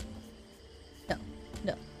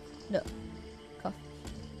 No. No. Cough.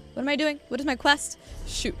 What am I doing? What is my quest?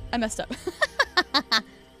 Shoot, I messed up.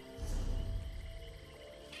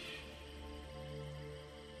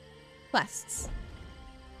 Quests.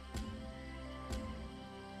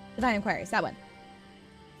 Divine Inquiries, that one.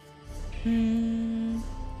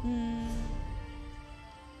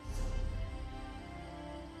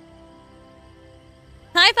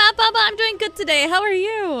 Baba, I'm doing good today. How are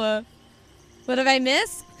you? What have I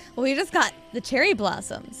missed? Well, we just got the cherry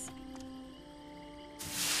blossoms.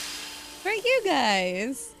 For you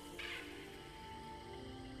guys.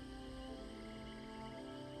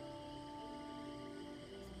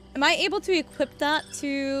 Am I able to equip that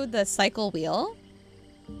to the cycle wheel?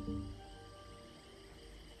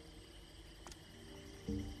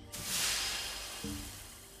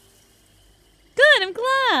 Good, I'm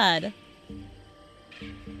glad.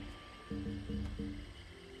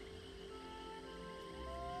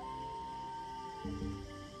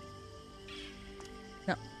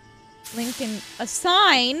 No. Lincoln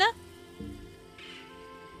assign.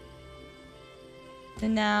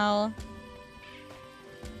 And now,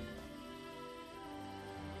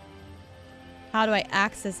 how do I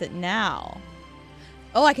access it now?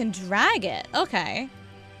 Oh, I can drag it. Okay.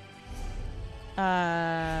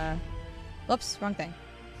 Whoops, wrong thing.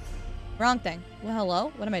 Wrong thing. Well,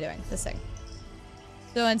 hello? What am I doing? This thing.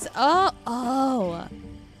 So it's, oh.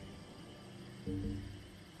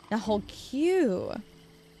 The whole queue.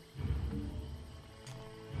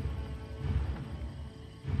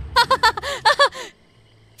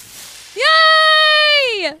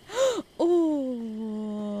 Yay!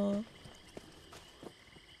 Ooh.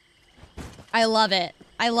 I love it.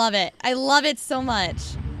 I love it. I love it so much.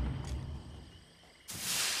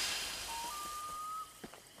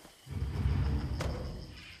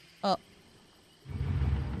 Oh.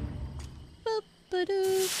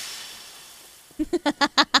 Boop-a-doo.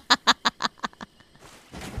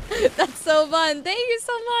 That's so fun. Thank you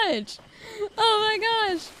so much. Oh my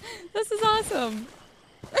gosh. This is awesome.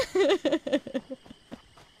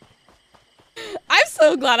 I'm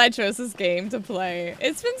so glad I chose this game to play.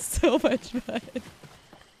 It's been so much fun.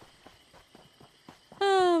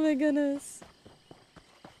 Oh my goodness.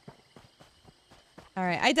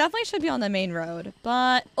 Alright, I definitely should be on the main road,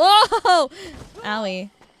 but... Oh! Owie.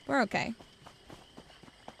 We're okay.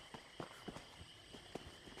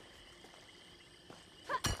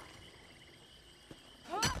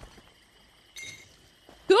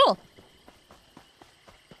 Cool!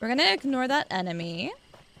 We're gonna ignore that enemy.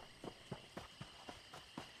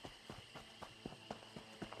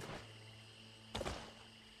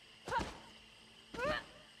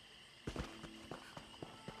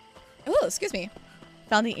 Oh, excuse me.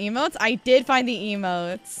 Found the emotes? I did find the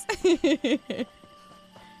emotes.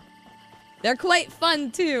 They're quite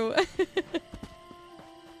fun, too.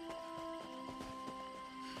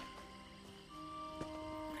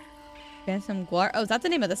 Phantom Guar. Oh, is that the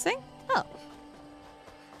name of this thing? Oh.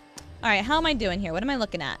 Alright, how am I doing here? What am I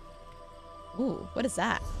looking at? Ooh, what is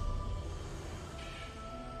that?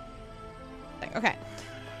 Okay.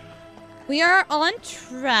 We are on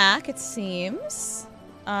track, it seems.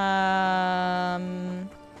 I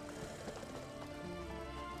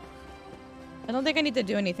don't think I need to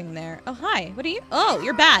do anything there. Oh, hi. What are you? Oh,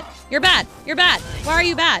 you're bad. You're bad. You're bad. Why are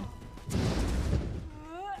you bad?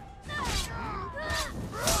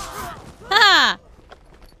 Ha!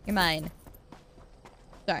 You're mine.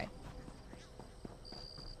 Sorry.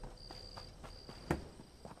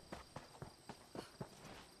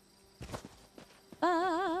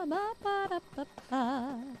 Ba, ba, ba, da, ba,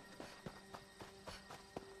 ba.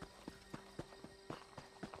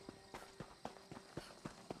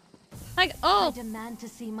 I demand to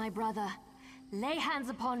see my brother. Lay hands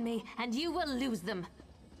upon me, and you will lose them.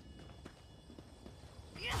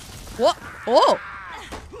 What? Oh!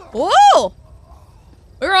 Whoa!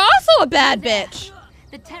 You're also a bad bitch.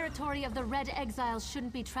 The territory of the Red Exiles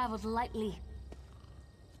shouldn't be traveled lightly.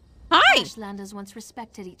 Hi! Ashlanders once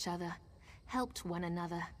respected each other, helped one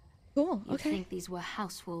another. Cool, You'd okay. think these were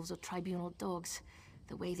house wolves or tribunal dogs,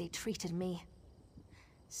 the way they treated me.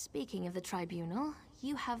 Speaking of the tribunal,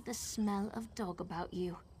 you have the smell of dog about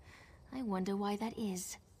you. I wonder why that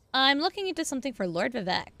is. I'm looking into something for Lord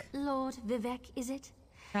Vivek. Lord Vivek, is it?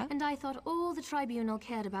 Huh? And I thought all the tribunal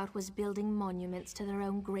cared about was building monuments to their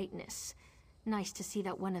own greatness. Nice to see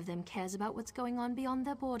that one of them cares about what's going on beyond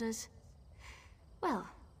their borders. Well,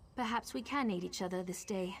 perhaps we can aid each other this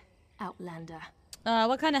day, Outlander.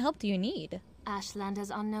 What kind of help do you need?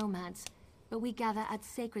 Ashlanders are nomads, but we gather at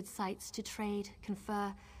sacred sites to trade,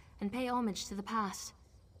 confer, and pay homage to the past.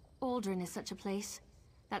 Aldrin is such a place.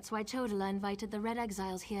 That's why Chodala invited the Red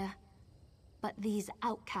Exiles here. But these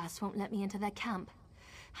outcasts won't let me into their camp.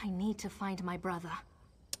 I need to find my brother.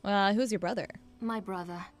 Who's your brother? My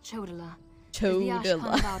brother, Chodala. Chodala. Is the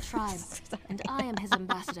Ashkan of our tribe, and I am his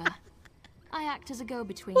ambassador. I act as a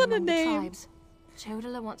go-between What a among the name. tribes.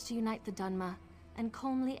 Chodala wants to unite the Dunmer and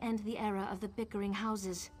calmly end the era of the bickering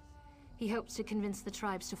houses. He hopes to convince the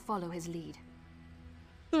tribes to follow his lead.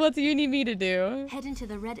 What do you need me to do? Head into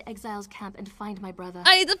the Red Exiles camp and find my brother.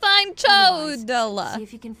 I need to find Otherwise, Chodala. see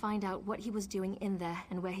if you can find out what he was doing in there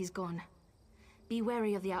and where he's gone. Be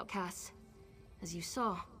wary of the outcasts. As you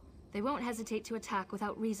saw, they won't hesitate to attack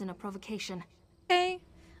without reason or provocation. Okay.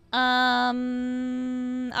 I'll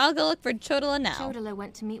go look for Chodala now. Chodala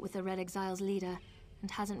went to meet with the Red Exiles leader and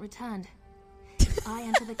hasn't returned. I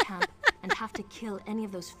enter the camp and have to kill any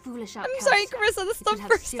of those foolish outcasts. I'm sorry, Carissa, this is the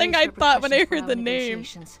first thing I thought when I heard the name.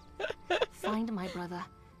 Find my brother.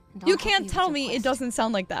 And You I'll help can't with tell your me quest. it doesn't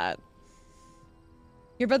sound like that.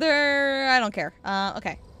 Your brother, I don't care.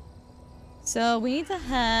 Okay. So we need to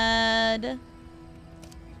head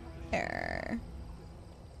there.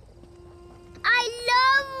 I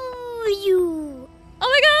love you. Oh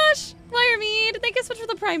my gosh, Firemead, thank you so much for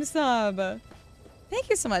the Prime sub. Thank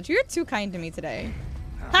you so much. You're too kind to me today.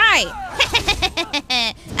 Hi.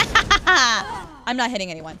 I'm not hitting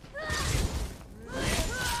anyone.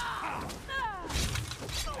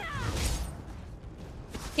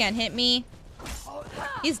 Can't hit me.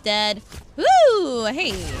 He's dead. Woo!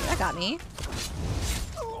 Hey, that got me.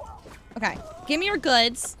 Okay, give me your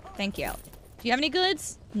goods. Thank you. Do you have any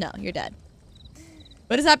goods? No, you're dead.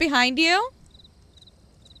 What is that behind you?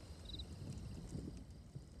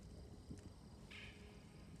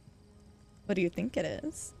 What do you think it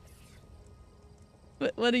is?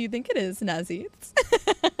 What do you think it is, Nazis?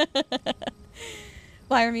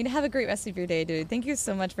 Firemead, have a great rest of your day, dude. Thank you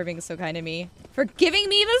so much for being so kind to me. For giving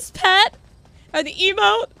me this pet! Or the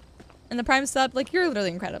emote! And the Prime sub. Like, you're literally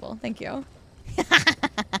incredible. Thank you.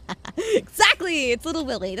 Exactly! It's little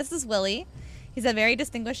Willie. This is Willie. He's a very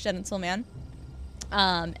distinguished gentleman.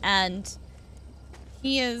 And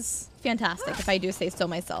he is fantastic, if I do say so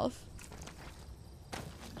myself.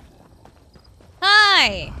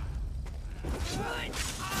 Hi!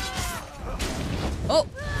 Oh!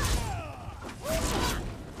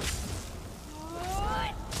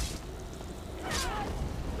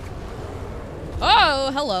 Oh,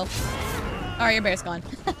 hello. Alright, your bear's gone.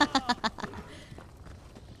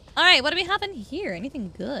 Alright, what do we have in here?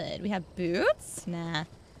 Anything good? We have boots? Nah.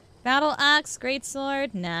 Battle axe,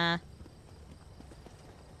 greatsword? Nah.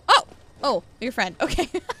 Oh! Oh, your friend. Okay.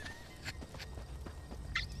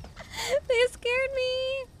 They scared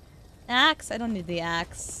me. Axe? I don't need the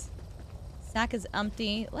axe. Sack is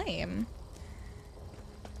empty. Lame.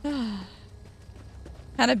 Kind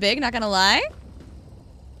of big, not gonna lie.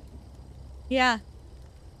 Yeah.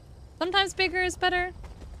 Sometimes bigger is better.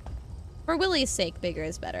 For Willie's sake, bigger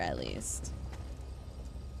is better, at least.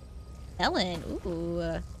 Ellen.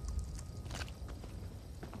 Ooh.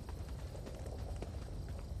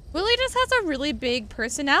 Willie just has a really big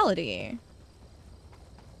personality.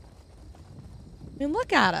 I mean,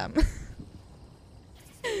 look at him.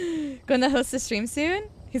 Gonna host a stream soon?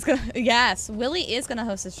 He's gonna, yes, Willie is gonna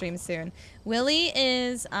host a stream soon. Willie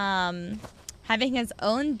is having his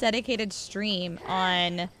own dedicated stream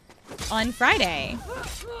on Friday.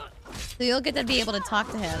 So you'll get to be able to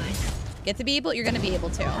talk to him. You're gonna be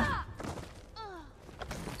able to.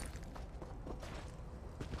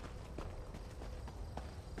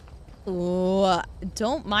 Ooh,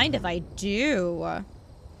 don't mind if I do.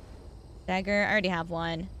 Dagger, I already have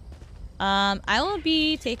one. I will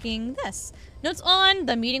be taking this. Notes on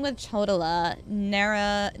the meeting with Chodala,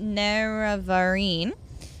 Neravarine,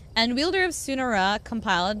 and wielder of Sunara,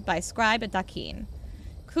 compiled by Scribe Dakin.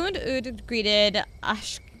 Kund Ud greeted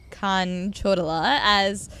Ashkan Chodala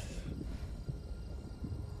as...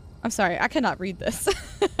 I'm sorry, I cannot read this.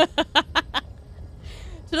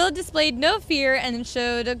 Chodala displayed no fear and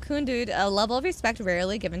showed Kundud a level of respect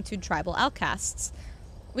rarely given to tribal outcasts.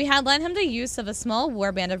 We had lent him the use of a small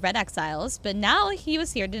warband of Red Exiles, but now he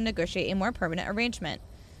was here to negotiate a more permanent arrangement.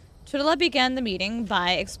 Chodala began the meeting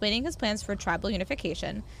by explaining his plans for tribal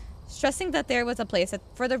unification, stressing that there was a place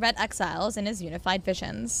for the Red Exiles in his unified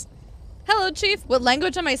visions. Hello, Chief. What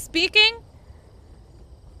language am I speaking?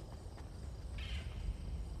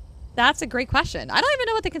 That's a great question. I don't even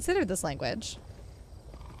know what they consider this language.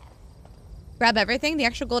 Grab everything. The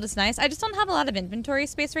extra gold is nice. I just don't have a lot of inventory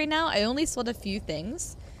space right now. I only sold a few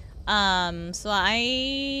things. So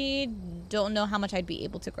I don't know how much I'd be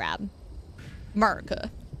able to grab.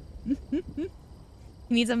 America. He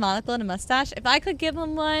needs a monocle and a mustache. If I could give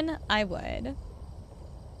him one, I would.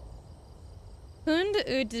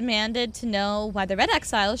 Kund demanded to know why the Red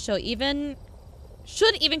Exiles should even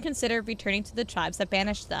consider returning to the tribes that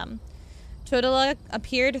banished them. Chodala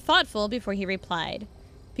appeared thoughtful before he replied.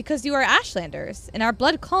 Because you are Ashlanders, and our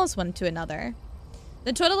blood calls one to another.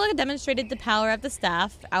 The Chodala demonstrated the power of the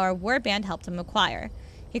staff our warband helped him acquire.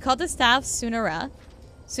 He called the staff Sunara.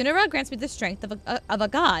 Sunera grants me the strength of a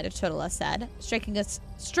god, Chodola said, striking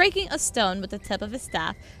a stone with the tip of his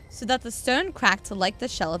staff so that the stone cracked like the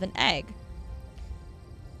shell of an egg.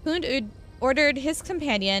 Kund ordered his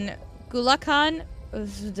companion, Gulakan,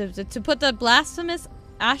 to put the blasphemous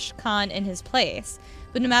Ashkan in his place,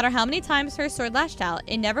 but no matter how many times her sword lashed out,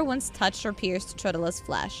 it never once touched or pierced Chodola's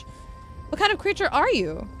flesh. What kind of creature are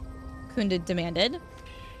you? Kund demanded.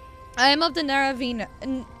 I am of the Neravarine,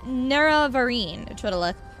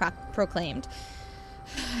 Chodola proclaimed.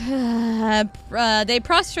 They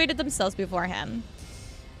prostrated themselves before him.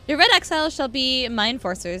 The Red Exiles shall be my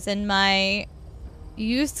enforcers, and my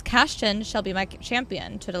youth's Kashtan shall be my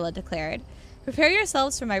champion, Chodola declared. Prepare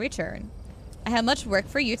yourselves for my return. I have much work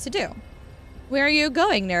for you to do. Where are you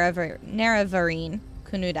going, Neravarine?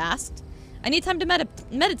 Kunud asked. I need time to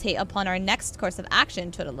meditate upon our next course of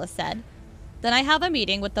action, Chodola said. Then I have a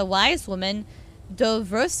meeting with the wise woman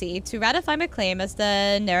Dovrosi to ratify my claim as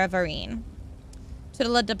the Neravarine.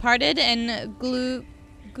 Chodola departed and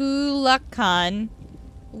Gulakan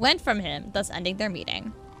went from him, thus ending their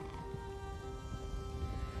meeting.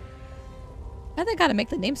 Why they gotta make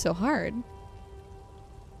the name so hard?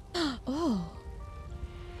 Oh.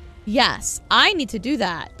 Yes, I need to do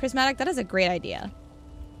that. Prismatic, that is a great idea.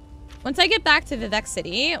 Once I get back to Vivek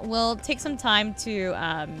City, we'll take some time to,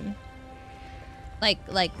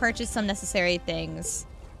 like purchase some necessary things.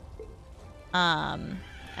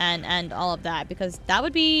 And all of that, because that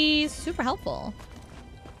would be super helpful.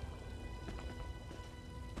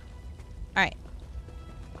 Alright.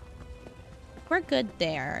 We're good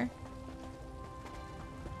there.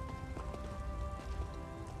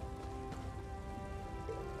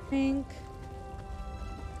 Think.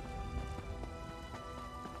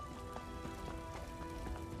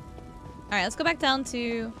 Alright, let's go back down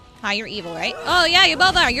to hi, you're evil, right? Oh yeah, you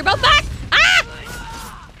both are. You're both back! Ah!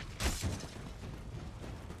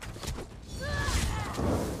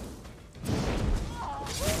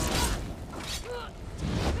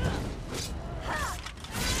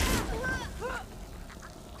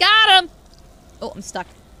 Got him! Oh, I'm stuck.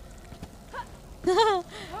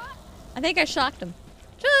 I think I shocked him.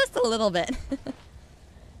 Just a little bit.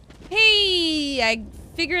 Hey, I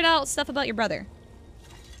figured out stuff about your brother.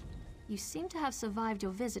 You seem to have survived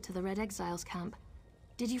your visit to the Red Exiles camp.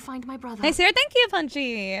 Did you find my brother? Hey, Sarah, thank you,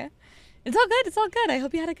 Punchy. It's all good. It's all good. I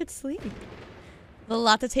hope you had a good sleep. A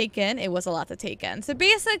lot to take in. It was a lot to take in. So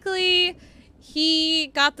basically, he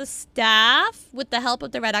got the staff with the help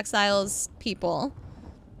of the Red Exiles people.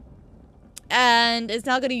 And is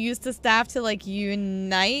now going to use the staff to, like,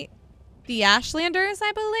 unite the Ashlanders,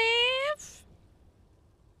 I believe.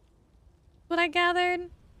 What I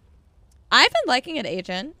gathered. I've been liking it,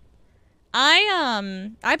 Agent.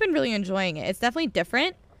 I've been really enjoying it. It's definitely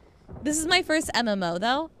different. This is my first MMO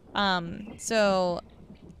though. So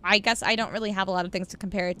I guess I don't really have a lot of things to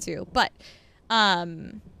compare it to, but I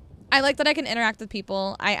like that I can interact with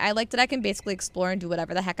people. I like that I can basically explore and do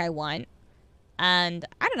whatever the heck I want. And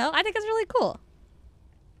I don't know, I think it's really cool.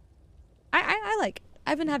 I like it.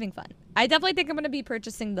 I've been having fun. I definitely think I'm going to be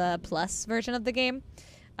purchasing the Plus version of the game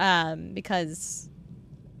because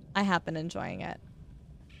I have been enjoying it.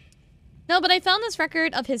 No, but I found this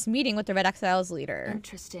record of his meeting with the Red Exiles leader.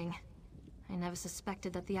 Interesting. I never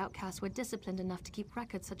suspected that the outcasts were disciplined enough to keep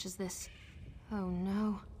records such as this. Oh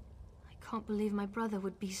no. I can't believe my brother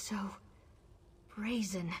would be so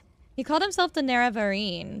brazen. He called himself the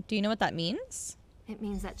Neravarine. Do you know what that means? It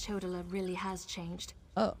means that Chodola really has changed.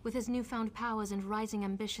 Oh. With his newfound powers and rising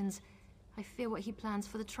ambitions, I fear what he plans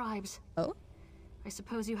for the tribes. Oh? I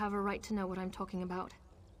suppose you have a right to know what I'm talking about.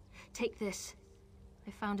 Take this.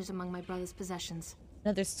 I found it among my brother's possessions.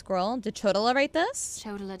 Another scroll? Did Chodola write this?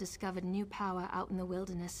 Chodola discovered new power out in the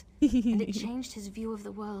wilderness, and it changed his view of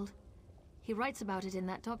the world. He writes about it in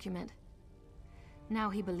that document. Now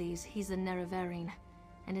he believes he's the Neravarine,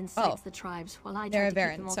 and incites the tribes while I try to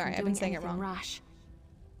keep them all from doing anything rash.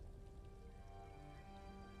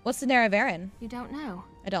 What's the Neravarine? You don't know?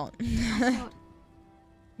 I don't. I thought...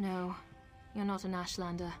 No, you're not an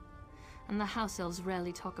Ashlander, and the House Elves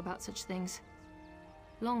rarely talk about such things.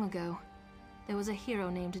 Long ago, there was a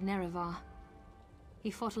hero named Nerevar.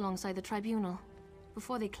 He fought alongside the Tribunal,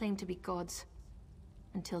 before they claimed to be gods,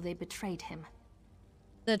 until they betrayed him.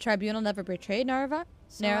 The Tribunal never betrayed Nerevar?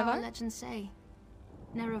 So our legends say.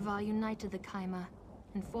 Nerevar united the Kaima,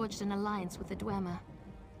 and forged an alliance with the Dwemer.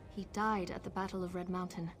 He died at the Battle of Red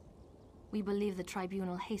Mountain. We believe the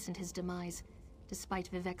Tribunal hastened his demise,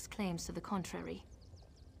 despite Vivek's claims to the contrary.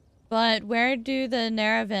 But where do the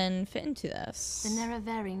Neravan fit into this? The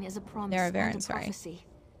Neravarine is a promise and a prophecy.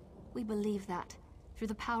 We believe that, through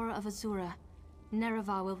the power of Azura,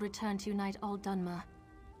 Nerevar will return to unite all Dunmer,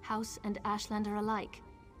 House and Ashlander alike,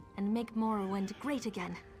 and make Morrowind great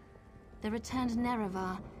again. The returned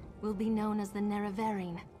Nerevar will be known as the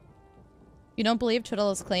Nerevarine. You don't believe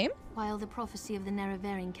Turtle's claim? While the prophecy of the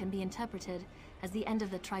Nerevarine can be interpreted as the end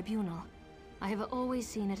of the Tribunal, I have always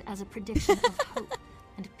seen it as a prediction of hope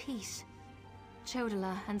and peace.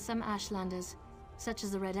 Chodala and some Ashlanders, such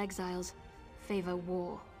as the Red Exiles, favor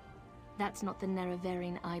war. That's not the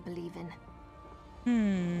Nerevarine I believe in.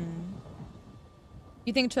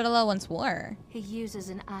 You think Chodala wants war? He uses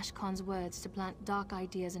in Ashkon's words to plant dark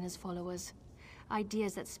ideas in his followers.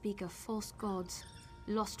 Ideas that speak of false gods,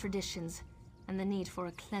 lost traditions, and the need for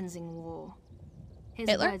a cleansing war. His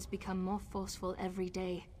Hitler? words become more forceful every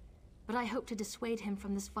day, but I hope to dissuade him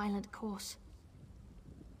from this violent course.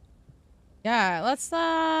 Yeah, let's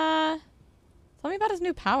tell me about his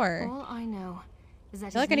new power. All I know is that I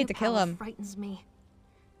feel like I need to kill him. Frightens me.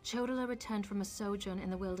 Chodala returned from a sojourn in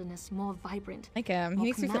the wilderness more vibrant. Like him. He more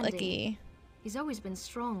makes me feel commanding. icky. He's always been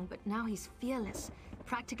strong, but now he's fearless,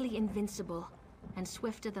 practically invincible, and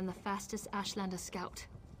swifter than the fastest Ashlander scout.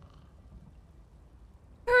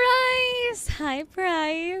 Bryce! Hi,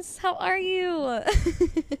 Bryce. How are you?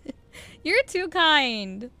 You're too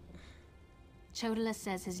kind. Chodala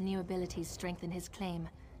says his new abilities strengthen his claim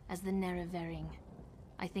as the Nerevarine.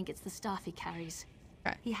 I think it's the staff he carries.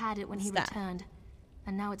 Okay. He had it when he returned,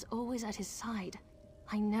 and now it's always at his side.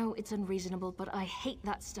 I know it's unreasonable, but I hate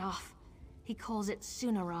that staff. He calls it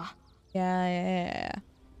Sunara. Yeah.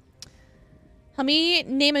 Help me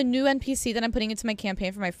name a new NPC that I'm putting into my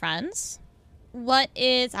campaign for my friends. What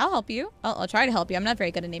is... I'll help you. I'll try to help you. I'm not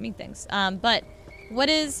very good at naming things. But what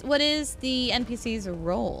is the NPC's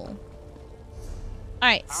role?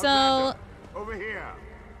 Alright, so... Over here.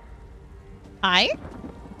 Hi?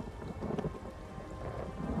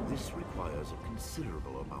 This requires a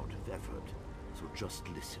considerable amount of effort, so just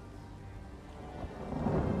listen.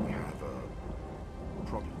 We have a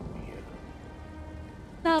problem here.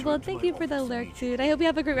 Novel, thank you for the lurk, dude. I hope you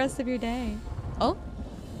have a great rest of your day. Oh?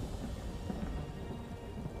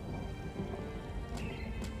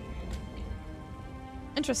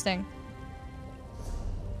 Interesting.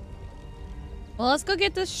 Well, let's go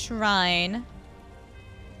get this shrine.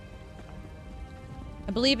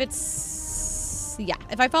 I believe it's... Yeah,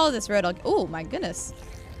 if I follow this road, I'll... Oh, my goodness.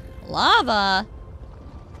 Lava!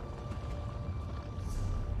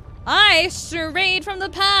 I strayed from the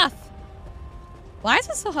path! Why is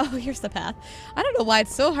it so... Oh, here's the path. I don't know why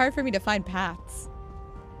it's so hard for me to find paths.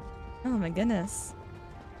 Oh, my goodness.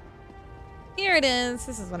 Here it is.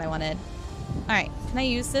 This is what I wanted. Alright, can I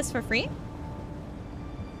use this for free?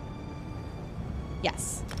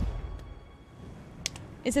 Yes.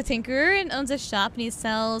 It's a tinkerer and owns a shop, and he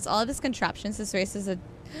sells all of his contraptions. This race is a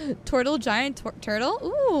turtle, giant turtle.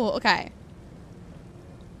 Ooh, okay.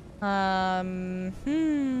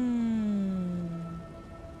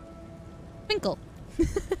 Twinkle.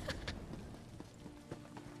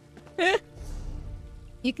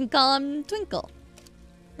 You can call him Twinkle.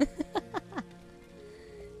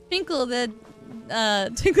 Twinkle the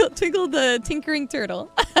Twinkle the tinkering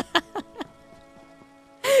turtle.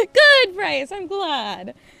 Good, Bryce. I'm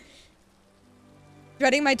glad.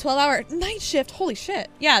 Dreading my 12-hour night shift. Holy shit.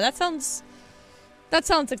 Yeah, that sounds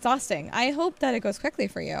exhausting. I hope that it goes quickly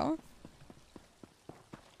for you.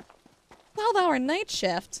 12-hour night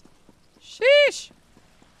shift. Sheesh.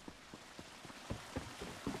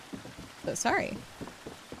 So sorry.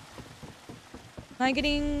 I'm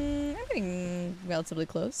getting relatively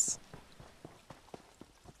close.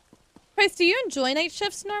 Bryce, do you enjoy night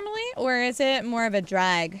shifts normally, or is it more of a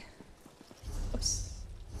drag? Oops.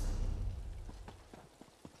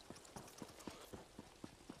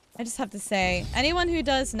 I just have to say, anyone who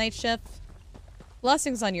does night shift,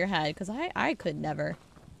 blessings on your head, because I could never.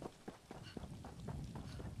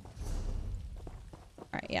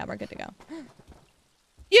 Alright, yeah, we're good to go.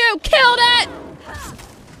 You killed it!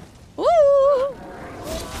 Woo!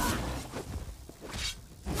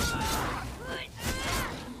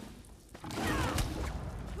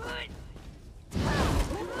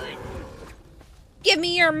 Give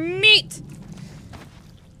me your meat!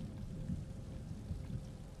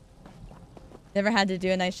 Never had to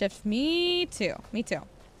do a night shift. Me too. Me too.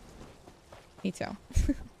 Me too.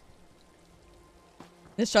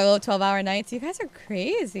 The struggle of 12-hour nights. You guys are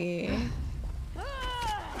crazy.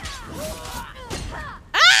 Ah!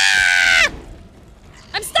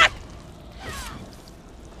 I'm stuck!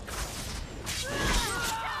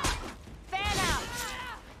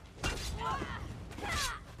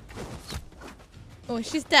 Oh,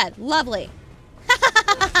 she's dead. Lovely.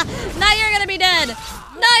 Now you're gonna be dead.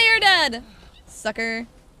 Now you're dead. Sucker.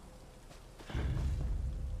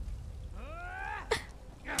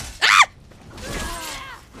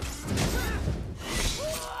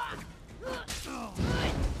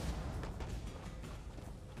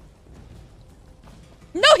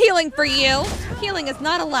 No healing for you. Healing is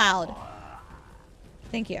not allowed.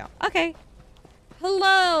 Thank you. Okay.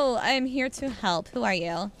 Hello. I am here to help. Who are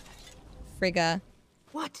you? Frigga.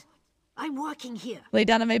 What? I'm working here. Lay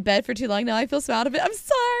down on my bed for too long. Now I feel so out of it. I'm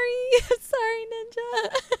sorry. I'm sorry, Ninja.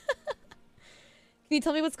 Can you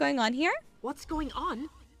tell me what's going on here? What's going on?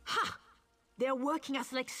 Ha! They're working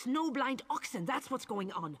us like snowblind oxen. That's what's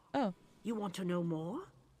going on. Oh. You want to know more?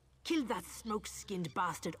 Kill that smoke-skinned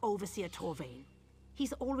bastard Overseer Torvain.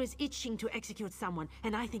 He's always itching to execute someone,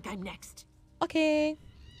 and I think I'm next. Okay.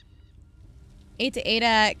 8 to 8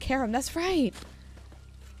 at Karam. That's right.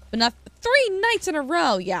 But not 3 nights in a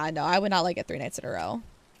row. Yeah, no, I would not like it 3 nights in a row.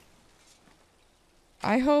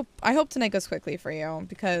 I hope tonight goes quickly for you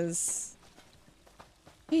because,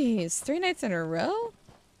 geez, 3 nights in a row. All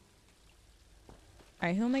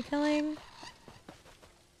right, who am I killing?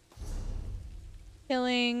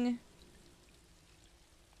 Killing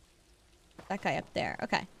that guy up there.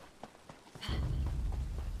 Okay.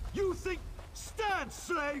 You think? Stand,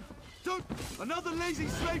 slave! Don't another lazy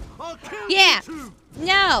slave! I'll kill Yeah. you too!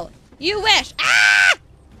 No. You wish. Ah!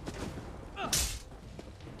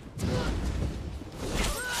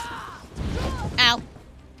 Ow.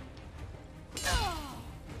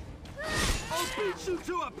 I'll beat you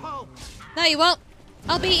to a pulp! No, you won't.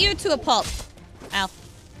 I'll beat you to a pulp. Ow.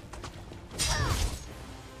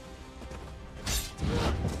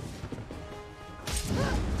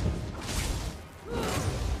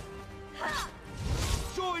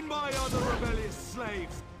 Join my other rebellious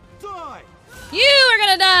slaves! Die! You are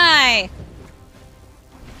gonna die.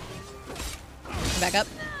 Back up.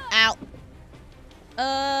 Ow.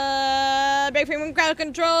 Break free from crowd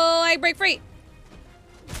control. I break free.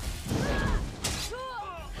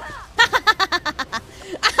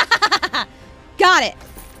 Got it.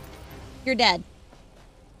 You're dead.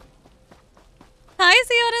 Hi,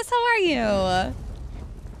 Ziotis. How are you?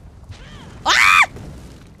 Ah!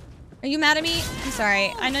 Are you mad at me? I'm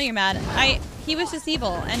sorry. I know you're mad. He was just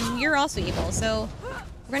evil, and you're also evil, so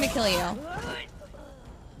we're gonna kill you.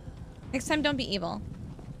 Next time, don't be evil.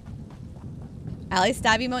 Ally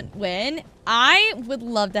stab emote win? I would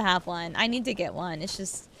love to have one. I need to get one. It's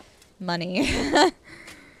just money.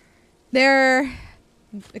 They're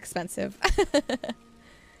expensive.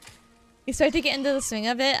 You start to get into the swing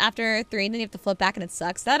of it after 3, and then you have to flip back, and it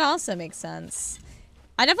sucks. That also makes sense.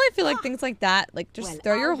 I definitely feel like things like that, like just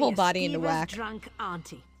throw your whole body into whack. Drunk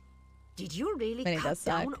auntie. Did you really Then it cut does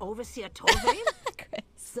down suck. Overseer Torvain?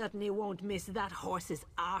 Certainly won't miss that horse's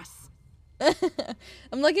arse.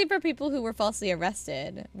 I'm looking for people who were falsely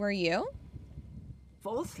arrested. Were you?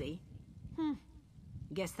 Falsely?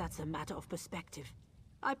 Guess that's a matter of perspective.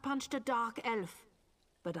 I punched a dark elf.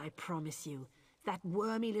 But I promise you, that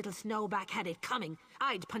wormy little snowback had it coming.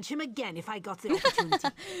 I'd punch him again if I got the opportunity.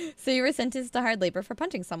 So you were sentenced to hard labor for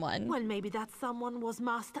punching someone. Well, maybe that someone was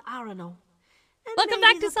Master Arano. And Welcome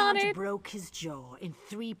maybe back, the Dishonored. punch broke his jaw in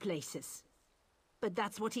 3 places. But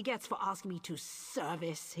that's what he gets for asking me to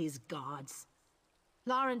service his gods.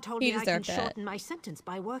 Lauren told He me I can deserved it. shorten my sentence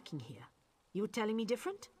by working here. You telling me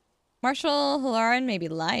different? Marshal Halaran may be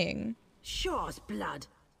lying. Sure as blood.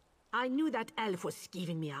 I knew that elf was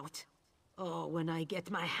skeeving me out. Oh, when I get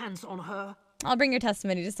my hands on her. I'll bring your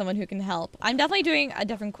testimony to someone who can help. I'm definitely doing a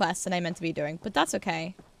different quest than I meant to be doing, but that's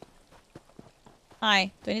okay.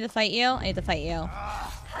 Hi. Do I need to fight you? I need to fight you.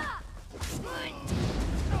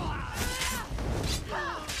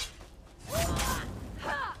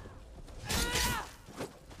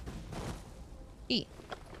 E.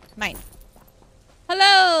 Mine.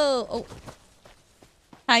 Hello! Oh.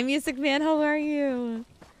 Hi, Music Man. How are you?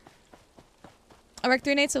 I work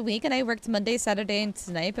 3 nights a week, and I worked Monday, Saturday, and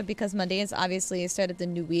tonight, but because Monday is obviously the start of the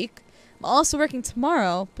new week, I'm also working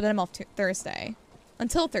tomorrow, but then I'm off Thursday.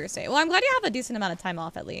 Until Thursday. Well, I'm glad you have a decent amount of time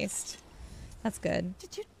off, at least. That's good.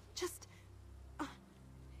 Did you just...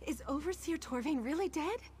 is Overseer Torvain really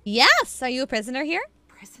dead? Yes! Are you a prisoner here?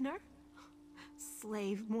 Prisoner?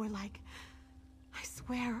 Slave, more like... I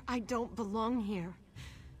swear I don't belong here.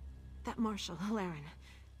 That Marshal, Halaran.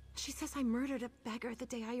 She says I murdered a beggar the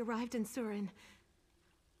day I arrived in Surin.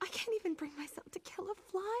 I can't even bring myself to kill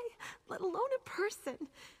a fly, let alone a person.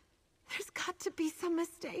 There's got to be some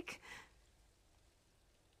mistake.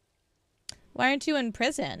 Why aren't you in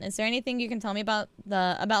prison? Is there anything you can tell me about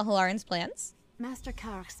Halaran's plans? Master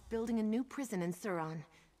Kark's building a new prison in Suran,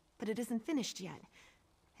 but it isn't finished yet.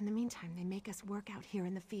 In the meantime, they make us work out here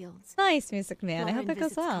in the fields. Nice, Music Man. I hope it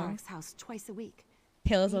goes well. Kark's house twice a week.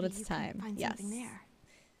 Tale as old Maybe as you can time. find Yes. something there.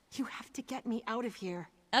 You have to get me out of here.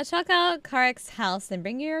 I'll check out Karek's house and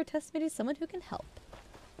bring your testimony to someone who can help.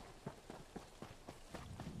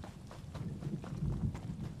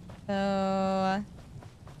 So,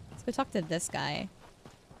 go talk to this guy.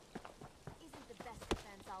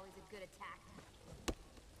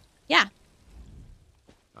 Yeah.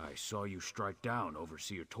 I saw you strike down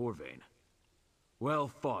Overseer Torvain. Well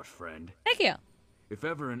fought, friend. Thank you. If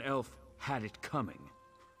ever an elf had it coming,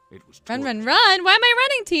 it was Run, Torvain. run, run! Why am I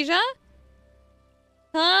running, Tisha?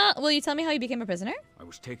 Huh? Will you tell me how you became a prisoner? I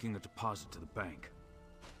was taking a deposit to the bank.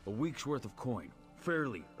 A week's worth of coin,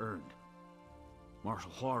 fairly earned.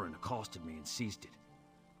 Marshal Hlarin accosted me and seized it.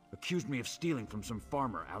 Accused me of stealing from some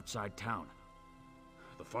farmer outside town.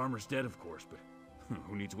 The farmer's dead, of course, but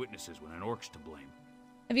who needs witnesses when an orc's to blame?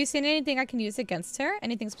 Have you seen anything I can use against her?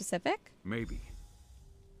 Anything specific? Maybe.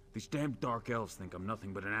 These damn dark elves think I'm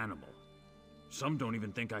nothing but an animal. Some don't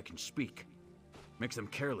even think I can speak. Makes them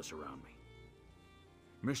careless around me.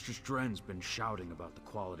 Mistress Dren's been shouting about the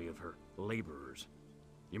quality of her laborers.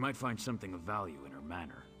 You might find something of value in her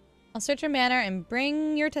manner. I'll search your manor and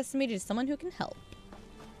bring your testimony to someone who can help.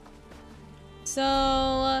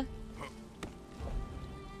 So...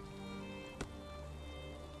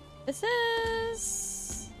 this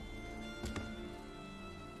is...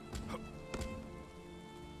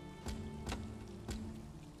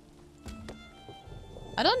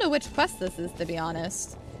 I don't know which quest this is, to be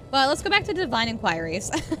honest. But let's go back to Divine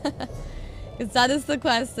Inquiries. Because that is the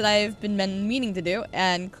quest that I've been meaning to do,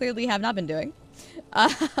 and clearly have not been doing. So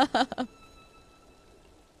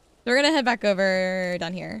we're gonna head back over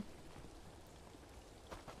down here.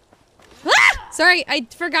 Ah! Sorry, I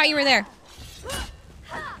forgot you were there.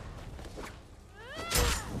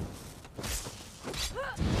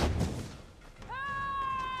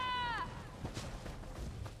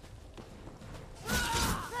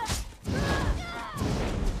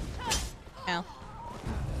 Ow.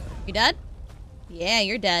 You dead? Yeah,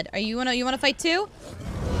 you're dead. Are you wanna fight too?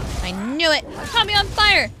 I knew it! Caught me on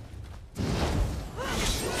fire!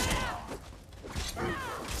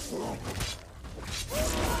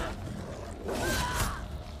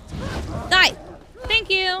 Die! Thank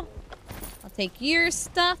you! I'll take your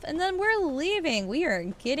stuff, and then we're leaving. We are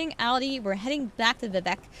getting outie. We're heading back to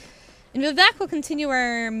Vivek. In Vivek, we'll continue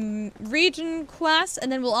our region quest,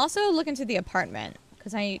 and then we'll also look into the apartment.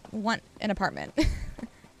 Because I want an apartment.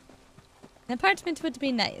 An apartment would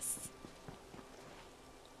be nice.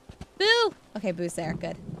 Boo! Okay, Boo's there.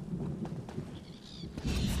 Good.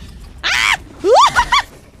 Ah!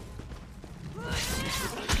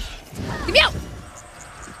 Get me out!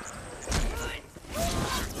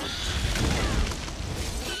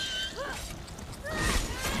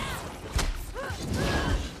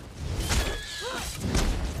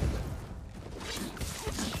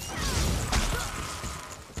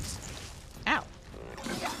 Ow.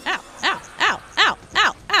 Ow, ow, ow, ow,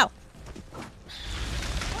 ow, ow.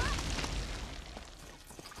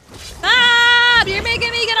 Ah! You're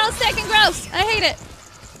making me get all sick and gross. I hate it.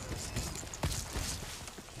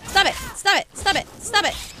 Stop it. Stop it. Stop it. Stop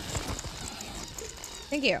it.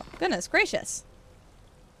 Thank you. Goodness gracious.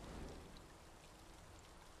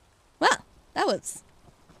 Well, that was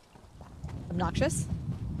obnoxious.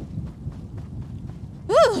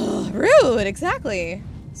 Ooh, rude. Exactly.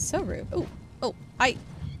 So rude. Oh, oh, I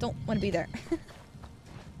don't want to be there.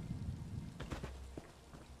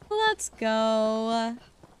 Let's go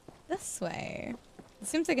this way. It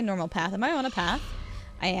seems like a normal path. Am I on a path?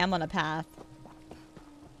 I am on a path.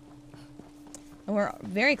 And we're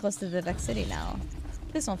very close to the Vivek City now.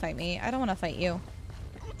 Please don't fight me. I don't want to fight you.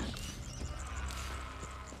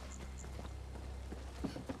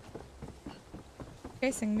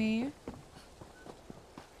 Chasing me.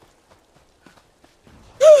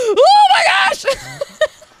 Oh my gosh!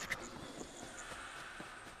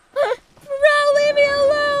 Bro, leave me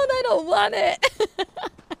alone! I don't want it!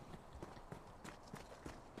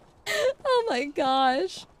 Oh my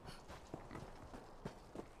gosh.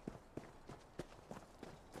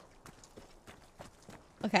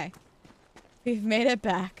 Okay. We've made it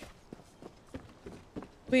back.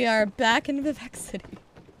 We are back in Vivek City.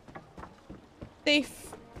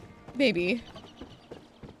 Safe. Maybe.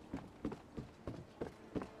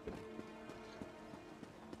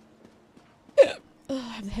 Oh,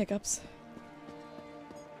 I have the hiccups.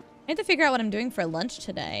 I need to figure out what I'm doing for lunch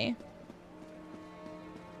today.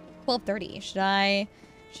 12:30.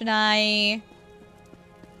 Should I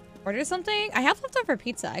order something? I have leftover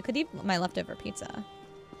pizza. I could eat my leftover pizza.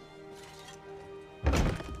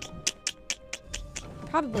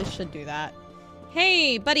 Probably should do that.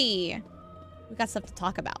 Hey, buddy. We got stuff to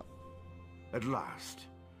talk about. At last.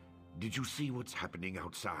 Did you see what's happening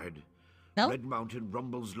outside? No? Red Mountain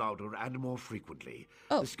rumbles louder and more frequently.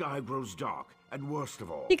 Oh. The sky grows dark, and worst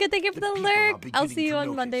of all, You could thank you for the people are lurk. I'll beginning see you to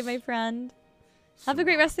on Monday, notice. my friend. Have a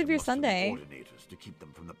great rest of your Sunday. Coordinators to keep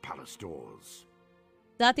them from the palace doors.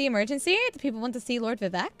 Is that the emergency? Do people want to see Lord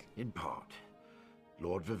Vivek? In part.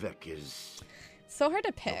 Lord Vivek is... So hard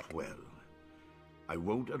to pick. Not well. I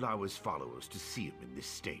won't allow his followers to see him in this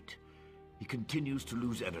state. He continues to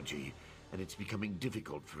lose energy, and it's becoming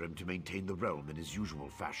difficult for him to maintain the realm in his usual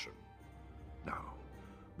fashion. Now,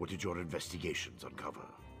 what did your investigations uncover?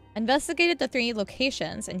 Investigated the 3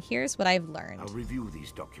 locations, and here's what I've learned. I'll review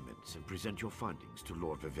these documents and present your findings to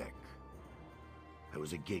Lord Vivek. I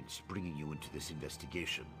was against bringing you into this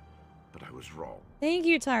investigation, but I was wrong. Thank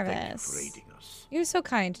you, Tarvis. Thank you for aiding us. You're so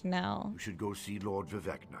kind now. You should go see Lord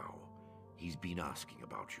Vivek now. He's been asking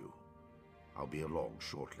about you. I'll be along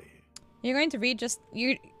shortly. You're going to read just...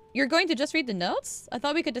 You're going to just read the notes? I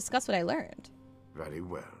thought we could discuss what I learned. Very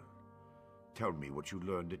well. Tell me what you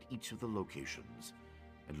learned at each of the locations,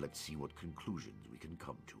 and let's see what conclusions we can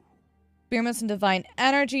come to. Spearmans and Divine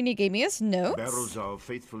Energy, and he gave me his notes. Barrelzal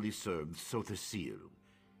faithfully served Sotha Seal.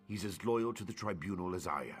 He's as loyal to the tribunal as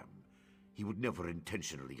I am. He would never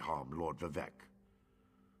intentionally harm Lord Vivek.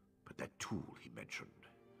 But that tool he mentioned...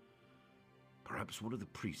 Perhaps one of the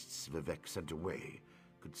priests Vivek sent away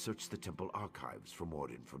could search the temple archives for more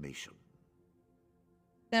information.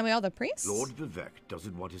 Then we all the priests? Lord Vivek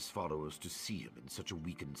doesn't want his followers to see him in such a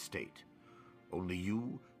weakened state. Only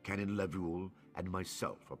you, Canon Levuel, and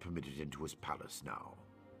myself are permitted into his palace now.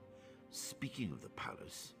 Speaking of the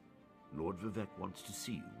palace, Lord Vivek wants to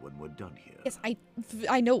see you when we're done here. Yes,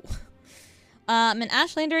 I know. An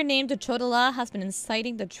Ashlander named Chodala has been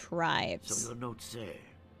inciting the tribes. So your notes say,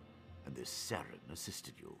 and this Saren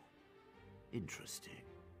assisted you. Interesting.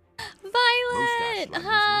 Violet!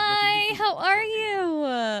 Hi! How are you?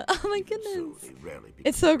 Oh my goodness.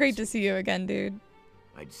 It's so great to see you again, dude.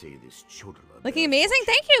 I'd say this Chodala... Looking amazing?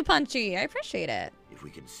 Thank you, Punchy. I appreciate it. If we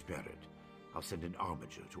can spare it, I'll send an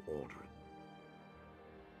armiger to Aldrin.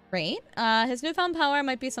 Great. His newfound power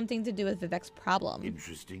might be something to do with Vivek's problem.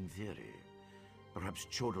 Interesting theory. Perhaps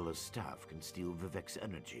Chodala's staff can steal Vivek's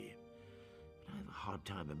energy. But I have a hard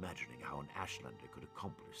time imagining how an Ashlander could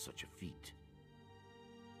accomplish such a feat.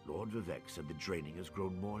 Lord Vivek said the draining has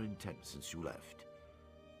grown more intense since you left.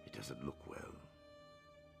 It doesn't look well.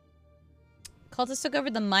 Cultists took over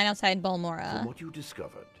the mine outside Balmora. From what you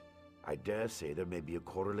discovered, I dare say there may be a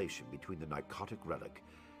correlation between the narcotic relic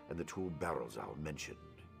and the tool Barrelzal mentioned.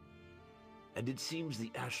 And it seems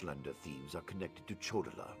the Ashlander thieves are connected to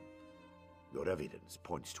Chodala. Your evidence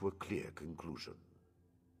points to a clear conclusion.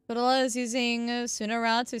 Chodala is using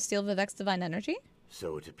Sunara to steal Vivek's divine energy?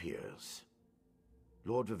 So it appears.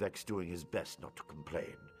 Lord Vivek's doing his best not to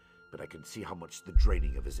complain, but I can see how much the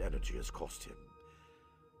draining of his energy has cost him.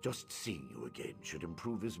 Just seeing you again should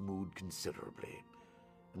improve his mood considerably.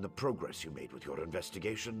 And the progress you made with your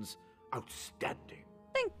investigations, outstanding.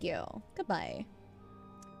 Thank you. Goodbye.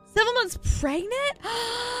 7 months pregnant?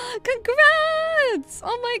 Congrats!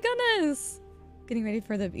 Oh my goodness. Getting ready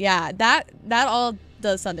for the... Yeah, that all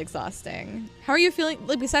does sound exhausting. How are you feeling?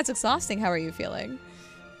 Like, besides exhausting, how are you feeling?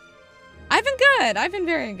 I've been good. I've been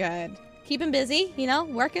very good. Keeping busy, you know,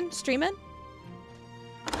 working, streaming.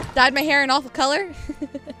 Dyed my hair an awful color.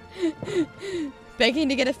 Begging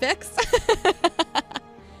to get it fixed.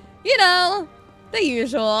 You know, the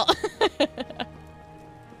usual.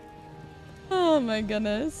 Oh my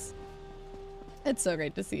goodness. It's so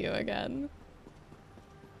great to see you again.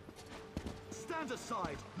 Stand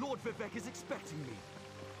aside! Lord Vivek is expecting me.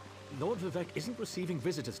 Lord Vivek isn't receiving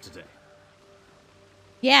visitors today.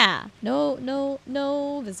 Yeah,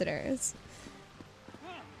 no visitors.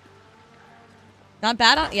 Not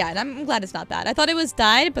bad on, yeah, I'm glad it's not bad. I thought it was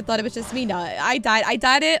dyed, but thought it was just me. No, I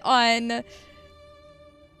dyed it on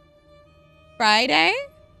Friday?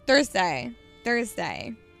 Thursday.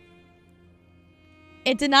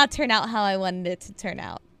 It did not turn out how I wanted it to turn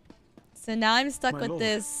out. So now I'm stuck with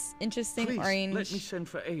this interesting Please, orange let me send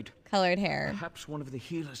for aid. Colored hair. Perhaps one of the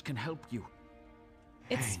healers can help you.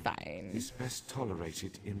 It's fine. Is best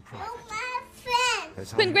tolerated in private.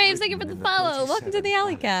 As I Quinn have Graves, thank you written for the in the follow. Welcome to the 27th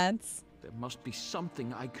Alley Cats. There must be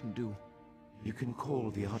something I can do. You can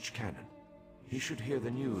call the Archcanon. He should hear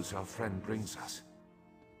the news our friend brings us.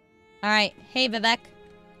 Alright, hey Vivek.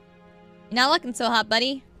 You're not looking so hot,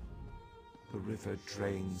 buddy. The river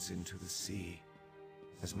drains into the sea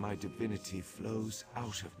as my divinity flows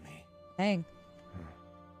out of me. Dang.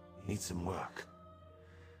 Needs some work.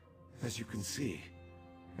 As you can see,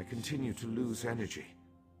 I continue to lose energy,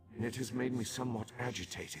 and it has made me somewhat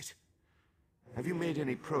agitated. Have you made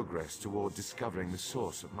any progress toward discovering the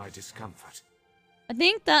source of my discomfort? I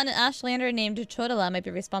think that an Ashlander named Chodala might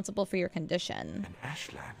be responsible for your condition. An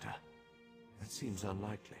Ashlander? That seems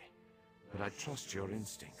unlikely, but I trust your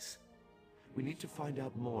instincts. We need to find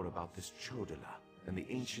out more about this Chodala and the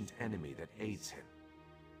ancient enemy that aids him.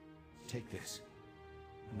 Take this.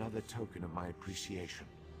 Another token of my appreciation.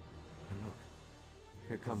 And look,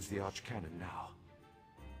 here comes the Archcanon now.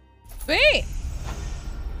 Wait!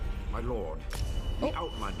 My lord, the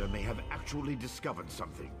Outlander may have actually discovered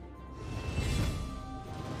something.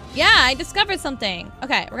 Yeah, I discovered something.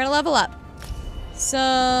 Okay, we're gonna level up. So,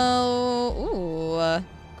 ooh,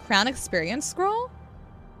 Crown Experience Scroll?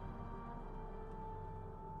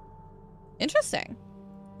 Interesting.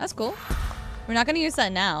 That's cool. We're not gonna use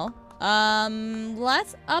that now.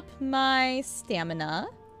 Let's up my stamina.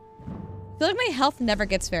 I feel like my health never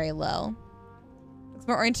gets very low. Looks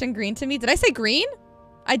more orange than green to me. Did I say green?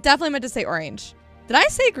 I definitely meant to say orange. Did I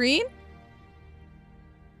say green?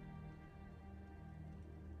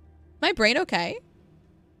 My brain okay?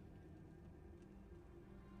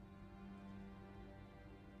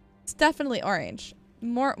 It's definitely orange.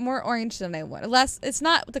 More orange than I wanted. Less, it's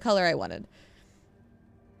not the color I wanted.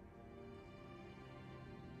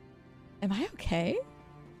 Am I okay?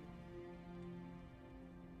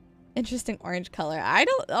 Interesting orange color. I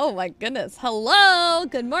don't, oh my goodness. Hello,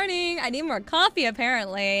 good morning. I need more coffee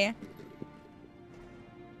apparently.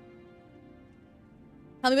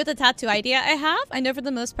 Tell me what the tattoo idea I have. I know for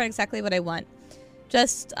the most part exactly what I want.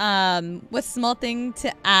 Just what small thing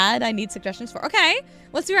to add I need suggestions for. Okay,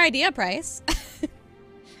 what's your idea, Price? Yeah,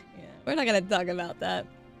 we're not gonna talk about that.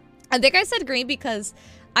 I think I said green because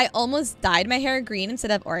I almost dyed my hair green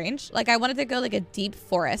instead of orange. Like I wanted to go like a deep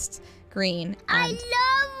forest green. I love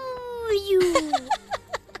you.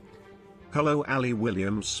 Hello, Ali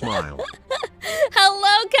Williams. Smile.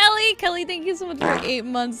 Hello, Kelly. Kelly, thank you so much for 8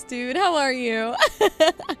 months, dude. How are you?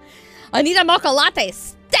 I need a mocha latte.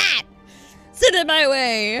 Stat! Send it my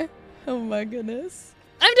way. Oh my goodness.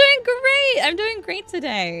 I'm doing great. I'm doing great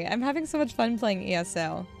today. I'm having so much fun playing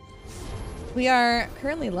ESO. We are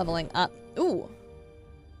currently leveling up. Ooh.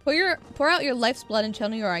 Pour out your life's blood and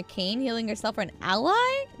channel your arcane, healing yourself or an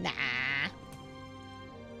ally? Nah.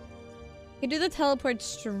 You do the teleport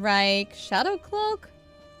strike. Shadow cloak?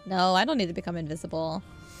 No, I don't need to become invisible.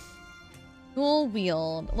 Dual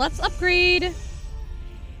wield. Let's upgrade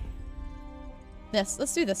this.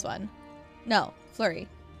 Let's do this one. No, flurry.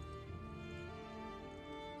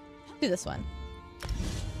 Do this one.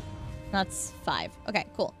 That's 5. Okay,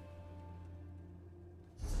 cool.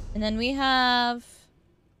 And then we have...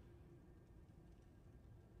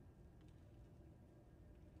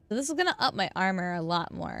 So this is gonna up my armor a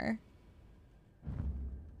lot more.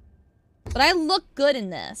 But I look good in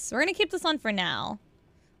this. We're gonna keep this on for now.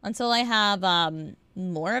 Until I have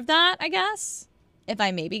more of that, I guess. If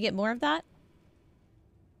I maybe get more of that.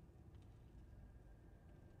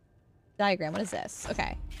 Diagram, what is this?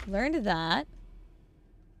 Okay. Learned that.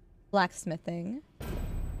 Blacksmithing.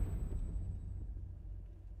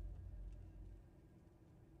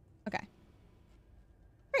 Okay.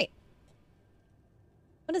 Great.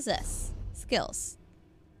 What is this? Skills.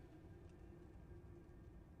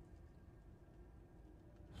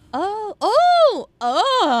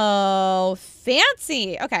 Oh,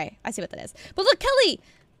 fancy. Okay, I see what that is. But look, Kelly,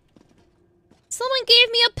 someone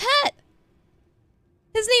gave me a pet.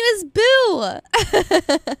 His name is Boo.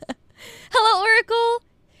 Hello, Oracle.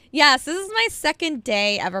 Yes, this is my second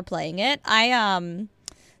day ever playing it. I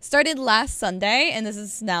started last Sunday, and this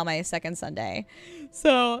is now my second Sunday.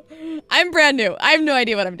 So I'm brand new. I have no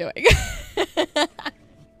idea what I'm doing.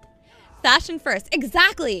 Fashion first.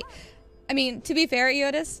 Exactly. I mean, to be fair,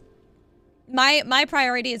 Eotis, my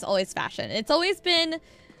priority is always fashion. It's always been,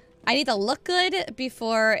 I need to look good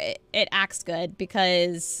before it acts good,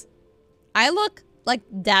 because I look like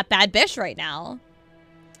that bad bitch right now.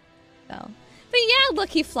 So, but yeah, look,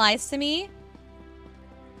 he flies to me.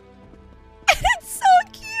 It's so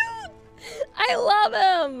cute. I love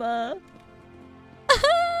him.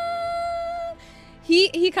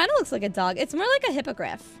 He kind of looks like a dog. It's more like a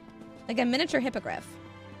hippogriff, like a miniature hippogriff.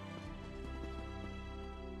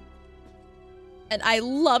 And I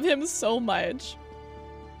love him so much.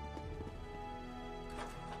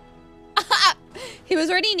 He was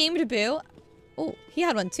already named Boo. Oh, he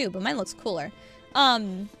had one too, but mine looks cooler. I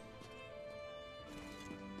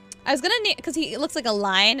was gonna name, because he looks like a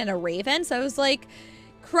lion and a raven, so I was like,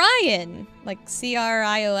 Cryon, like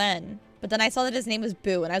C-R-I-O-N. But then I saw that his name was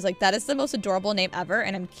Boo, and I was like, that is the most adorable name ever,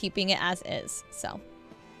 and I'm keeping it as is. So,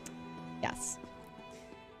 yes.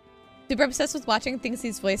 Super obsessed with watching things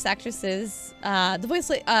these voice actresses, they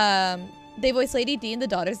voice Lady D and the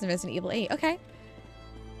daughters in Resident Evil 8. Okay.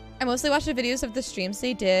 I mostly watched the videos of the streams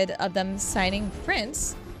they did of them signing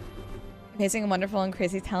prints. Amazing and wonderful and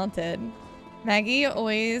crazy talented. Maggie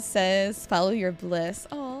always says, follow your bliss.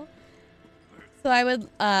 Oh. So I would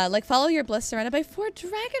like follow your bliss surrounded by 4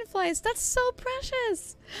 dragonflies. That's so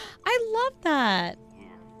precious. I love that.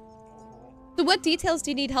 So what details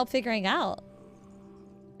do you need help figuring out?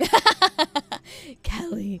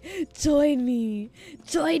 Kelly, join me.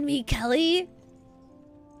 Join me, Kelly.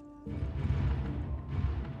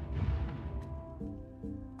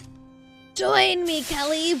 Join me,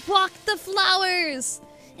 Kelly. Walk the flowers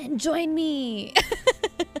and join me.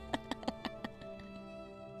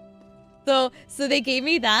 So they gave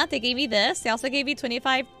me that. They gave me this. They also gave me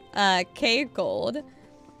 25k gold.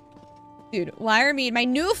 Dude, Wiremead, my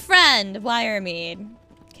new friend, Wiremead,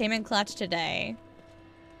 came in clutch today.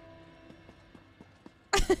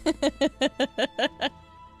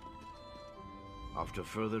 After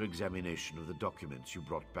further examination of the documents you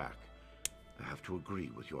brought back, I have to agree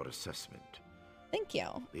with your assessment. Thank you.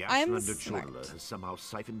 The I'm Ashlander smart. Chodala has somehow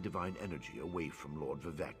siphoned divine energy away from Lord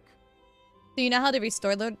Vivek. Do you know how to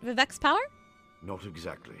restore Lord Vivek's power? Not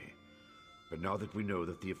exactly. But now that we know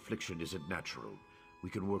that the affliction isn't natural, we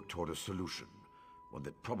can work toward a solution. One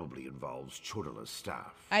that probably involves Chodala's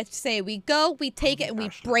staff. I say we go, we take it, and we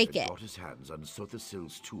break it. Got his hands on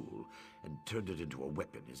Sothasil's tool and turned it into a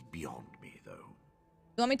weapon is beyond me, though.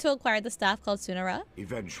 You want me to acquire the staff called Sunara?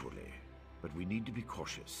 Eventually. But we need to be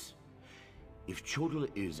cautious. If Chodala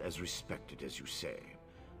is as respected as you say,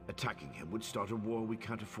 attacking him would start a war we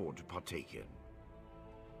can't afford to partake in.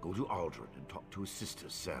 Go to Aldrin and talk to his sister,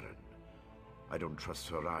 Saren. I don't trust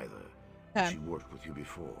her either. Okay. She worked with you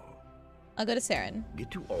before. I'll go to Saren. Get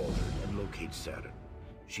to Aldrin and locate Saren.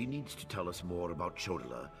 She needs to tell us more about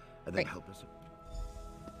Chodala and then help us.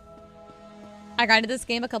 I grinded this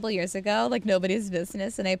game a couple years ago, like nobody's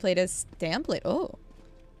business, and I played as Stamplate. Oh.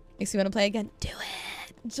 Makes me want to play again. Do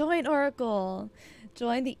it! Join Oracle.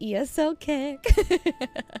 Join the ESO kick.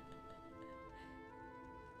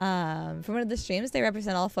 From one of the streams, they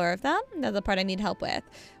represent all 4 of them. That's the part I need help with.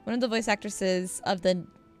 One of the voice actresses of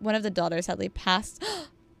one of the daughters sadly passed.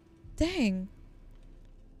 Dang.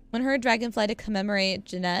 When her dragonfly to commemorate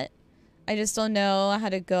Jeanette, I just don't know how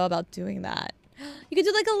to go about doing that. You could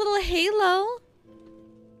do like a little halo.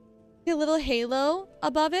 A little halo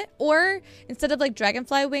above it, or instead of like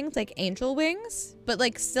dragonfly wings, like angel wings, but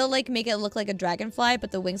like still like make it look like a dragonfly,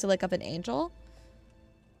 but the wings are like of an angel.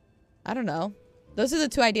 I don't know. Those are the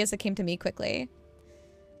 2 ideas that came to me quickly.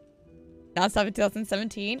 Now it's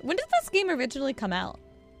 2017. When did this game originally come out?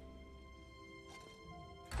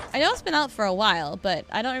 I know it's been out for a while, but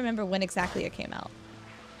I don't remember when exactly it came out.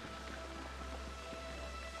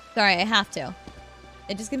 Sorry, I have to.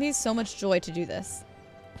 It just gives me so much joy to do this.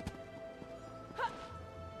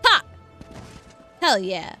 Ha! Hell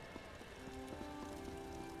yeah.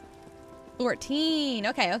 14.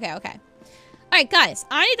 Okay. Alright, guys.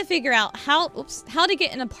 I need to figure out how to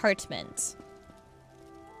get an apartment.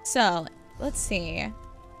 So, let's see.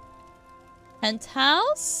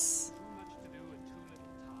 Penthouse?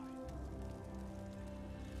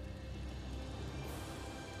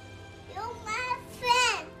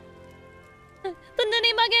 The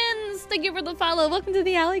Ninny Muggins! Thank you for the follow. Welcome to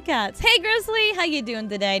the Alley Cats. Hey, Grizzly! How you doing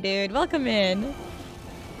today, dude? Welcome in.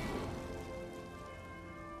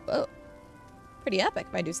 Whoa. Pretty epic,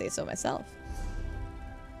 if I do say so myself.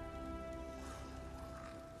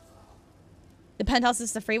 The penthouse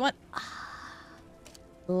is the free one?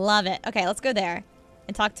 Love it. Okay, let's go there.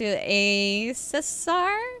 And talk to a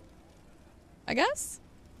Cesar? I guess?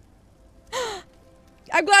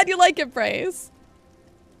 I'm glad you like it, Praise.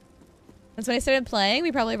 That's when I started playing.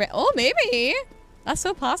 We probably oh, maybe. That's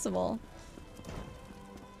so possible.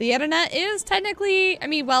 The internet is technically, I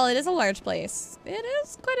mean, well, it is a large place. It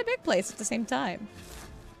is quite a big place at the same time.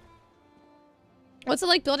 What's it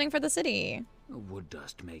like building for the city? Wood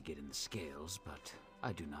dust may get in the scales, but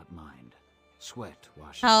I do not mind. Sweat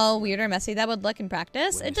washes. How weird or messy that would look in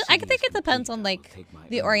practice? I think it depends on like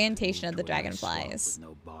the orientation of the dragonflies. With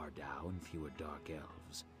no Bardow and fewer dark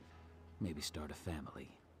elves. Maybe start a family.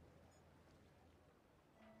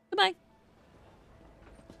 Goodbye.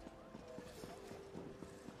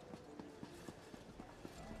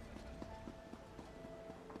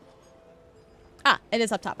 Ah, it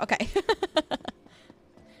is up top. Okay.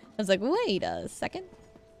 I was like, wait a second.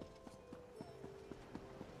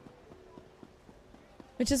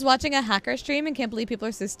 Which is watching a hacker stream and can't believe people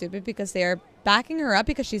are so stupid because they are backing her up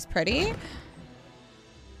because she's pretty.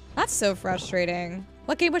 That's so frustrating.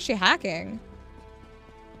 What game was she hacking?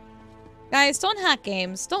 Guys, don't hack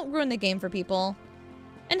games. Don't ruin the game for people.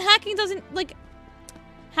 And hacking doesn't, like...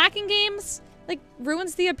 Hacking games, like,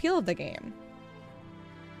 ruins the appeal of the game.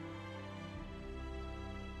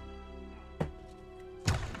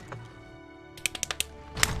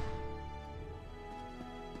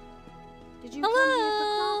 Did you Hello. come here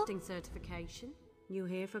for crafting certification? You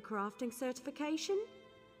here for crafting certification?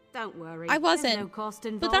 Don't worry. I wasn't, There's no cost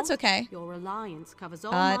involved. but that's okay. Your alliance covers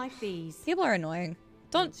all God. my fees. People are annoying.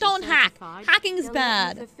 Once Don't you're hack. certified, Hacking is they'll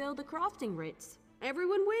let bad. you fulfill the crafting writs.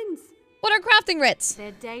 Everyone wins. What are crafting writs?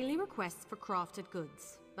 They're daily requests for crafted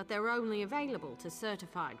goods, but they're only available to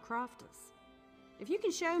certified crafters. If you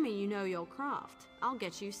can show me you know your craft, I'll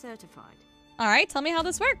get you certified. All right, tell me how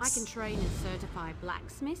this works. I can train and certify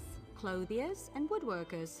blacksmiths, clothiers, and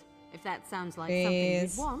woodworkers. If that sounds like something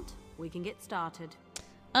you'd want, we can get started.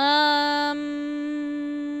 To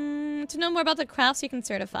know more about the crafts you can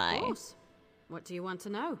certify. Of course. What do you want to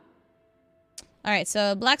know? All right,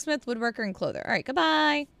 so blacksmith, woodworker, and clother. All right,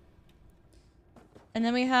 goodbye. And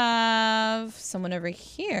then we have someone over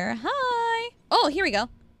here. Hi. Oh, here we go.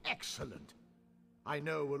 Excellent. I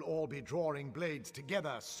know we'll all be drawing blades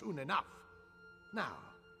together soon enough. Now,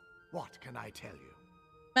 what can I tell you?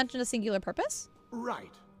 Mention a singular purpose?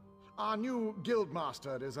 Right. Our new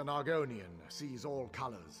guildmaster is an Argonian, sees all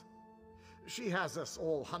colors. She has us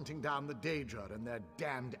all hunting down the Daedra and their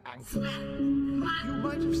damned anchors. You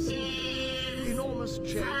might have seen enormous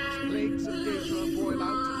chains, plagues of Daedra boil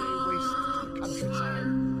out to lay waste to the countryside.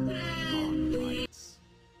 Hard fights.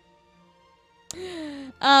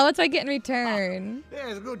 What do I get in return?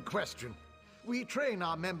 There's a good question. We train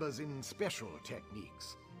our members in special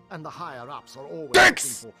techniques, and the higher-ups are always looking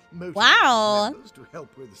for motivated members to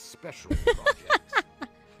help with special projects.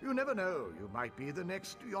 You never know, you might be the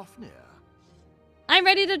next Yofnir. I'm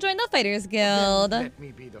ready to join the Fighters Guild. Let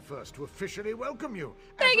me be the first to officially welcome you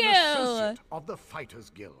as Thank an you. associate of the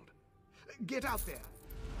Fighters Guild. Get out there.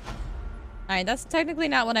 All right, that's technically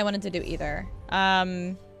not what I wanted to do either.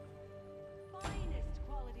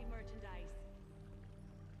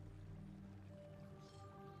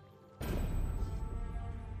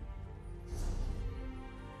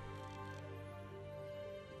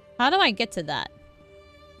 How do I get to that?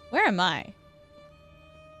 Where am I?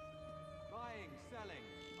 Buying, selling.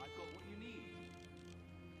 I've got what you need.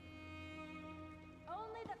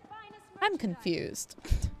 I'm confused.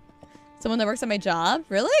 Someone that works at my job?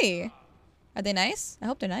 Really? Are they nice? I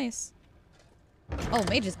hope they're nice. Oh,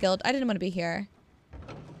 Mages Guild. I didn't want to be here.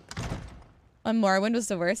 When Morrowind was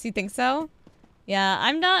the worst, you think so? Yeah,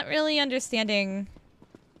 I'm not really understanding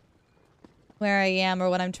where I am or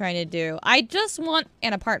what I'm trying to do. I just want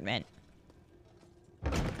an apartment.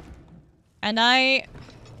 And I'm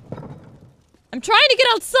trying to get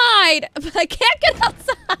outside, but I can't get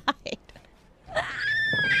outside.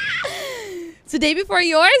 It's the day before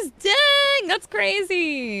yours? Dang, that's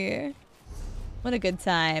crazy. What a good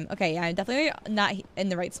time. Okay, yeah, I'm definitely not in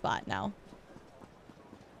the right spot now.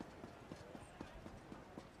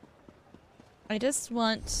 I just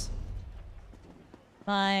want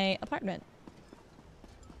my apartment.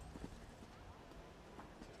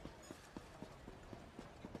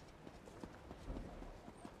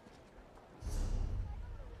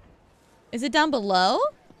 Is it down below?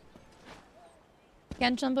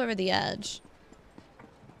 Can't jump over the edge.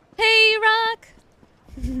 Hey, Rock!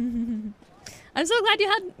 I'm so glad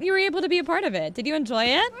you were able to be a part of it. Did you enjoy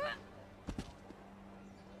it?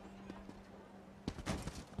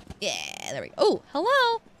 Yeah, there we go. Oh,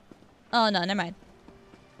 hello! Oh, no, never mind.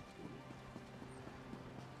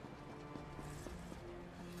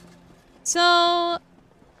 So...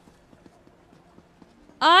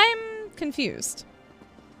 I'm confused.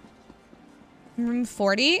 Room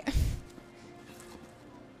 40? I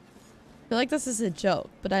feel like this is a joke,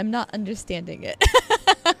 but I'm not understanding it.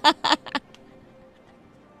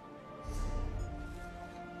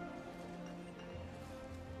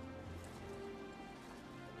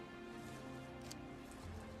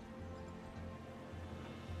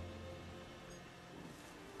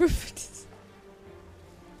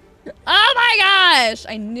 Oh my gosh!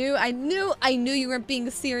 I knew you weren't being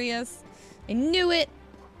serious. I knew it.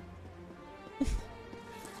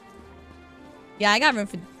 Yeah, I got room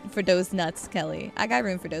for those nuts, Kelly. I got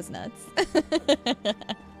room for those nuts.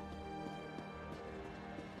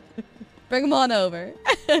 Bring them on over.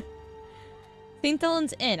 St.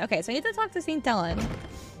 Dylan's Inn. Okay, so I need to talk to St. Dylan. And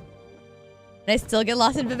I still get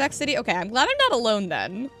lost in Vivek City? Okay, I'm glad I'm not alone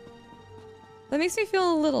then. That makes me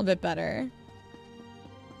feel a little bit better.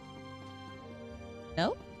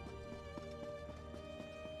 No?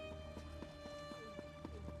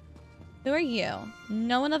 Who are you?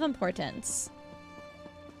 No one of importance.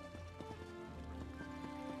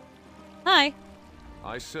 Hi.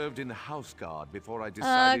 I served in the House Guard before I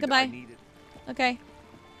decided goodbye. I needed... Okay.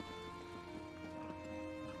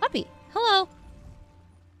 Puppy. Hello.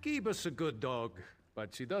 Kiba's a good dog,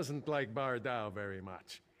 but she doesn't like Bardao very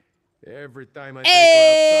much. Every time I take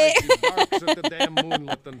her outside, she barks at the damn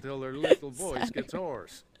moonlit until her little voice gets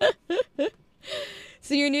hoarse.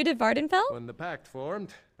 So you're new to Vardenfell? When the pact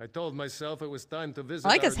formed, I told myself it was time to visit I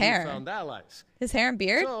like our his hair. newfound allies. His hair and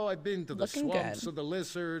beard? So I've been to the Looking swamps good. of the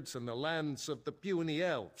lizards and the lands of the puny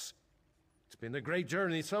elves. It's been a great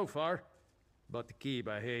journey so far, but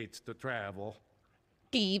Kiba hates to travel.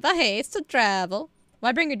 Kiba hates to travel.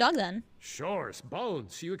 Why bring your dog then? Sure,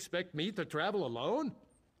 Bones, you expect me to travel alone?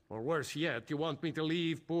 Or worse yet, you want me to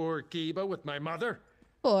leave poor Kiba with my mother?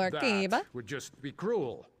 Poor That Kiba. would just be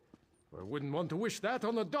cruel. I wouldn't want to wish that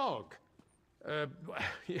on a dog.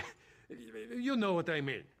 You know what I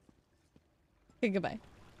mean. Okay, goodbye.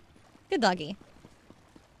 Good doggy.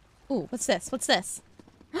 Ooh, what's this? What's this?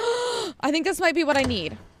 I think this might be what I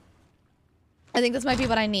need.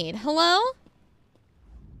 Hello?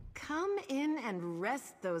 Come in and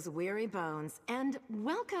rest those weary bones, and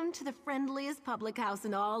welcome to the friendliest public house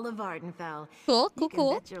in all of Vardenfell. Cool. You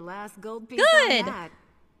can bet your last gold piece Good. on that.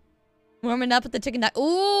 Warming up with the chicken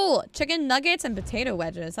ooh, chicken nuggets and potato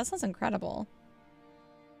wedges. That sounds incredible.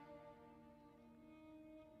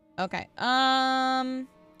 Okay.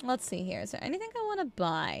 Let's see here. Is there anything I want to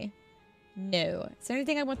buy? No. Is there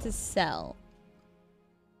anything I want to sell?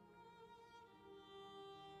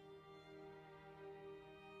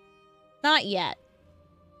 Not yet.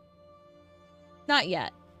 Not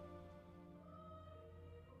yet.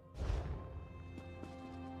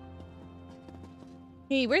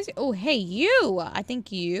 Hey, where's... Oh, hey, you! I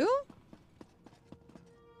think you?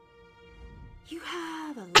 You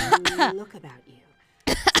have a lovely look about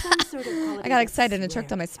you. Some sort of quality I got excited and that's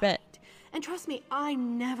choked on my spit. And trust me,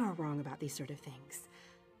 I'm never wrong about these sort of things.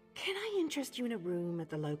 Can I interest you in a room at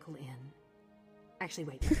the local inn? Actually,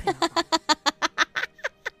 wait.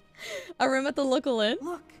 A room at the local inn?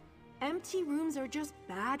 Look, empty rooms are just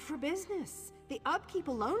bad for business. The upkeep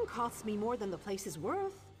alone costs me more than the place is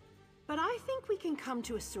worth. But I think we can come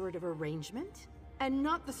to a sort of arrangement. And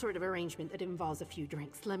not the sort of arrangement that involves a few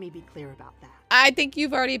drinks. Let me be clear about that. I think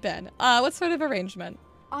you've already been. What sort of arrangement?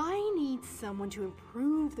 I need someone to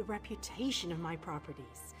improve the reputation of my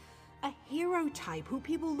properties. A hero type who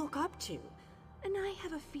people look up to. And I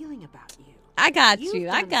have a feeling about you. I got You've you.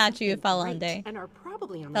 I done got you, something Felande. great And are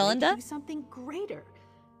probably on the way Felanda? to do something greater.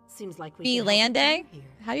 Seems like we can help you Felande? out here.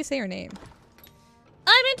 How do you say your name?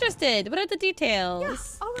 I'm interested. What are the details?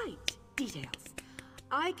 Yeah, all right. Details.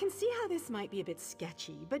 I can see how this might be a bit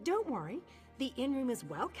sketchy, but don't worry. The inn room is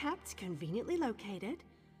well kept, conveniently located.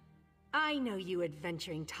 I know you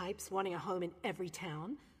adventuring types wanting a home in every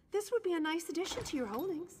town. This would be a nice addition to your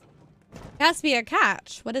holdings. Has to be a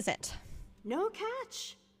catch. What is it? No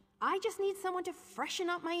catch. I just need someone to freshen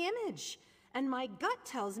up my image. And my gut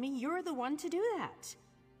tells me you're the one to do that.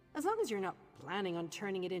 As long as you're not planning on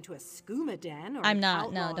turning it into a skooma den or I'm an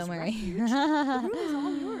not. No, outlaw's don't worry. refuge, the room is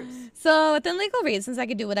all yours. So, within legal reasons, I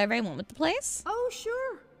could do whatever I want with the place? Oh,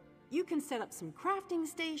 sure. You can set up some crafting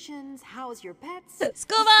stations, house your pets, Skooma!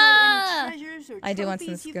 display any treasures or I do want some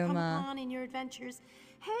trophies you've come skooma. upon in your adventures.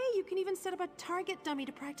 Hey, you can even set up a target dummy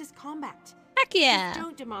to practice combat. Heck yeah! Just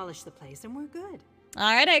don't demolish the place and we're good.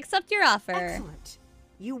 All right, I accept your offer. Excellent.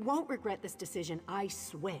 You won't regret this decision, I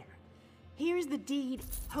swear. Here's the deed.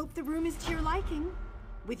 Hope the room is to your liking.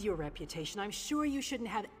 With your reputation, I'm sure you shouldn't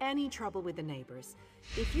have any trouble with the neighbors.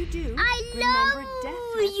 If you do, remember death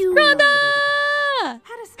you. Rhonda!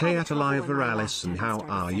 Hey Ataliva Allison, how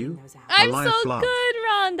are you? I'm Alive so love. good,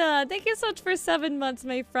 Rhonda. Thank you so much for 7 months,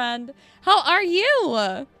 my friend. How are you?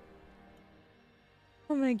 Oh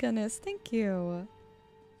my goodness, thank you.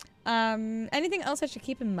 Anything else I should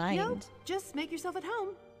keep in mind? Nope, just make yourself at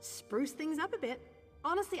home. Spruce things up a bit.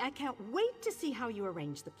 Honestly, I can't wait to see how you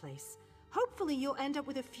arrange the place. Hopefully you'll end up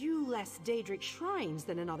with a few less Daedric shrines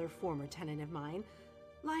than another former tenant of mine.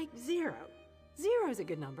 Like 0. 0's a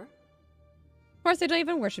good number. Of course, I don't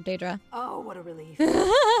even worship Daedra. Oh, what a relief.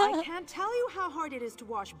 I can't tell you how hard it is to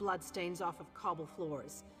wash bloodstains off of cobble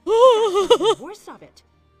floors. That's the worst of it.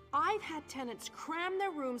 I've had tenants cram their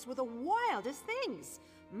rooms with the wildest things.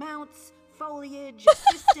 Mounts, foliage,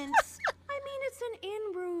 assistants. I mean, it's an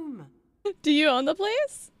inn room. Do you own the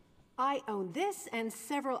place? I own this and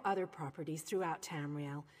several other properties throughout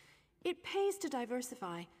Tamriel. It pays to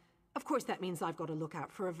diversify. Of course, that means I've got to look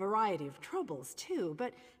out for a variety of troubles, too.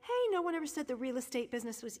 But hey, no one ever said the real estate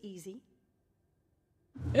business was easy.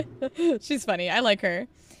 She's funny. I like her.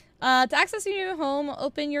 To access your new home,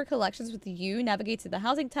 open your collections with the U, navigate to the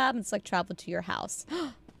housing tab, and select travel to your house.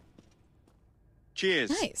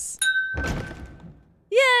 Cheers. Nice.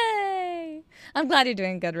 Yay! I'm glad you're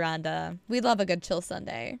doing good, Rhonda. We love a good chill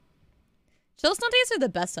Sunday. Chill Sundays are the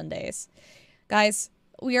best Sundays. Guys,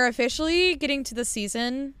 we are officially getting to the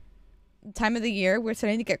season time of the year, we're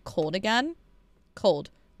starting to get cold again.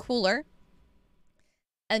 Cooler.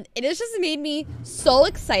 And it has just made me so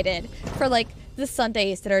excited for like the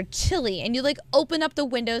Sundays that are chilly, and you like open up the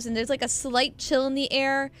windows and there's like a slight chill in the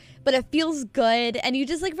air, but it feels good, and you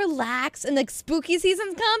just like relax, and like spooky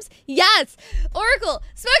season comes. Yes, Oracle,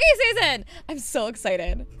 spooky season. I'm so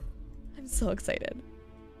excited. I'm so excited.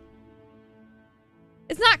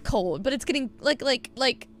 It's not cold, but it's getting like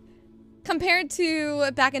compared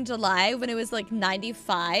to back in July when it was like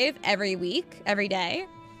 95 every week, every day.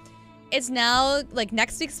 It's now like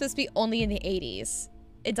next week's supposed to be only in the 80s.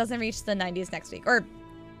 It doesn't reach the 90s next week, or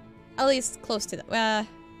at least close to the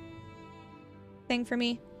thing for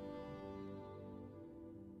me.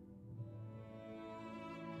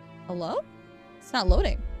 Hello? It's not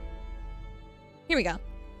loading. Here we go.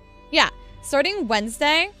 Yeah, starting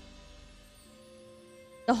Wednesday,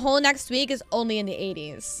 the whole next week is only in the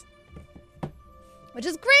 80s, which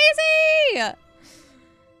is crazy.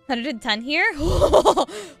 110 here? Oh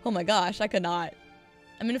my gosh, I could not.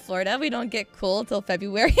 I'm in Florida. We don't get cool until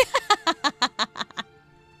February.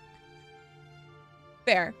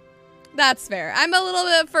 Fair. That's fair. I'm a little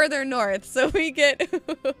bit further north, so we get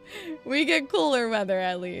we get cooler weather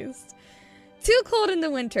at least. Too cold in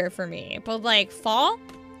the winter for me, but like fall,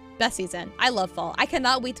 best season. I love fall. I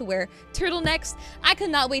cannot wait to wear turtlenecks. I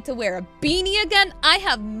cannot wait to wear a beanie again. I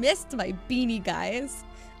have missed my beanie, guys.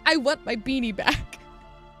 I want my beanie back.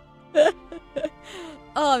 Oh,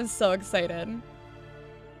 I'm so excited.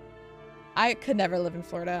 I could never live in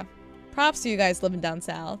Florida. Props to you guys living down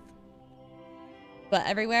south. But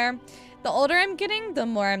everywhere. The older I'm getting, the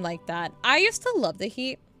more I'm like that. I used to love the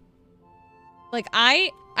heat. Like,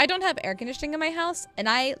 I don't have air conditioning in my house, and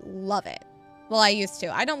I love it. Well, I used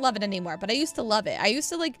to. I don't love it anymore, but I used to love it. I used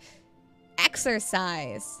to, like,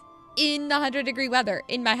 exercise in 100-degree weather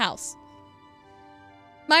in my house.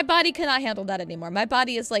 My body cannot handle that anymore. My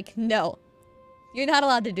body is like, no, you're not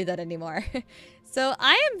allowed to do that anymore. So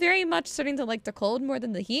I am very much starting to like the cold more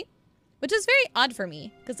than the heat, which is very odd for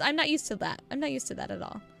me because I'm not used to that. I'm not used to that at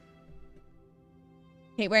all.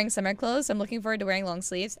 Hate wearing summer clothes. I'm looking forward to wearing long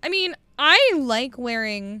sleeves. I mean, I like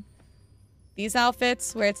wearing these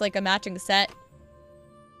outfits where it's like a matching set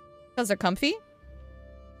because they're comfy.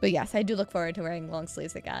 But yes, I do look forward to wearing long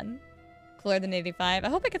sleeves again. Cooler than 85. I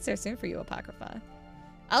hope it gets there soon for you, Apocrypha.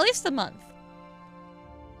 At least a month.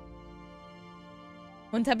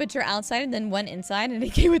 One temperature outside and then one inside, and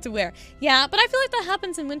it came with to wear. Yeah, but I feel like that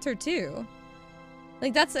happens in winter too.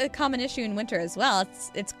 Like that's a common issue in winter as well.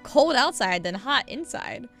 It's cold outside, then hot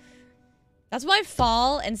inside. That's why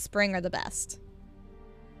fall and spring are the best.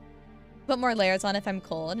 Put more layers on if I'm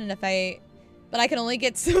cold, and but I can only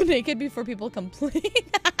get so naked before people complain.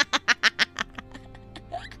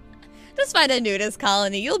 Just find a nudist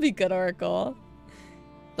colony. You'll be good, Oracle.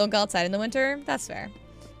 Don't go outside in the winter. That's fair.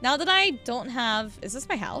 Now that I don't have... Is this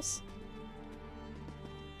my house?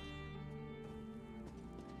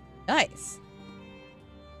 Nice.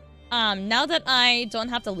 Now that I don't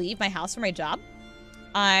have to leave my house for my job,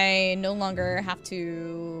 I no longer have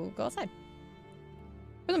to go outside.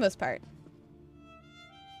 For the most part.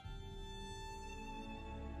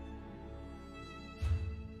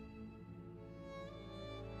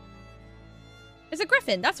 It's a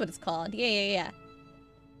griffin. That's what it's called. Yeah.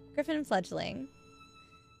 Griffin fledgling.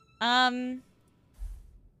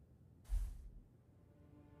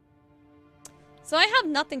 So I have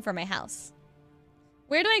nothing for my house.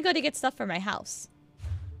 Where do I go to get stuff for my house?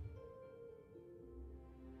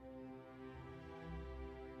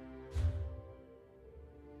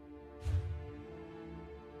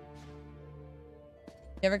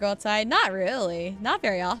 You ever go outside? Not really. Not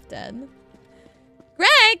very often.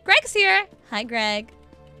 Greg! Greg's here! Hi, Greg.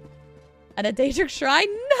 At a Daedric shrine?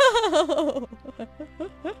 No!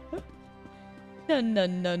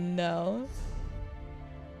 No.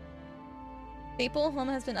 Staple home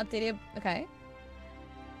has been updated. Okay.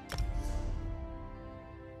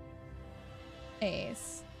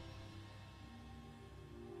 Ace.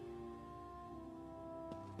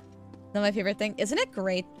 Not my favorite thing. Isn't it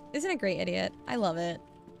great? Isn't it great, idiot? I love it.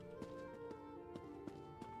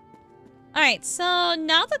 Alright, so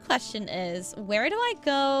now the question is, where do I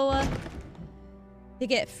go to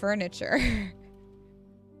get furniture?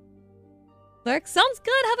 Lurk, sounds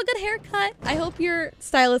good. Have a good haircut. I hope your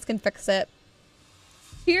stylist can fix it.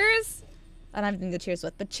 Cheers. I don't have anything to cheers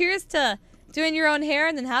with, but cheers to doing your own hair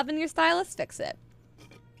and then having your stylist fix it.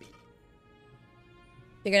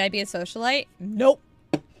 Figured I'd be a socialite? Nope.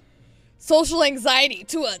 Social anxiety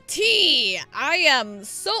to a T. I am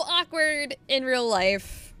so awkward in real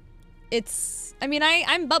life. I mean,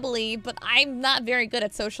 I'm bubbly, but I'm not very good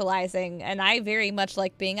at socializing, and I very much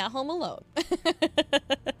like being at home alone.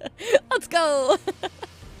 Let's go.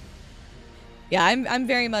 Yeah, I'm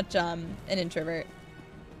very much an introvert.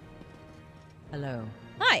 Hello.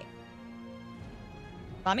 Hi.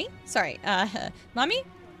 Mommy? Sorry. Mommy?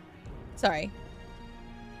 Sorry.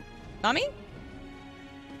 Mommy?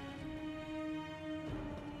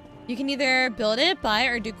 You can either build it, buy it,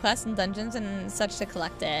 or do quests and dungeons and such to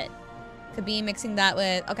collect it. Could be mixing that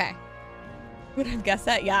with... Okay. Would have guessed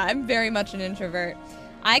that? Yeah, I'm very much an introvert.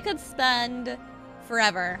 I could spend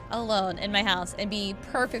forever alone in my house and be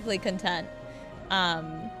perfectly content.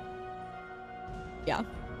 Yeah.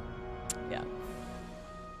 Yeah.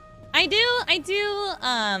 I do,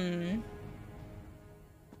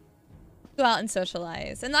 go out and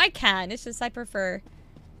socialize. And I can, it's just I prefer...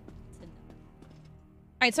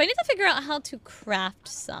 Alright, so I need to figure out how to craft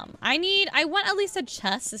some. I want at least a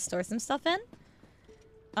chest to store some stuff in.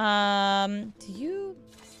 Do you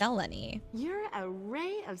sell any? You're a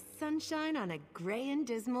ray of sunshine on a gray and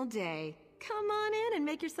dismal day. Come on in and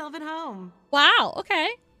make yourself at home. Wow,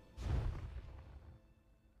 okay.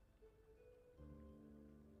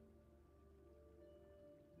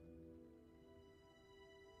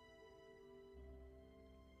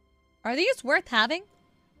 Are these worth having?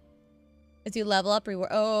 As you level up, reward.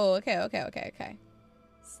 Oh, okay.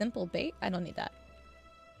 Simple bait? I don't need that.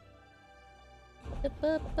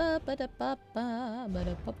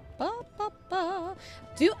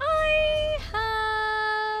 Do I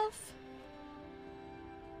have...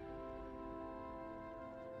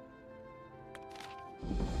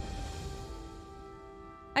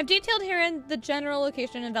 I've detailed here in the general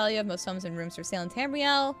location and value of most homes and rooms for sale in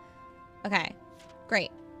Tamriel. Okay, great.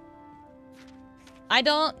 I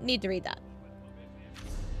don't need to read that.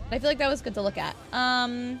 I feel like that was good to look at.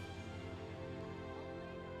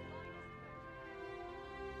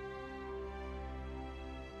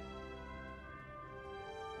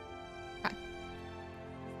 Okay.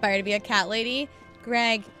 Aspire to be a cat lady?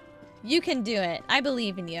 Greg, you can do it. I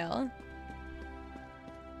believe in you.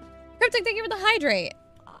 Cryptic, thank you for the hydrate.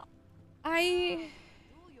 I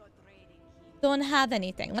don't have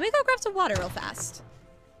anything. Let me go grab some water real fast.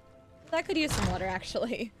 I could use some water,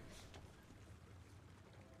 actually.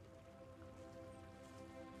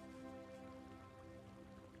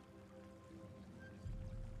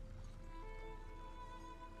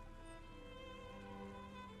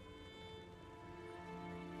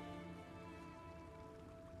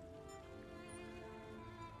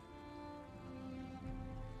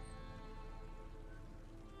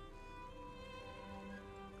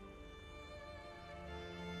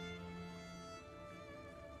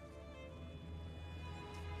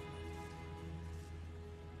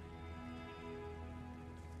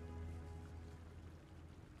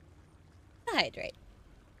 Hydrate.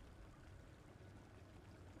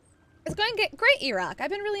 It's going great, Iraq. I've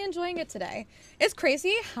been really enjoying it today. It's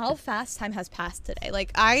crazy how fast time has passed today.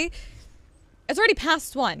 Like, it's already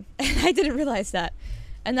past 1, and I didn't realize that.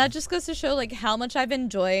 And that just goes to show, like, how much I've been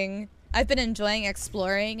enjoying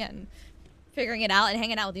exploring and figuring it out and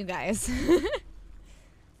hanging out with you guys.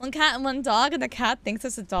 One cat and one dog, and the cat thinks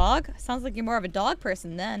it's a dog? Sounds like you're more of a dog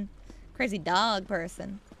person then. Crazy dog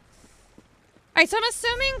person. Alright, so I'm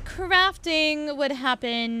assuming crafting would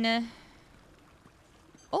happen...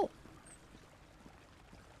 Oh.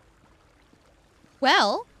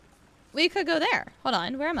 Well, we could go there. Hold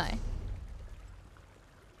on, where am I? Is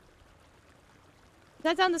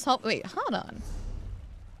that down this hall? Wait, hold on.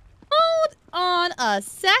 Hold on a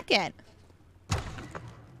second.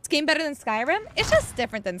 This game better than Skyrim? It's just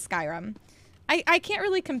different than Skyrim. I can't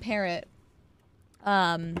really compare it.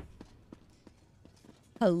 Hello?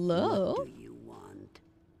 What do you want?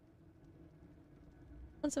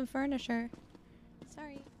 Want some furniture.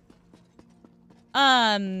 Sorry.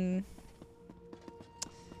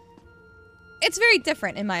 It's very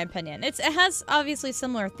different in my opinion. It has obviously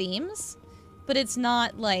similar themes, but it's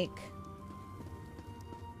not like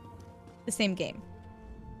the same game.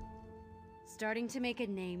 Starting to make a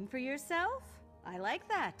name for yourself? I like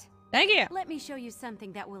that. Thank you. Let me show you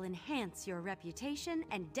something that will enhance your reputation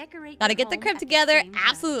and decorate. Gotta your get the home crib at together. same time.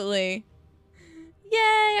 Absolutely.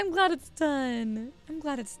 Yay, I'm glad it's done. I'm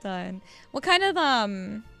glad it's done. What kind of, I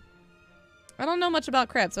don't know much about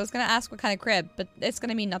cribs, so I was gonna ask what kind of crib, but it's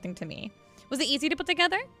gonna mean nothing to me. Was it easy to put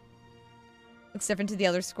together? Looks different to the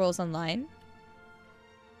other scrolls online.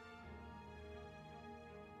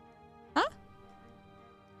 Huh?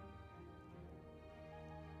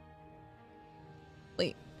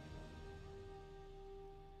 Wait.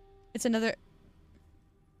 It's another...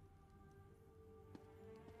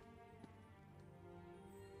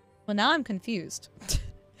 Well, now I'm confused.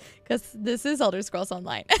 Because this is Elder Scrolls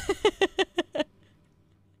Online.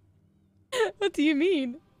 What do you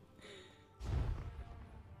mean?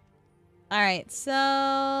 Alright,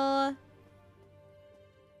 so...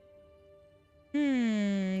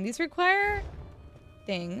 These require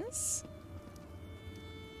things.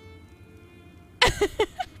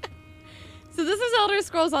 So this is Elder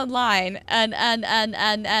Scrolls Online,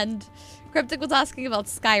 and Cryptic was asking about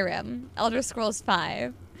Skyrim, Elder Scrolls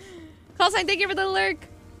 5. Callsign, thank you for the lurk.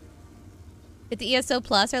 Get the ESO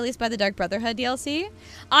Plus, or at least by the Dark Brotherhood DLC.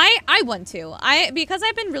 I want to. Because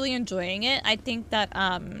I've been really enjoying it. I think that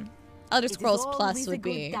Elder Scrolls Plus would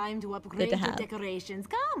be time to upgrade good to your have. decorations.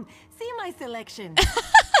 Come, see my selection.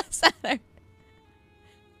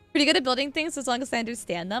 Pretty good at building things as long as I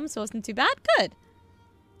understand them, so it wasn't too bad. Good.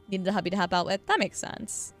 Needed a hubby to help out with. That makes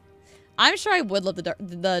sense. I'm sure I would love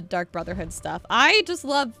the Dark Brotherhood stuff. I just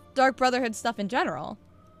love Dark Brotherhood stuff in general.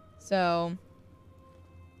 So...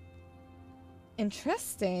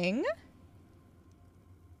 interesting.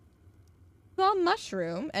 Well,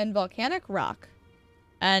 mushroom and volcanic rock.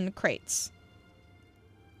 And crates.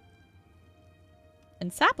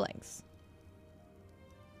 And saplings.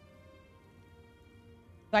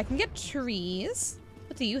 So I can get trees.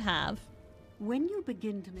 What do you have? When you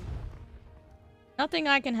begin to make... Nothing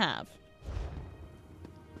I can have.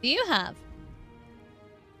 Do you have?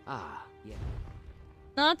 Ah, yeah.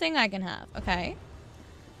 Nothing I can have. Okay.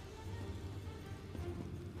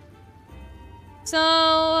 So,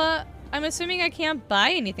 I'm assuming I can't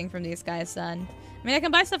buy anything from these guys then. I mean, I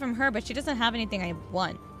can buy stuff from her, but she doesn't have anything I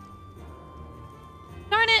want.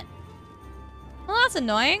 Darn it! Well, that's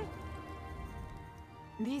annoying.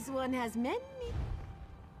 This one has many...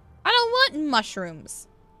 I don't want mushrooms.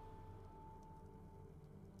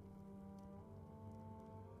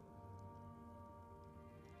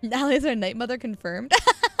 Now is our night mother confirmed?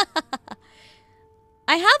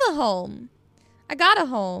 I have a home. I got a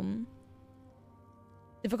home.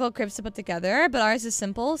 Difficult cribs to put together, but ours is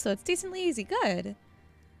simple, so it's decently easy. Good.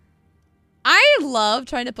 I love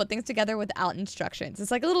trying to put things together without instructions.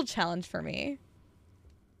 It's like a little challenge for me.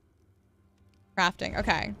 Crafting.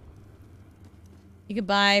 Okay. You can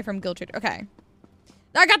buy from Guild Trader. Okay.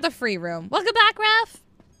 I got the free room. Welcome back, Raph.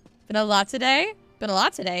 Been a lot today. Been a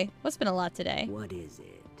lot today. What's been a lot today? What is it?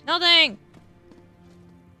 Nothing.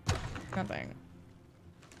 Nothing.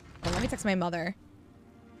 Well, let me text my mother.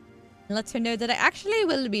 And let her know that I actually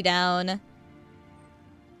will be down.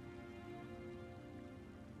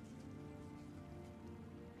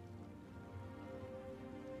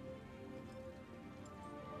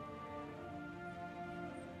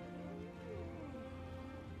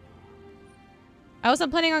 I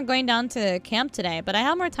wasn't planning on going down to camp today, but I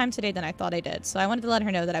have more time today than I thought I did, so I wanted to let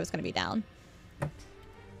her know that I was going to be down.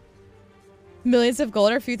 Millions of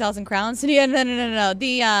gold or a few thousand crowns? Yeah, no.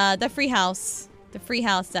 The free house. The free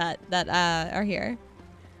house that are here.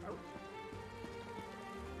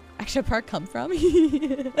 Extra park come from?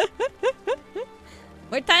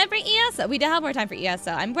 More time for ESO. We did have more time for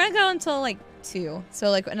ESO. I'm going to go until like 2.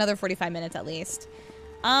 So like another 45 minutes at least.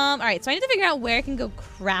 Alright, so I need to figure out where I can go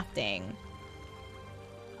crafting.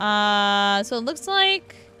 So it looks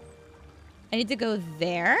like I need to go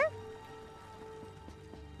there.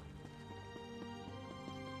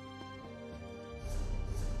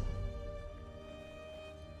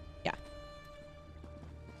 Yeah.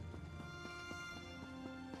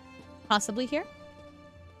 Possibly here.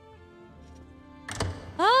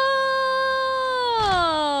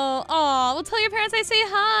 Oh, well, tell your parents I say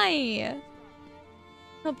hi.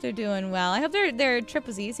 Hope they're doing well. I hope their trip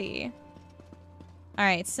was easy.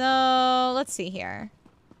 Alright, so let's see here.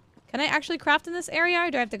 Can I actually craft in this area, or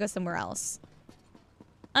do I have to go somewhere else?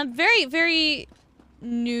 I'm very, very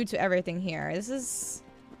new to everything here. This is...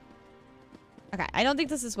 okay, I don't think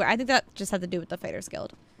this is where... I think that just had to do with the Fighters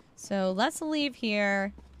Guild. So let's leave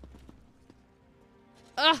here.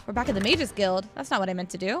 Ugh, we're back at the Mages Guild. That's not what I meant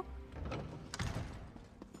to do.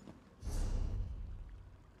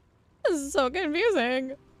 This is so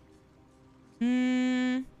confusing.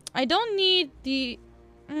 I don't need the...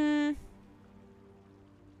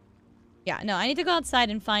 yeah, no, I need to go outside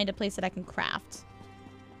and find a place that I can craft.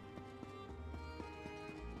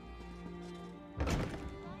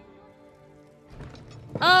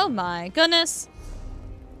 Oh my goodness.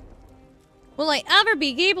 Will I ever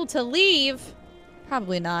be able to leave?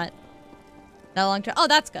 Probably not. Not a long time. Oh,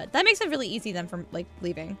 that's good. That makes it really easy then for, like,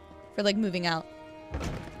 leaving. For, like, moving out.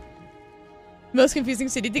 Most confusing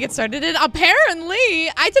city to get started in? Apparently!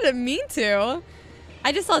 I didn't mean to.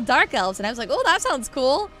 I just saw Dark Elves and I was like, oh, that sounds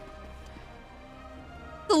cool.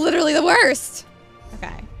 Literally the worst.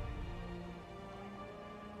 Okay.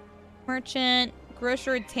 Merchant,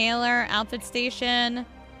 grocer, tailor, outfit station.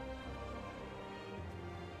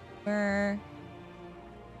 Where?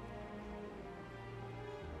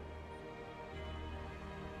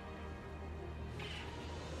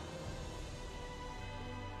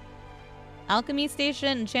 Alchemy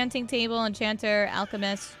station, enchanting table, enchanter,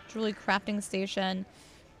 alchemist, jewelry crafting station,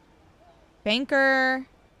 banker.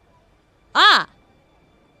 Ah!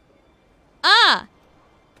 Ah!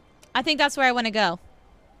 I think that's where I want to go.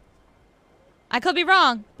 I could be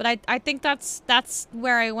wrong, but I think that's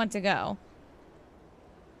where I want to go.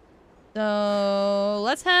 So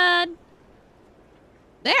let's head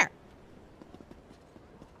there.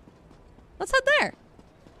 Let's head there.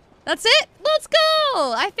 That's it. Let's go.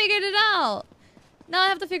 I figured it out. Now I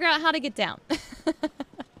have to figure out how to get down.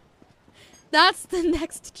 That's the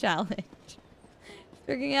next challenge.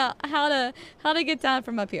 Figuring out how to get down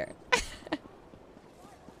from up here.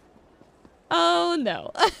 Oh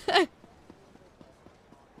no.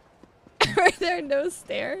 Are there no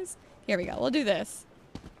stairs? Here we go. We'll do this.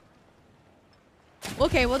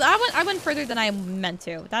 Okay, well I went further than I meant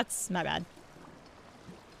to. That's my bad.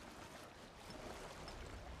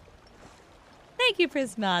 Thank you,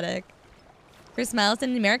 Prismatic. First miles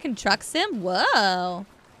in the American Truck Sim? Whoa. Are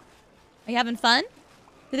you having fun?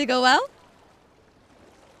 Did it go well?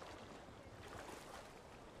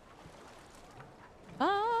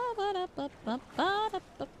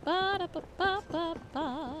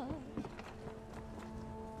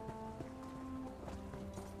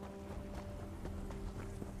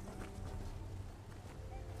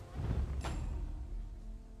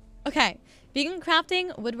 Okay. Vegan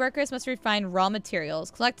crafting, woodworkers must refine raw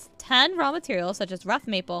materials. Collect 10 raw materials, such as rough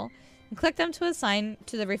maple, and click them to assign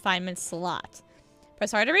to the refinement slot.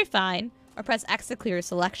 Press R to refine, or press X to clear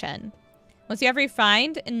selection. Once you have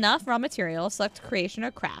refined enough raw materials, select creation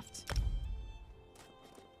or craft.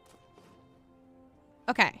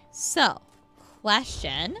 Okay, so,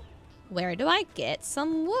 question, where do I get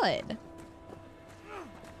some wood?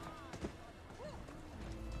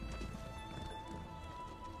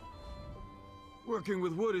 Working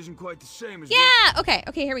with wood isn't quite the same as... Yeah! Okay,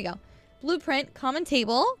 here we go. Blueprint, common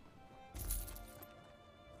table.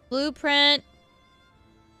 Blueprint,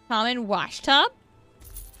 common wash tub.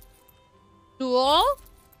 Stool.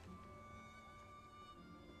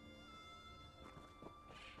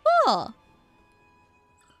 Cool.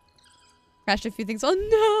 Crashed a few things.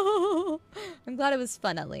 Oh no! I'm glad it was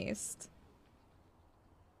fun at least.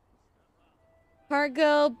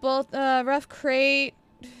 Cargo, both rough crate,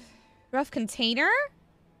 rough container.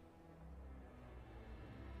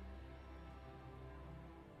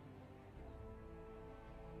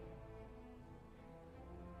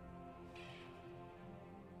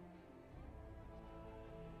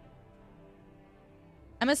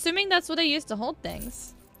 I'm assuming that's what I used to hold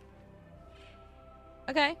things.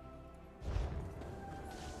 Okay.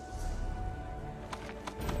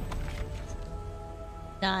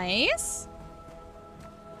 Nice.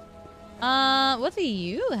 What do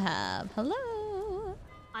you have? Hello.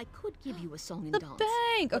 I could give you a song and The dance.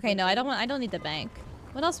 bank. Okay, no, I don't need the bank.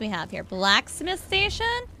 What else we have here? Blacksmith station?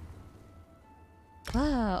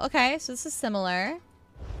 Oh, okay, so this is similar.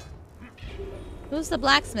 Who's the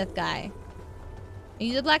blacksmith guy? Are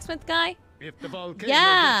you the blacksmith guy? If the volcano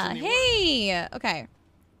Yeah. gets any Hey. Okay.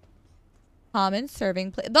 Common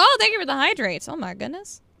serving plate. Oh, thank you for the hydrates. Oh my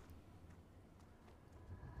goodness.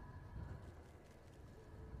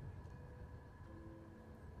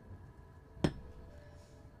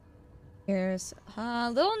 Here's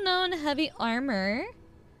little known heavy armor.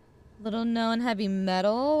 Little known heavy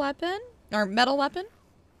metal weapon. Or metal weapon.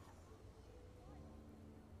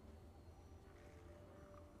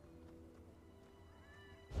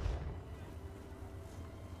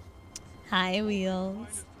 Hi,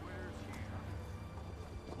 Wheels.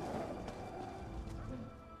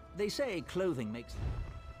 They say clothing makes...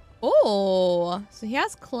 Oh, so he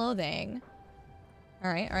has clothing.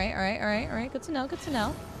 All right. Good to know, good to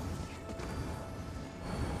know.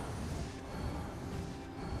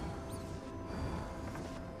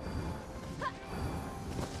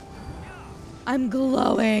 I'm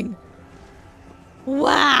glowing.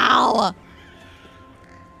 Wow.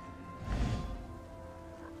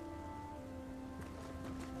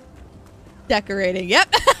 Decorating,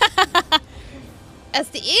 yep. It's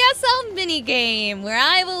the ESL minigame where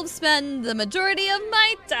I will spend the majority of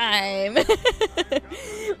my time.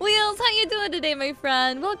 Wheels, how you doing today, my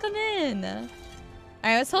friend? Welcome in.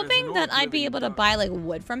 I was hoping that I'd be able to buy like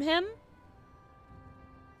wood from him.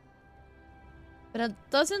 But it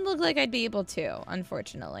doesn't look like I'd be able to,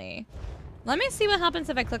 unfortunately. Let me see what happens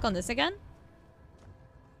if I click on this again.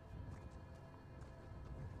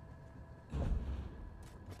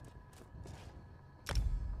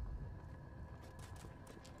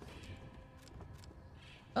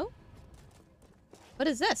 What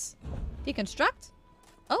is this? Deconstruct?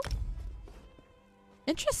 Oh.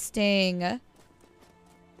 Interesting.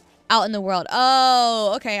 Out in the world.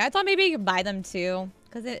 Oh, okay. I thought maybe you could buy them too.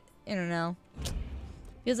 Because I don't know.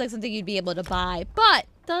 Feels like something you'd be able to buy. But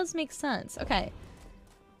does make sense. Okay.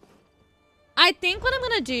 I think what I'm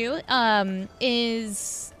going to do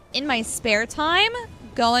is in my spare time,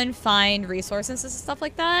 go and find resources and stuff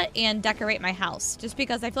like that and decorate my house. Just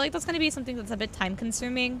because I feel like that's going to be something that's a bit time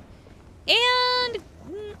consuming and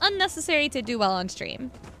unnecessary to do well on stream.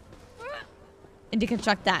 And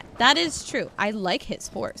deconstruct that. That is true. I like his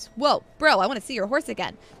horse. Whoa, bro, I want to see your horse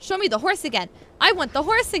again. Show me the horse again. I want the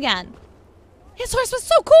horse again. His horse was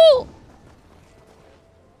so cool.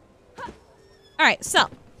 All right, so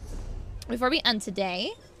before we end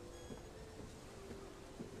today,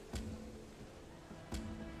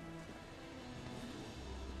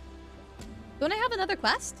 don't I have another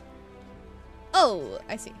quest? Oh,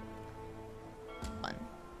 I see. One.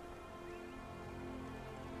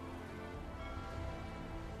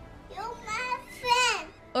 You're my friend.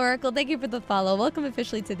 Oracle, thank you for the follow. Welcome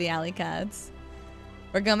officially to the Alley Cats.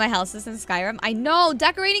 We're going to my houses in Skyrim. I know,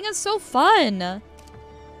 decorating is so fun. All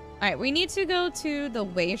right, we need to go to the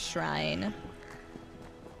Way Shrine.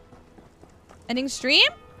 Ending stream?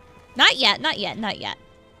 Not yet, not yet, not yet.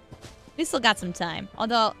 We still got some time.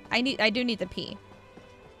 Although I do need to pee.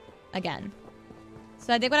 Again.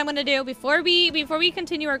 So I think what I'm gonna do before we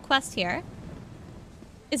continue our quest here.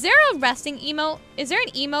 Is there a resting emote? Is there an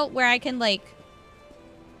emote where I can like...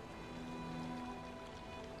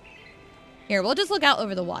 Here, we'll just look out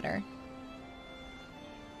over the water.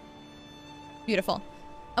 Beautiful.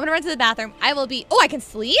 I'm gonna run to the bathroom. I will be... Oh, I can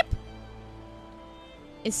sleep?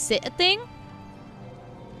 Is sit a thing?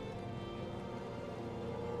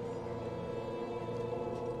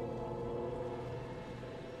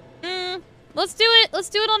 Let's do it. Let's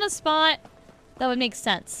do it on a spot. That would make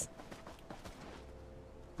sense.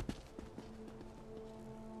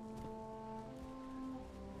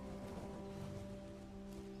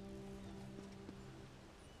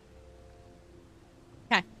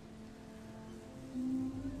 Okay.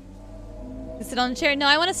 Sit on the chair? No,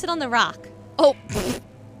 I want to sit on the rock. Oh.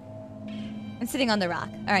 I'm sitting on the rock.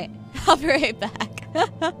 All right. I'll be right back.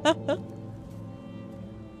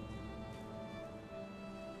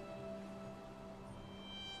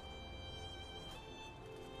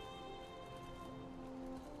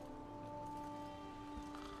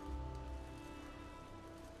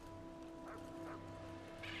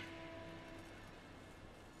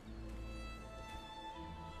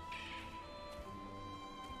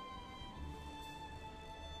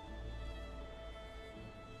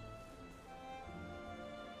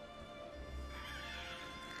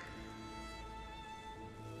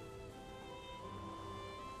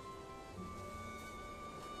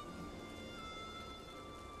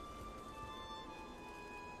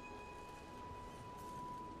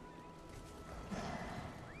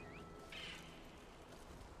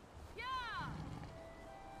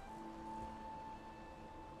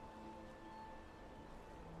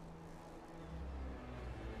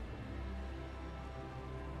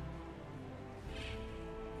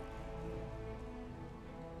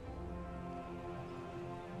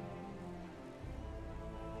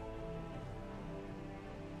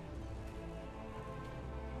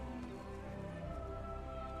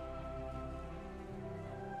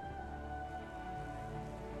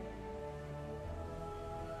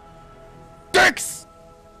 Dicks!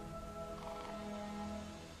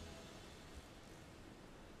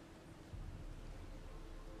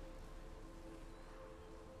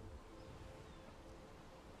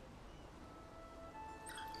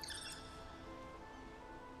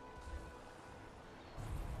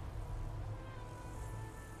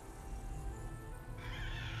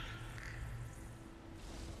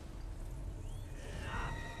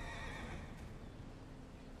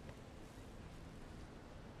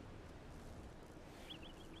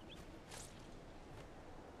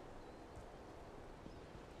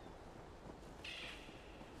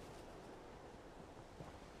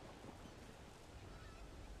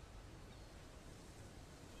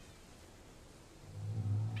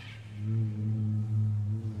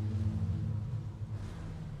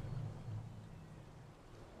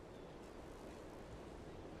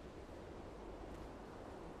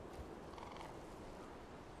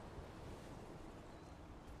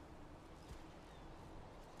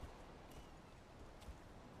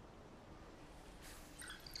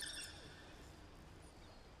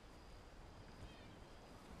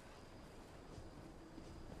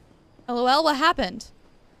 LOL, what happened?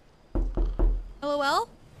 LOL?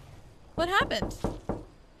 What happened?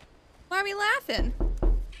 Why are we laughing?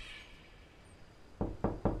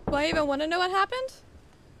 Do I even want to know what happened?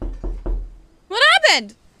 What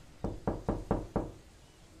happened?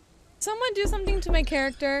 Someone do something to my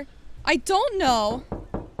character? I don't know.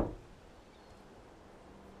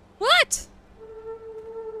 What?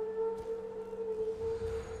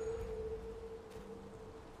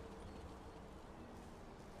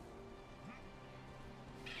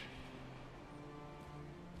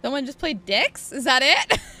 Someone just played dicks? Is that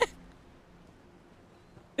it?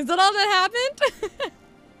 Is that all that happened?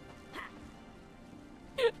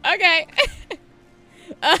 Okay.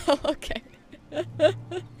 Oh, okay.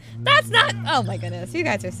 That's not. Oh my goodness, you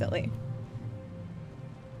guys are silly.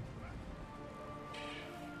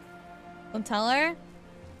 Don't tell her.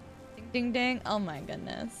 Ding ding ding. Oh my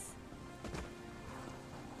goodness.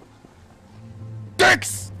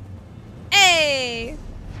 Dicks! Hey!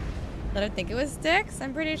 Let her think it was dicks?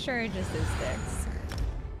 I'm pretty sure it just is dicks.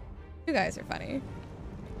 You guys are funny.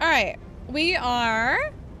 Alright. We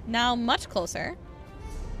are now much closer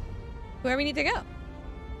to where we need to go.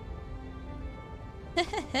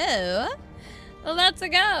 Let's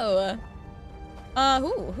go.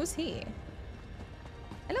 Who's he?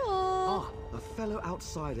 Hello. Ah, a fellow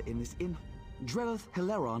outsider in this inn. Drellith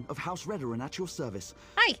Hilaron of House Redoran at your service.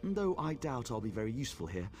 Hi. Though I doubt I'll be very useful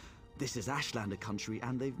here. This is Ashlander country,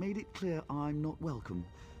 and they've made it clear I'm not welcome.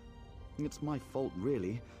 It's my fault,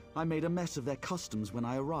 really. I made a mess of their customs when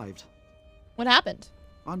I arrived. What happened?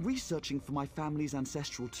 I'm researching for my family's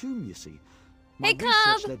ancestral tomb, you see. My Hey,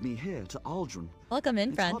 research Cub. led me here to Aldrin. Welcome in,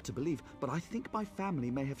 It's friend. hard to believe, but I think my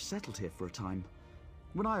family may have settled here for a time.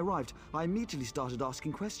 When I arrived, I immediately started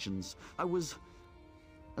asking questions. I was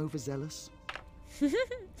overzealous.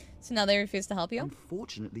 So now they refuse to help you?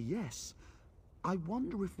 Unfortunately, yes. I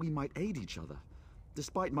wonder if we might aid each other.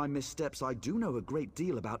 Despite my missteps, I do know a great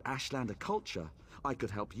deal about Ashlander culture. I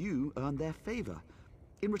could help you earn their favor.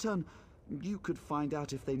 In return, you could find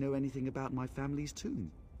out if they know anything about my family's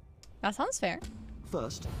tomb. That sounds fair.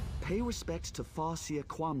 First, pay respect to Farseer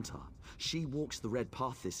Quamta. She walks the Red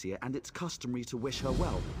Path this year, and it's customary to wish her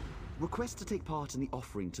well. Request to take part in the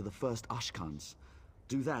offering to the first Ashkans.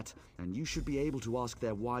 Do that, and you should be able to ask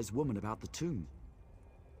their wise woman about the tomb.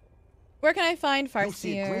 Where can I find Farseer? You'll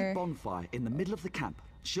see a great bonfire in the middle of the camp.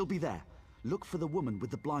 She'll be there. Look for the woman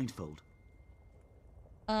with the blindfold.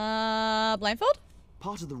 Blindfold?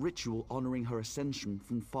 Part of the ritual honoring her ascension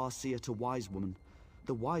from Farseer to Wise Woman.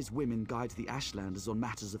 The Wise Women guide the Ashlanders on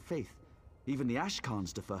matters of faith. Even the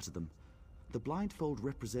Ashkans defer to them. The blindfold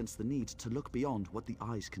represents the need to look beyond what the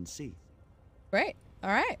eyes can see. Great. All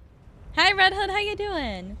right. Hi, Red Hood. How you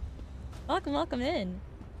doing? Welcome in.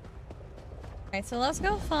 All right, so let's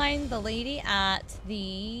go find the lady at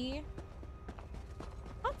the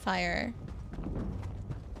bonfire.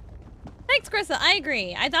 Thanks, Krista. I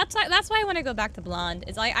agree. That's why I want to go back to blonde.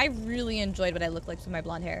 Is I really enjoyed what I looked like with my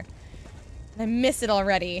blonde hair. I miss it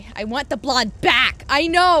already. I want the blonde back. I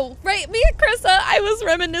know, right? Me and Krista, I was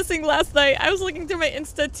reminiscing last night. I was looking through my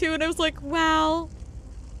Insta too, and I was like, wow.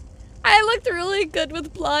 I looked really good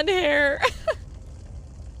with blonde hair.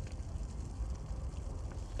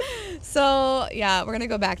 So, yeah, we're gonna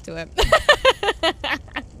go back to it.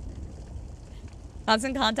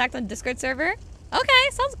 Constant contact on Discord server? Okay,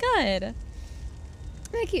 sounds good.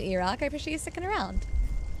 Thank you, E-Rock. I appreciate you sticking around.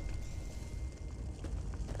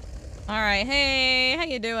 Alright, hey, how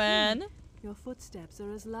you doing? Your footsteps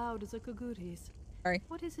are as loud as a Kaguri's. Sorry.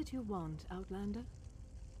 What is it you want, Outlander?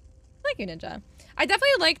 Thank you, Ninja. I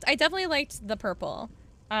definitely liked the purple.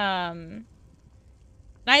 I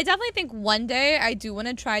definitely think one day I do want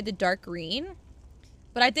to try the dark green.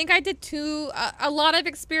 But I think I did a lot of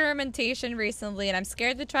experimentation recently, and I'm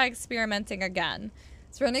scared to try experimenting again.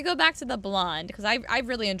 So we're gonna go back to the blonde, because I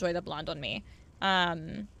really enjoy the blonde on me.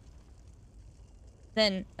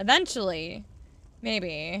 Then eventually,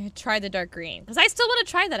 maybe try the dark green, because I still want to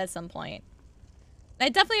try that at some point. And I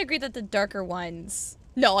definitely agree that the darker ones.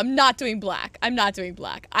 No, I'm not doing black. I'm not doing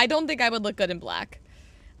black. I don't think I would look good in black.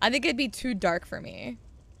 I think it'd be too dark for me.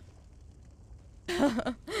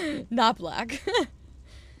 Not black.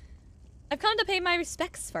 I've come to pay my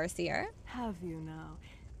respects, Farseer. Have you now?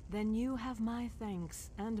 Then you have my thanks,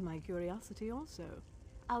 and my curiosity also.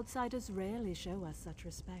 Outsiders rarely show us such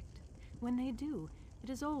respect. When they do, it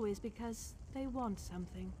is always because they want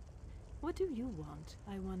something. What do you want,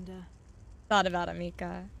 I wonder? Thought about it,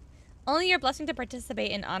 Mika. Only your blessing to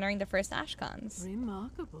participate in honoring the first Ashkans.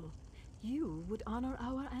 Remarkable. You would honor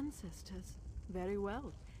our ancestors. Very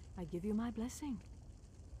well. I give you my blessing.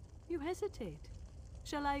 You hesitate.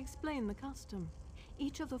 Shall I explain the custom?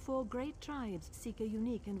 Each of the 4 great tribes seek a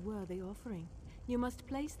unique and worthy offering. You must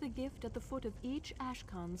place the gift at the foot of each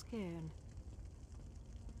Ashkan's cairn.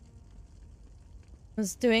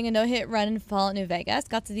 Was doing a no-hit run in Fallout New Vegas.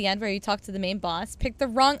 Got to the end where you talk to the main boss. Picked the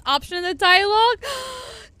wrong option in the dialogue.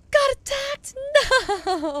 Got attacked.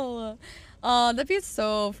 No. Oh, that'd be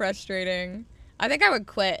so frustrating. I think I would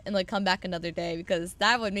quit and like come back another day because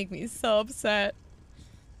that would make me so upset.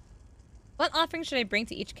 What offering should I bring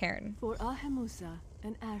to each cairn? For Ahemusa,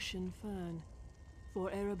 an ashen fern. For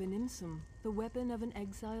Erebeninsum, the weapon of an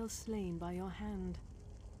exile slain by your hand.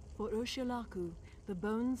 For Urshilaku, the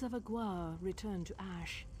bones of a Gwar returned to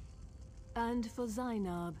ash. And for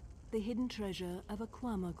Zainab, the hidden treasure of a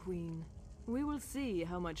Kwama queen. We will see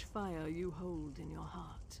how much fire you hold in your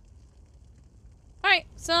heart. Alright,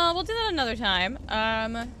 so we'll do that another time.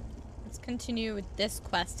 Let's continue with this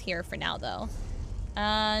quest here for now, though.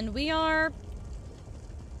 And we are...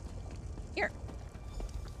 here.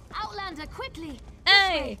 Outlander, quickly!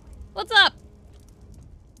 Hey! What's up?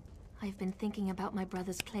 I've been thinking about my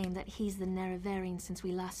brother's claim that he's the Nerevarine since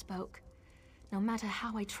we last spoke. No matter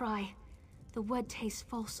how I try, the word tastes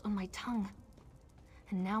false on my tongue.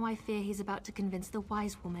 And now I fear he's about to convince the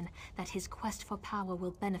wise woman that his quest for power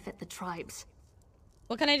will benefit the tribes.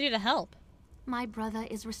 What can I do to help? My brother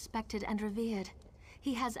is respected and revered.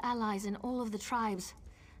 He has allies in all of the tribes,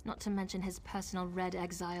 not to mention his personal Red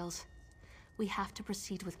Exiles. We have to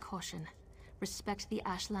proceed with caution. Respect the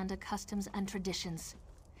Ashlander customs and traditions.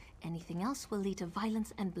 Anything else will lead to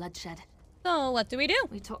violence and bloodshed. So what do?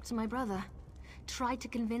 We talked to my brother. Tried to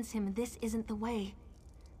convince him this isn't the way.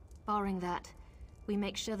 Barring that, we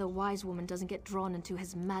make sure the wise woman doesn't get drawn into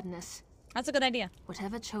his madness. That's a good idea.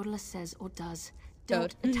 Whatever Chodala says or does,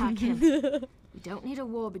 don't attack him. We don't need a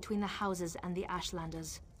war between the houses and the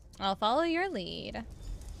Ashlanders. I'll follow your lead.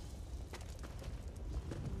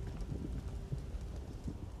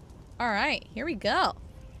 Alright, here we go.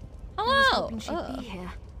 Hello! I was hoping she'd be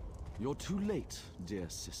here. You're too late, dear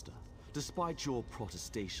sister. Despite your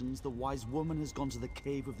protestations, the wise woman has gone to the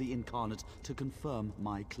cave of the incarnate to confirm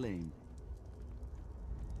my claim.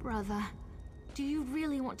 Brother, do you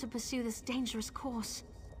really want to pursue this dangerous course?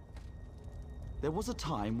 There was a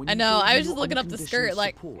time when I know, you gave I me was just your looking up the skirt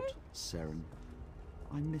like... support, Saren.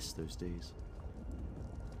 I miss those days.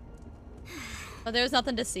 But there's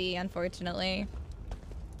nothing to see, unfortunately.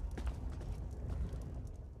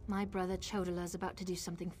 My brother Chodala is about to do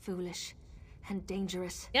something foolish and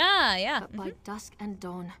dangerous. Yeah. But by dusk and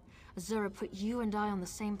dawn, Azura put you and I on the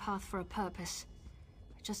same path for a purpose.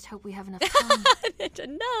 I just hope we have enough time.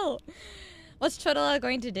 No. What's Chodala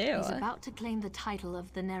going to do? He's about to claim the title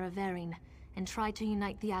of the Nerevarine and try to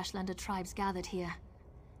unite the Ashlander tribes gathered here.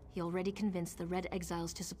 He already convinced the Red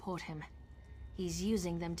Exiles to support him. He's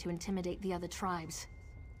using them to intimidate the other tribes.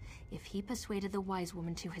 If he persuaded the Wise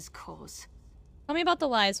Woman to his cause... Tell me about the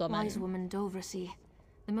Wise Woman. Wise Woman Dovrasi,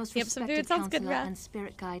 the most Yep, some respected food sounds good, counselor Rat. and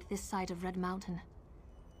spirit guide this side of Red Mountain.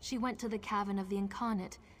 She went to the Cavern of the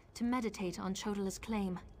Incarnate to meditate on Chodala's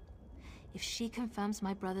claim. If she confirms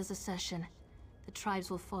my brother's assertion, the tribes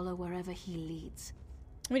will follow wherever he leads.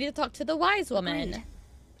 We need to talk to the Wise Woman. Agreed.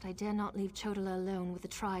 But I dare not leave Chodala alone with the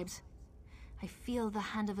tribes. I feel the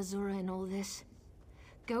hand of Azura in all this.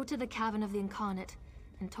 Go to the Cavern of the Incarnate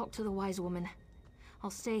and talk to the Wise Woman. I'll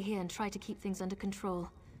stay here and try to keep things under control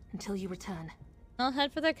until you return. I'll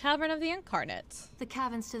head for the Cavern of the Incarnate. The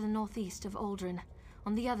caverns to the northeast of Aldrin,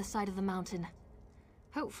 on the other side of the mountain.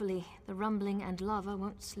 Hopefully, the rumbling and lava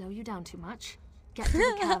won't slow you down too much. Get to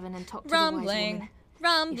the cavern and talk to the Wise Woman.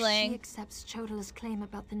 Rumbling. If she accepts Chodala's claim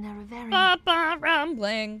about the Nerevarine...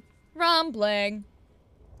 Rumbling.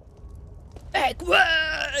 Make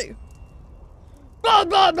way! Blah,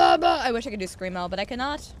 blah, blah, blah. I wish I could do Screamo, but I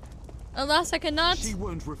cannot. Alas, I cannot. She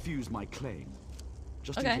won't refuse my claim.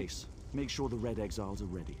 Just in case, make sure the Red Exiles are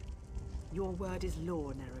ready. Your word is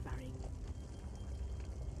law, Nerevarine.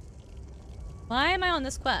 Why am I on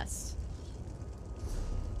this quest?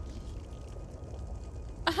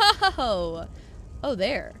 Oh,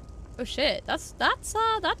 there. Oh shit. That's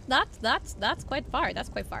quite far. That's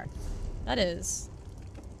quite far. That is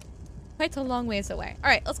quite a long ways away. All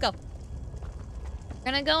right, let's go.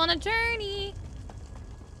 We're gonna go on a journey.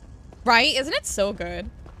 Right? Isn't it so good?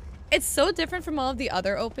 It's so different from all of the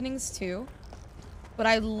other openings too. But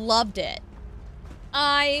I loved it.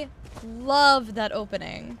 I loved that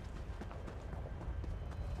opening.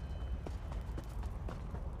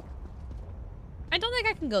 I don't think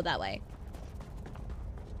I can go that way.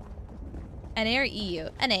 NA or EU?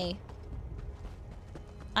 NA.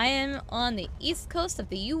 I am on the east coast of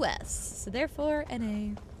the US, so therefore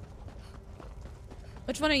NA.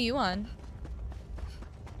 Which one are you on?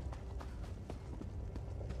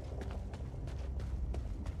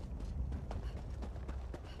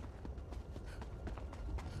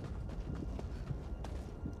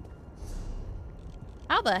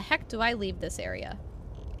 How the heck do I leave this area?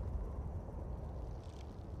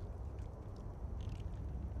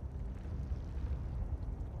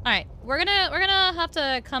 All right, we're gonna have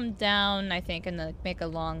to come down, I think, and make the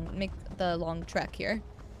long trek here.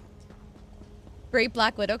 Great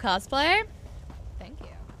Black Widow cosplay. Thank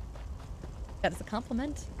you. That is a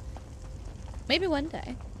compliment. Maybe one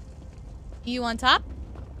day. EU on top?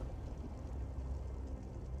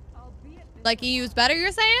 Like EU's better,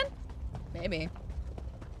 you're saying? Maybe.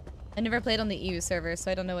 I never played on the EU server, so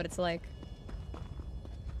I don't know what it's like.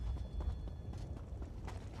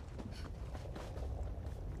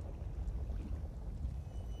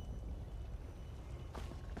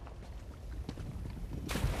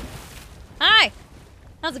 Hi!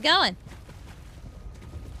 How's it going?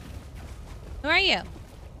 Who are you?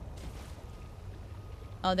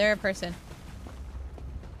 Oh, they're a person.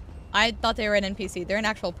 I thought they were an NPC. They're an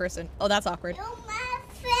actual person. Oh, that's awkward. You're my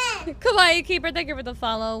friend! Kawaii Keeper, thank you for the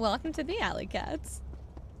follow. Welcome to the Alley Cats.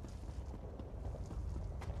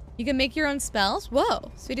 You can make your own spells?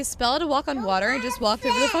 Whoa. So you just spell to walk on water and just walked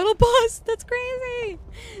over the final boss. That's crazy.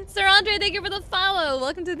 Sir Andre, thank you for the follow.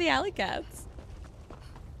 Welcome to the Alley Cats.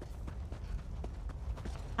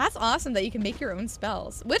 That's awesome that you can make your own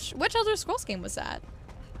spells. Which Elder Scrolls game was that?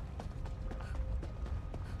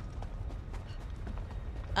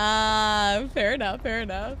 Fair enough, fair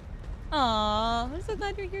enough. Aw, I'm so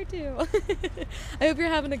glad you're here too. I hope you're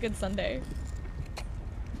having a good Sunday.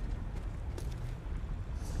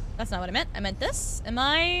 That's not what I meant. I meant this.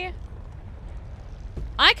 I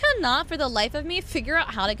cannot for the life of me figure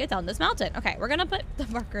out how to get down this mountain. Okay, we're gonna put the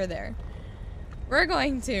marker there. We're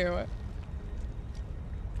going to...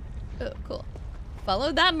 Oh, cool.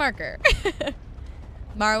 Follow that marker.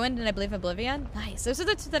 Morrowind and I believe Oblivion. Nice. Those are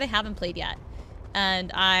the two that I haven't played yet.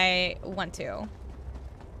 And I want to.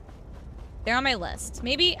 They're on my list.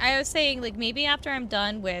 Maybe, I was saying, like, maybe after I'm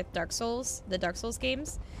done with Dark Souls, the Dark Souls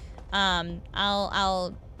games,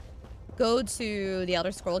 I'll go to the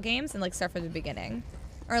Elder Scroll games and, like, start from the beginning.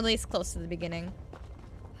 Or at least close to the beginning.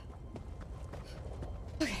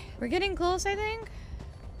 Okay, we're getting close, I think.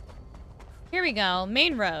 Here we go.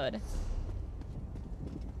 Main road.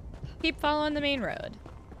 Keep following the main road.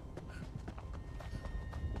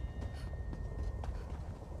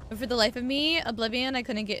 But for the life of me, Oblivion I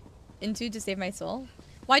couldn't get into to save my soul.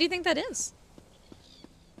 Why do you think that is?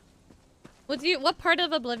 What part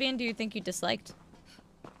of Oblivion do you think you disliked?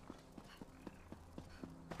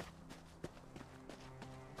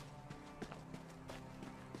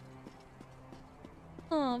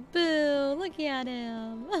 Oh, boo, look at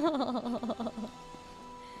him.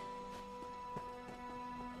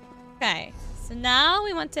 Okay, so now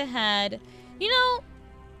we want to head, you know,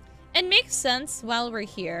 it makes sense while we're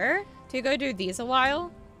here to go do these a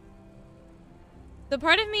while. The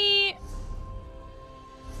part of me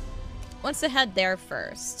wants to head there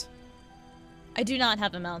first. I do not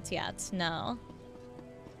have a mount yet, no.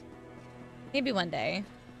 Maybe one day.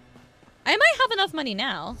 I might have enough money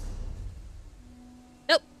now.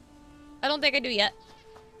 Nope. I don't think I do yet.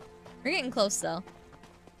 We're getting close though.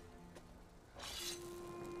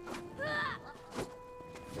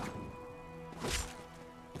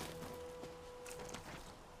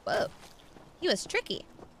 Whoa. He was tricky.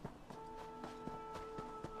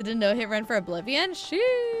 Did a no-hit run for Oblivion?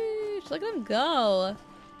 Sheesh. Look at him go.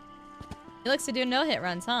 He likes to do no-hit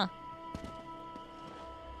runs, huh?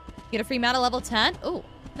 Get a free mount at level 10? Oh,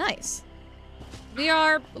 nice. We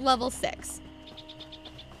are level 6. So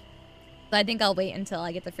I think I'll wait until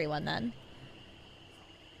I get the free one then.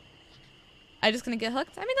 I'm just gonna get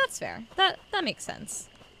hooked? I mean, that's fair. That makes sense.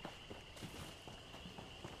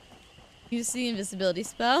 Use the invisibility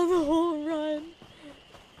spell the whole run.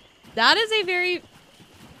 That is a very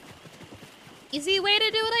easy way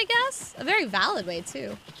to do it, I guess. A very valid way,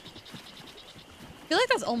 too. I feel like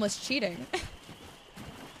that's almost cheating.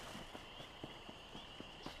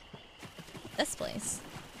 This place.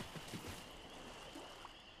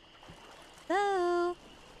 Oh.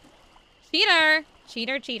 Cheater!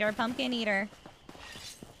 Cheater, cheater, pumpkin eater.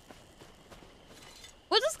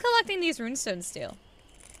 What does collecting these runestones do?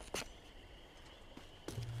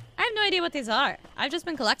 I have no idea what these are. I've just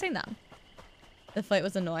been collecting them. The fight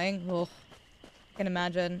was annoying. Ugh. I can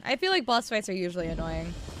imagine. I feel like boss fights are usually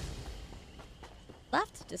annoying.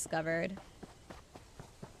 Left discovered.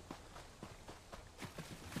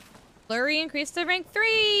 Flurry increased to rank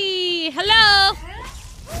 3! Hello!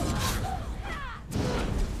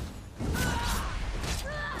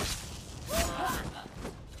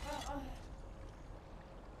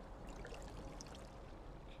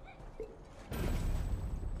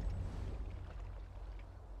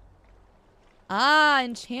 Ah,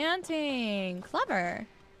 enchanting. Clever.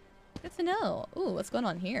 Good to know. Ooh, what's going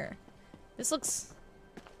on here? This looks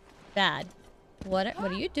bad. What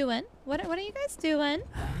are you doing? What are you guys doing?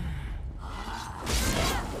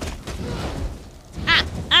 Ah!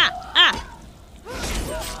 Ah! Ah!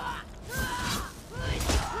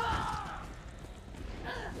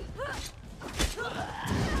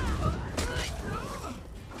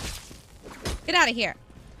 Get out of here.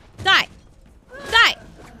 Die. Die.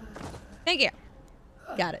 Thank you.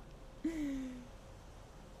 Got it.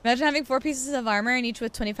 Imagine having 4 pieces of armor and each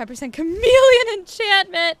with 25% chameleon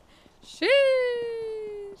enchantment. Sheesh.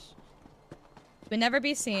 Would never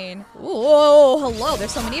be seen. Whoa, hello.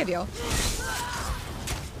 There's so many of you.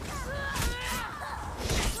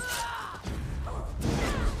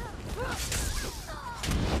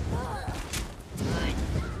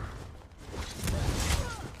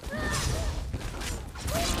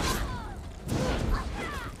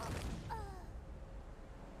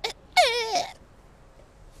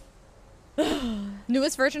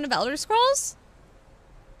 Newest version of Elder Scrolls?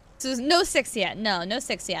 So no 6 yet. No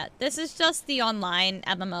 6 yet. This is just the online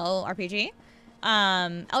MMO RPG.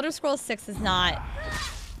 Elder Scrolls 6 has not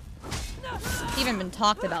even been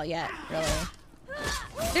talked about yet, really.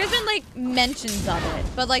 There's been like mentions of it,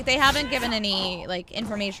 but like they haven't given any like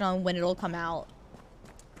information on when it'll come out.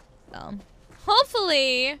 So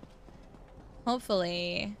hopefully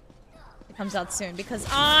it comes out soon because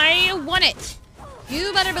I want it.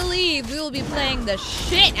 You better believe we will be playing the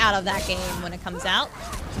shit out of that game when it comes out.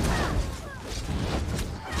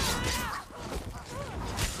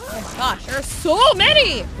 Oh my gosh, there are so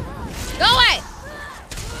many! Go away!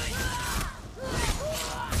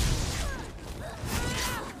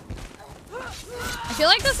 I feel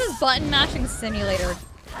like this is button mashing simulator.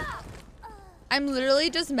 I'm literally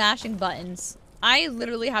just mashing buttons. I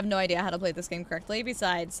literally have no idea how to play this game correctly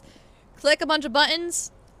besides click a bunch of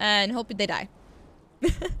buttons and hope they die.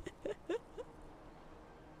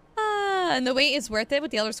 And the wait is worth it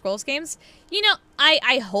with the Elder Scrolls games. You know,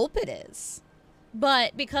 I hope it is.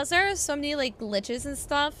 But because there are so many like glitches and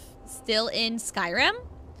stuff still in Skyrim,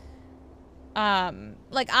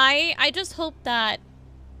 like I just hope that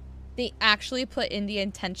they actually put in the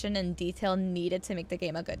intention and detail needed to make the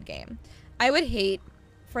game a good game. I would hate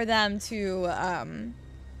for them to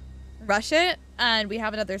rush it and we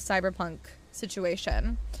have another Cyberpunk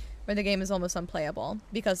situation where the game is almost unplayable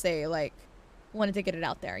because they like wanted to get it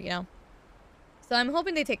out there, you know? So I'm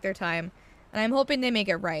hoping they take their time and I'm hoping they make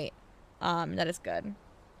it right. That is good.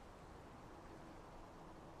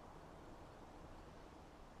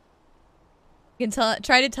 I can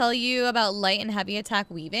try to tell you about light and heavy attack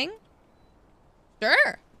weaving.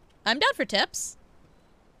 Sure. I'm down for tips.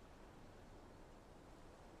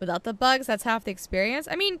 Without the bugs, that's half the experience.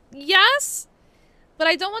 I mean, yes, but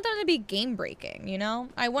I don't want them to be game breaking, you know?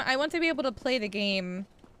 I want to be able to play the game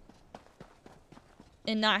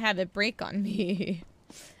and not have it break on me.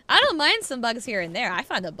 I don't mind some bugs here and there. I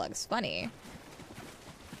find the bugs funny.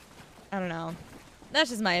 I don't know. That's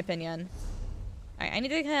just my opinion. Alright, I need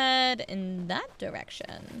to head in that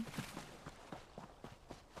direction.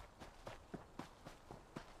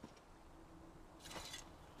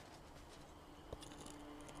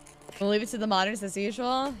 We'll leave it to the modders as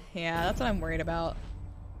usual. Yeah, that's what I'm worried about.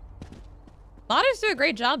 Modders do a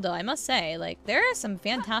great job though, I must say. Like, there are some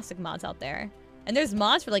fantastic mods out there. And there's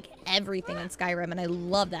mods for like everything in Skyrim and I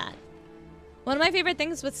love that. One of my favorite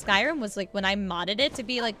things with Skyrim was like when I modded it to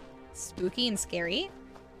be like spooky and scary.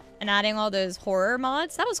 And adding all those horror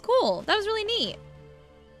mods. That was cool. That was really neat.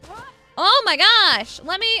 Oh my gosh!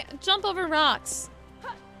 Let me jump over rocks.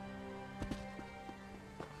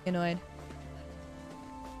 Annoyed.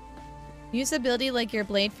 Use ability like your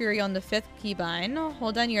Blade Fury on the 5th keybind.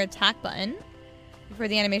 Hold down your attack button before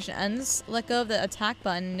the animation ends. Let go of the attack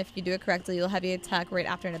button. If you do it correctly, you'll have the attack right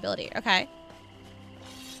after an ability. Okay.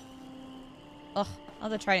 Ugh, I'll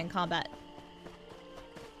have to try it in combat.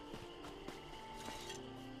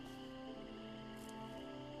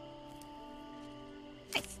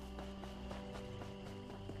 Nice.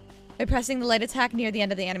 By pressing the light attack near the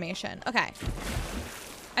end of the animation. Okay.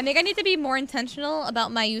 I think I need to be more intentional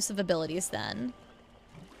about my use of abilities then.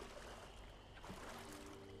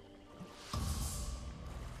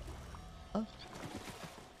 Oh.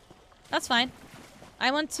 That's fine.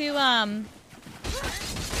 I want to,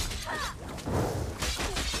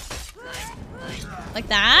 like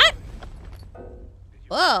that?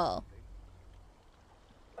 Whoa.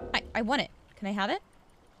 I want it. Can I have it?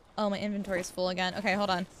 Oh, my inventory is full again. Okay, hold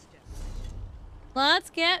on. Let's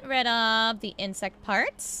get rid of the insect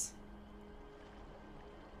parts.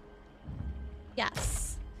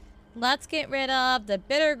 Yes. Let's get rid of the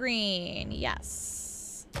bitter green. Yes.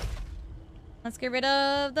 Let's get rid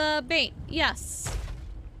of the bait. Yes.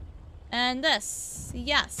 And this.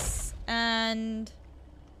 Yes. And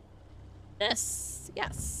this.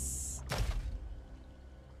 Yes.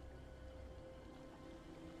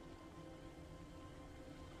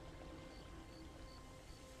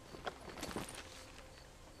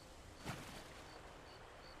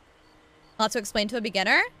 Lots to explain to a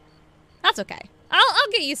beginner? That's okay.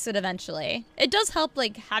 I'll get used to it eventually. It does help,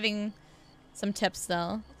 like, having some tips,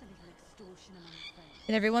 though.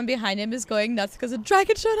 And everyone behind him is going nuts because a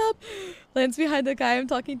dragon showed up. Lands behind the guy I'm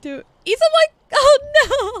talking to. He's like, oh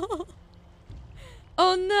no!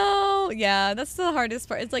 Oh no! Yeah, that's the hardest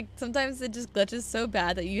part. It's like, sometimes it just glitches so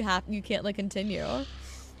bad that you can't, like, continue.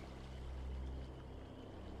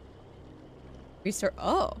 Restore,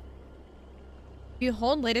 oh. If you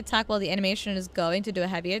hold late attack while the animation is going to do a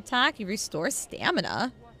heavy attack, you restore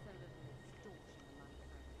stamina.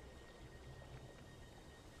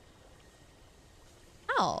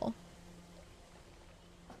 Oh.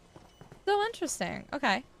 So interesting.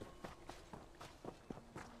 Okay.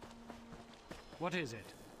 What is it?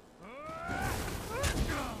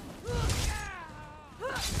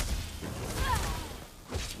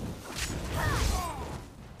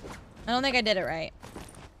 I don't think I did it right.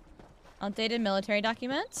 Outdated military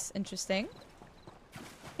documents. Interesting.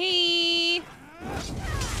 Hey!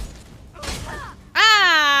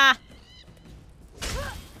 Ah!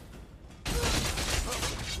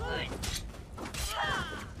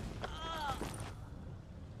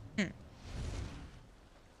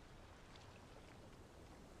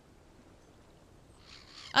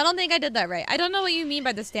 I don't think I did that right. I don't know what you mean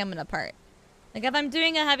by the stamina part. Like, if I'm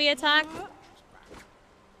doing a heavy attack...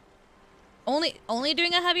 Only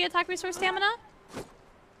doing a heavy attack restores stamina? Is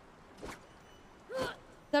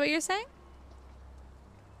that what you're saying?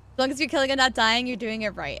 As long as you're killing and not dying, you're doing it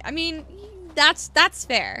right. I mean, that's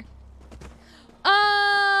fair.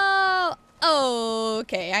 Oh,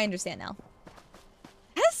 okay, I understand now.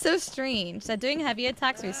 That's so strange that doing heavy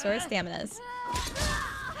attacks restores staminas.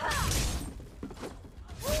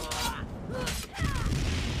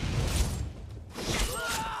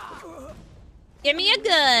 Give me a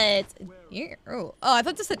good ear. Oh, I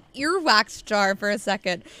thought this said earwax jar for a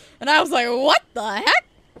second. And I was like, what the heck?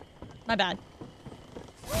 My bad.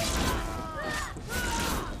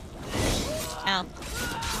 Ow.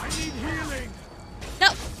 I need healing. No.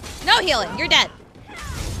 No healing. You're dead.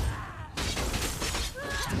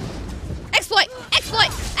 Exploit. Exploit.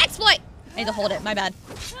 Exploit. I need to hold it. My bad.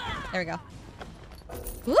 There we go.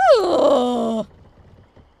 Ooh.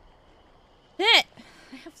 Shit.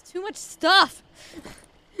 I have too much stuff.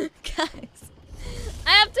 Guys, I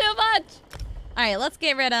have too much. All right, let's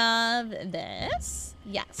get rid of this.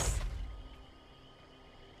 Yes.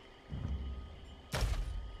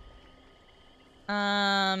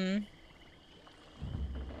 I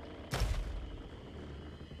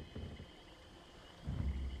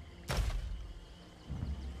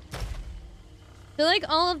feel like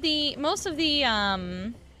most of the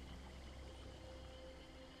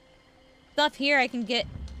stuff here I can get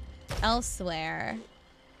elsewhere.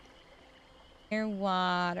 Air,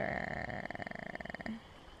 water.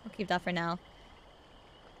 We'll keep that for now.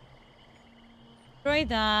 Destroy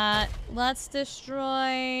that. Let's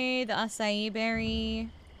destroy the acai berry.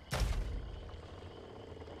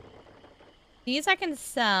 These I can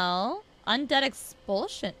sell. Undead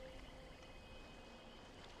expulsion.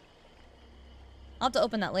 I'll have to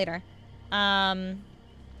open that later. There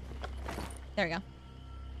we go.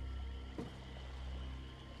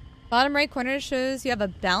 Bottom right corner shows you have a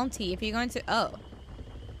bounty. If you're going to... Oh.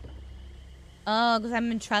 Oh, because I'm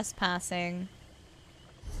in trespassing.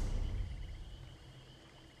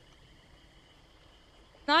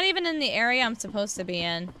 Not even in the area I'm supposed to be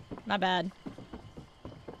in. My bad.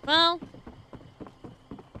 Well.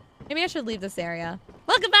 Maybe I should leave this area.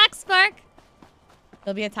 Welcome back, Spark!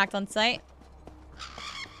 You'll be attacked on sight.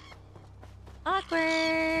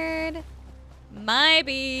 Awkward.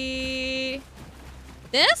 Maybe.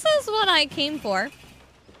 This is what I came for.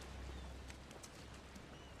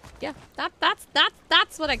 Yeah,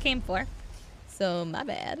 that's what I came for. So my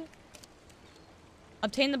bad.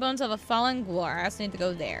 Obtain the bones of a fallen Gwar. I also need to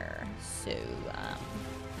go there. So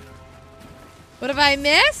what have I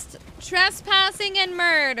missed? Trespassing and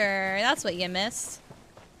murder. That's what you missed.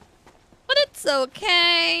 But it's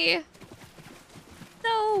okay.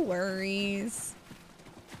 No worries.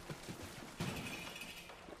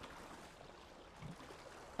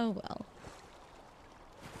 Oh well.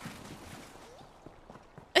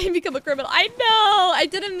 I become a criminal. I know! I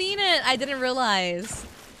didn't mean it. I didn't realize.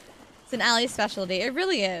 It's an alley specialty. It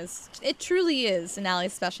really is. It truly is an alley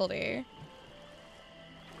specialty.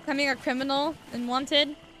 Becoming a criminal and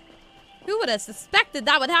wanted. Who would have suspected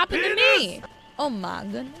that would happen to me? Oh my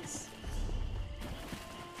goodness.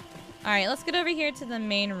 Alright, let's get over here to the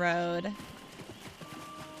main road.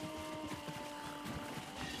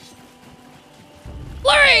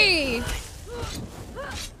 Flurry!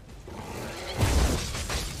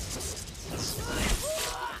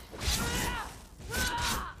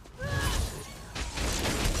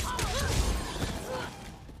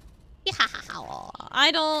 I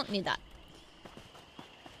don't need that.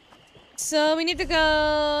 So we need to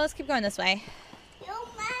go. Let's keep going this way. You're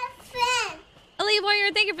my friend. Elite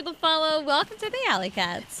Warrior, thank you for the follow. Welcome to the Alley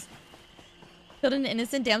Cats. Killed an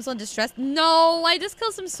innocent damsel in distress. No, I just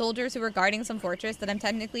killed some soldiers who were guarding some fortress that I'm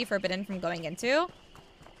technically forbidden from going into.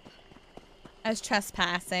 I was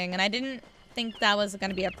trespassing, and I didn't think that was going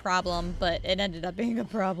to be a problem, but it ended up being a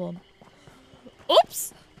problem.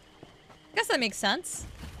 Oops! Guess that makes sense.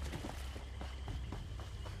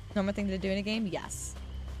 Normal thing to do in a game? Yes.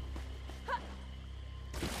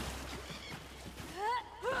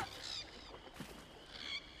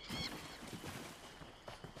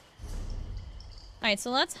 Alright,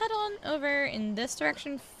 so let's head on over in this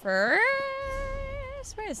direction first.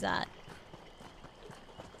 Where is that?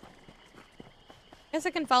 Guess I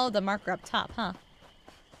can follow the marker up top, huh?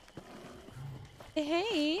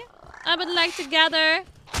 Hey, I would like to gather.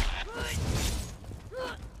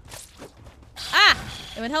 Ah!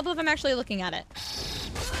 It would help if I'm actually looking at it.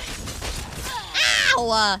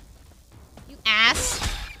 Ow! You ass.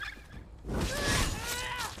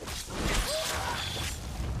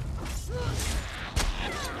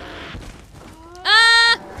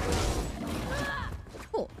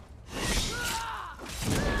 Cool.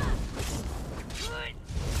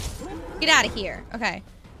 Get out of here. Okay.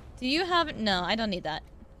 Do you have... No, I don't need that.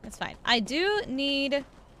 That's fine. I do need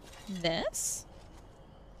this.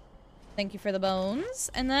 Thank you for the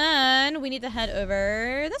bones. And then we need to head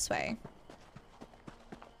over this way.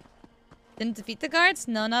 Didn't defeat the guards?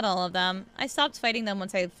 No, not all of them. I stopped fighting them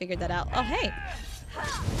once I figured that out. Oh, hey.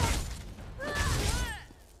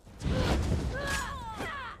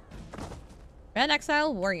 Red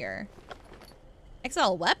Exile Warrior.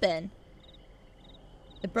 Exile weapon?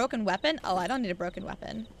 The broken weapon? Oh, I don't need a broken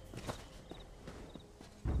weapon.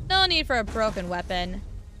 No need for a broken weapon.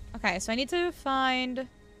 Okay, so I need to find...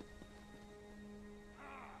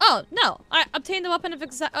 Oh, no. I obtained the weapon of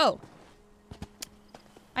exile. Oh.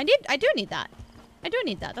 I do need that. I do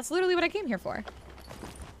need that. That's literally what I came here for.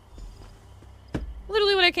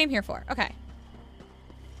 Literally what I came here for. Okay.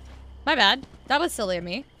 My bad. That was silly of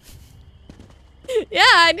me.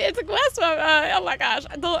 Yeah, it's a quest. Oh my gosh.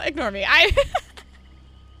 Don't ignore me.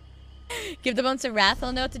 Give the bones to Wrath.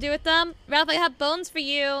 He'll know what to do with them. Wrath, I have bones for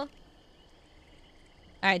you.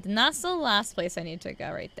 Alright, then that's the last place I need to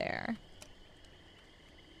go right there.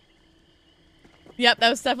 Yep, that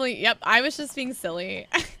was definitely... Yep, I was just being silly.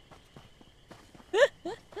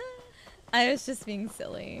 I was just being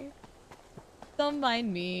silly. Don't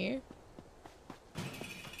mind me.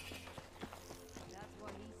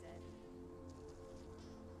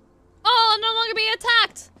 Oh, I'm no longer being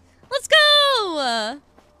attacked! Let's go!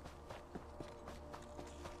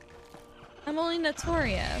 I'm only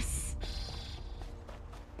notorious.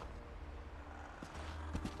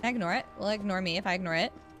 Can I ignore it? Will it ignore me if I ignore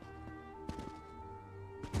it?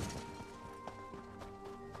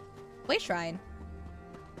 Wait, Shrine.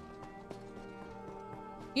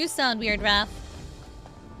 You sound weird, Raph.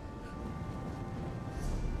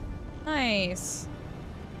 Nice.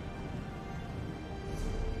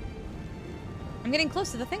 I'm getting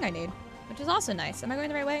close to the thing I need, which is also nice. Am I going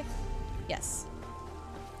the right way? Yes.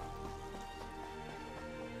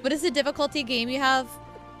 What is the difficulty game you have?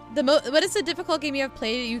 What is the difficult game you have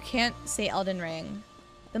played? You can't say Elden Ring.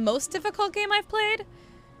 The most difficult game I've played?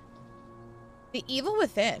 The Evil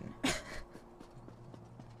Within.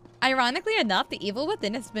 Ironically enough, The Evil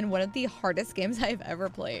Within has been one of the hardest games I've ever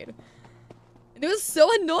played. And it was so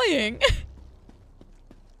annoying.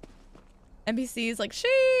 NPC is like,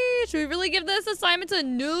 sheesh, should we really give this assignment to a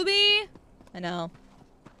newbie? I know.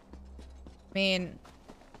 I mean,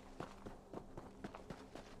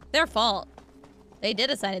 their fault. They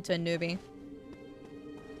did assign it to a newbie.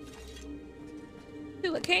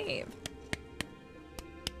 To a cave.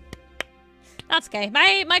 That's okay.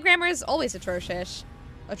 My grammar is always atrocious.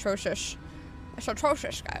 Atrocious. It's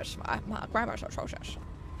atrocious, guys. My grammar's atrocious.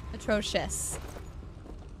 Atrocious.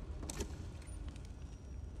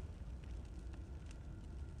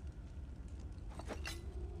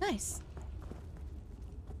 Nice.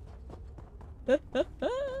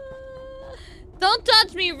 Don't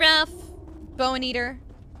judge me, Ref. Bone Eater.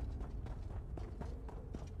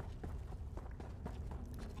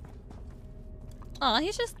 Oh,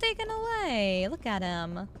 he's just taken away. Look at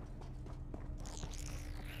him.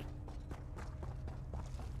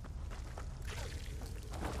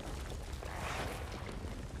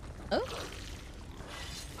 Oh.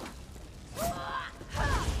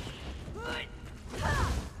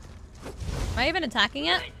 Am I even attacking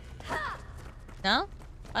it? No?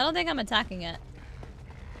 I don't think I'm attacking it.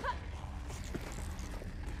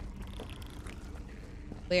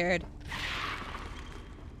 Weird.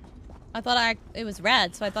 I thought it was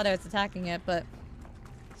red, so I thought I was attacking it, but...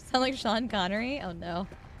 Sound like Sean Connery? Oh no.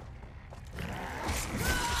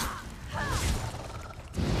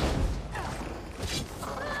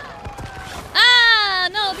 Ah!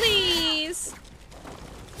 No, please!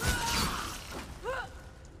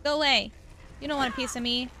 Go away. You don't want a piece of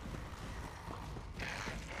me.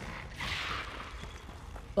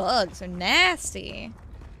 Bugs are nasty.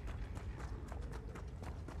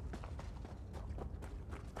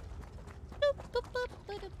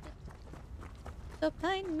 Don't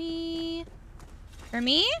find me. For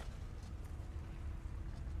me?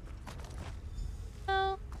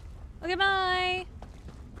 Oh. Okay, bye.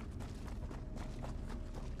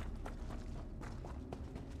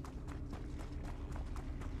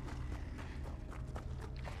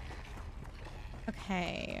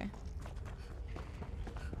 Okay.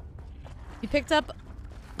 You picked up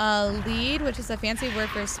a lead, which is a fancy word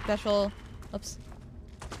for a special... Oops.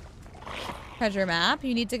 Treasure map.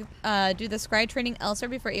 You need to do the scry training elsewhere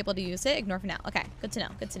before able to use it. Ignore for now. Okay, good to know.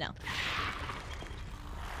 Good to know.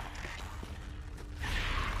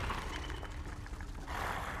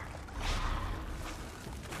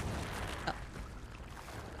 Oh.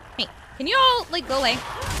 Hey, can you all like go away?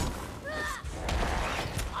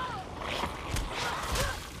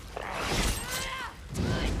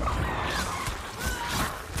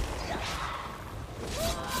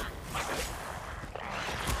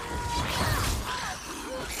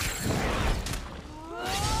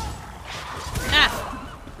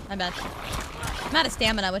 My bad. I'm out of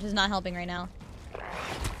stamina, which is not helping right now.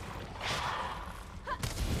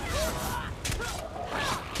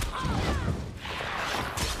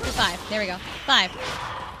 Do 5. There we go. 5.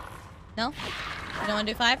 No? You don't want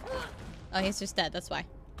to do 5? Oh, he's just dead. That's why.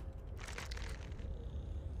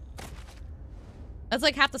 That's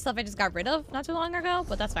like half the stuff I just got rid of not too long ago,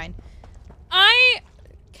 but that's fine. I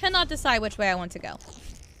cannot decide which way I want to go.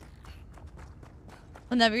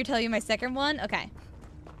 I'll never tell you my second one. Okay.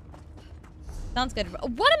 Sounds good.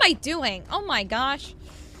 What am I doing? Oh my gosh.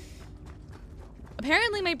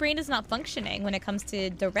 Apparently my brain is not functioning when it comes to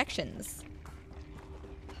directions.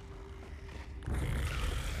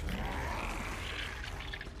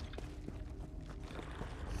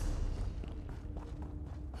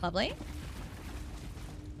 Lovely.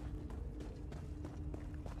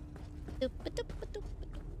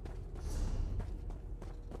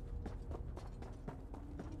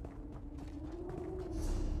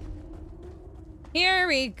 Here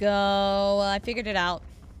we go. I figured it out.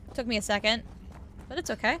 Took me a second, but it's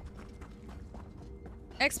okay.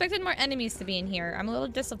 I expected more enemies to be in here. I'm a little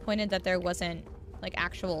disappointed that there wasn't, like,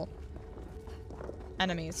 actual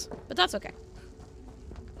enemies, but that's okay.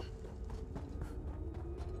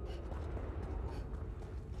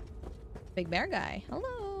 Big bear guy.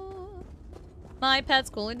 Hello. My pet's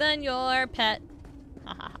cooler than your pet.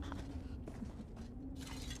 Ha ha ha.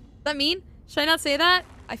 Does that mean? Should I not say that?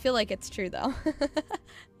 I feel like it's true though.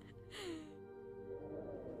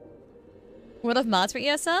 What if mods for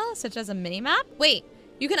ESL, such as a mini-map? Wait,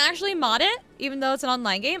 you can actually mod it even though it's an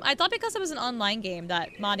online game? I thought because it was an online game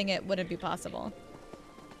that modding it wouldn't be possible.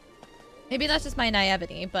 Maybe that's just my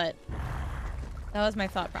naivety, but that was my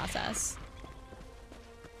thought process.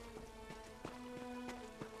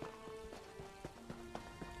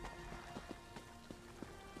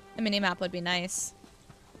 A mini-map would be nice.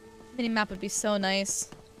 Mini-map would be so nice.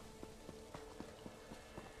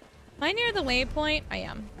 Am I near the waypoint? I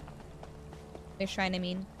am. The shrine, I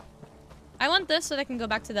mean. I want this so that I can go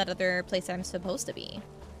back to that other place I'm supposed to be.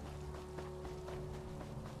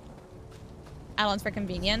 Add-ons for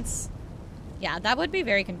convenience. Yeah, that would be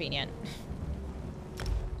very convenient.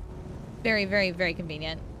 Very, very, very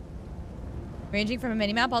convenient. Ranging from a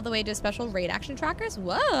mini-map all the way to special raid action trackers?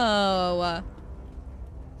 Whoa!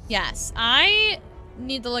 Yes, I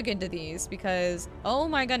need to look into these because, oh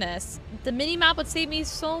my goodness, the mini-map would save me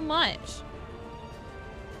so much.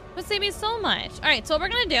 Would save me so much. All right, so what we're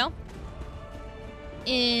gonna do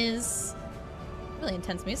is really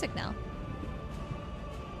intense music now.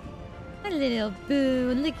 A little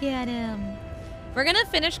boo, look at him. We're gonna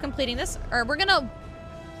finish completing this, or we're gonna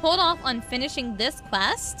hold off on finishing this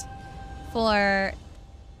quest for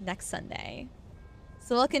next Sunday.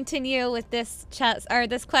 So we'll continue with this chest, or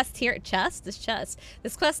this quest here.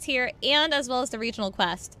 This quest here, and as well as the regional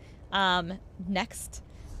quest, next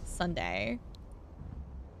Sunday.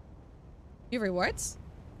 You have rewards?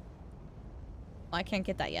 Oh, I can't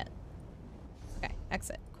get that yet. Okay,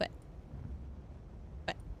 exit, quit.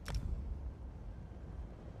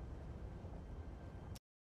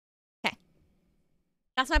 Okay.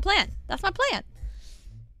 That's my plan. That's my plan.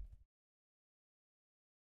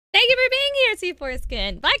 Thank you for being here,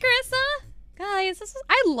 C4Skin. Bye, Carissa. Guys,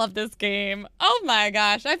 I love this game. Oh my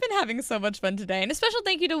gosh, I've been having so much fun today. And a special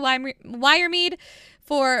thank you to Wiremead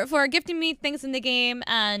for gifting me things in the game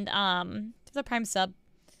and to the Prime sub.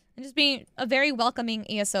 And just being a very welcoming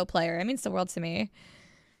ESO player. It means the world to me.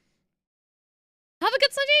 Have a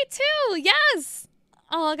good Sunday too. Yes.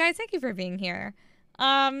 Oh, guys, thank you for being here.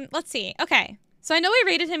 Let's see. Okay. So I know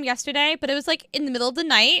we raided him yesterday, but it was like in the middle of the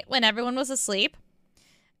night when everyone was asleep.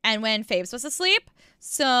 And when Fabes was asleep.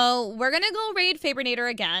 So we're gonna go raid Fabrinator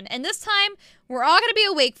again. And this time, we're all gonna be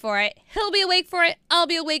awake for it. He'll be awake for it. I'll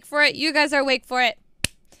be awake for it. You guys are awake for it.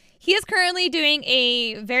 He is currently doing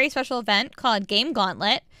a very special event called Game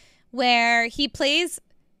Gauntlet, where he's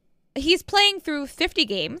playing through 50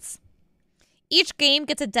 games. Each game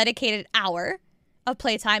gets a dedicated hour of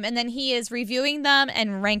playtime, and then he is reviewing them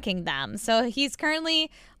and ranking them. So he's currently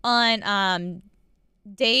on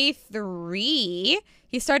day 3.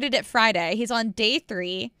 He started it Friday. He's on day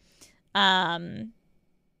 3. And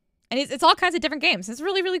it's all kinds of different games. It's a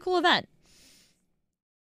really, really cool event.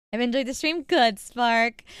 I've enjoyed the stream. Good,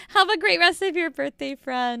 Spark. Have a great rest of your birthday,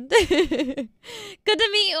 friend. Good to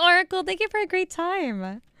meet you, Oracle. Thank you for a great time.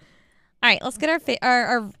 All right, let's get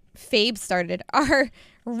our Fabe started. Our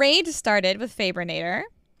raid started with Fabrinator.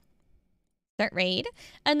 Start raid.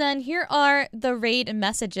 And then here are the raid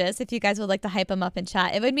messages if you guys would like to hype them up in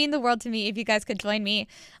chat. It would mean the world to me if you guys could join me.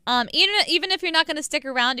 Even if you're not going to stick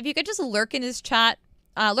around, if you could just lurk in his chat,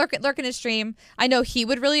 lurk in his stream, I know he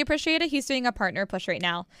would really appreciate it. He's doing a partner push right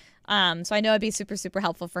now. So I know it'd be super, super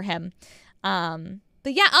helpful for him.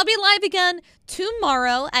 But yeah, I'll be live again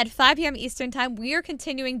tomorrow at 5 p.m. Eastern time. We are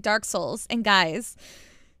continuing Dark Souls. And guys,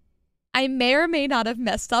 I may or may not have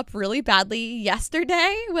messed up really badly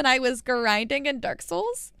yesterday when I was grinding in Dark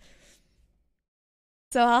Souls.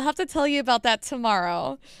 So I'll have to tell you about that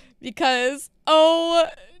tomorrow because, oh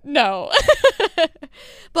no.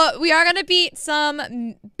 But we are going to beat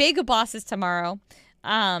some big bosses tomorrow.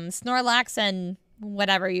 Snorlax and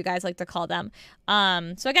whatever you guys like to call them.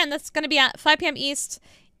 So again, that's going to be at 5 p.m. East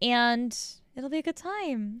and it'll be a good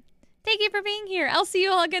time. Thank you for being here. I'll see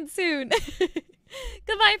you all again soon.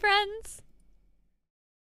 Goodbye, friends.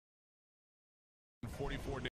 44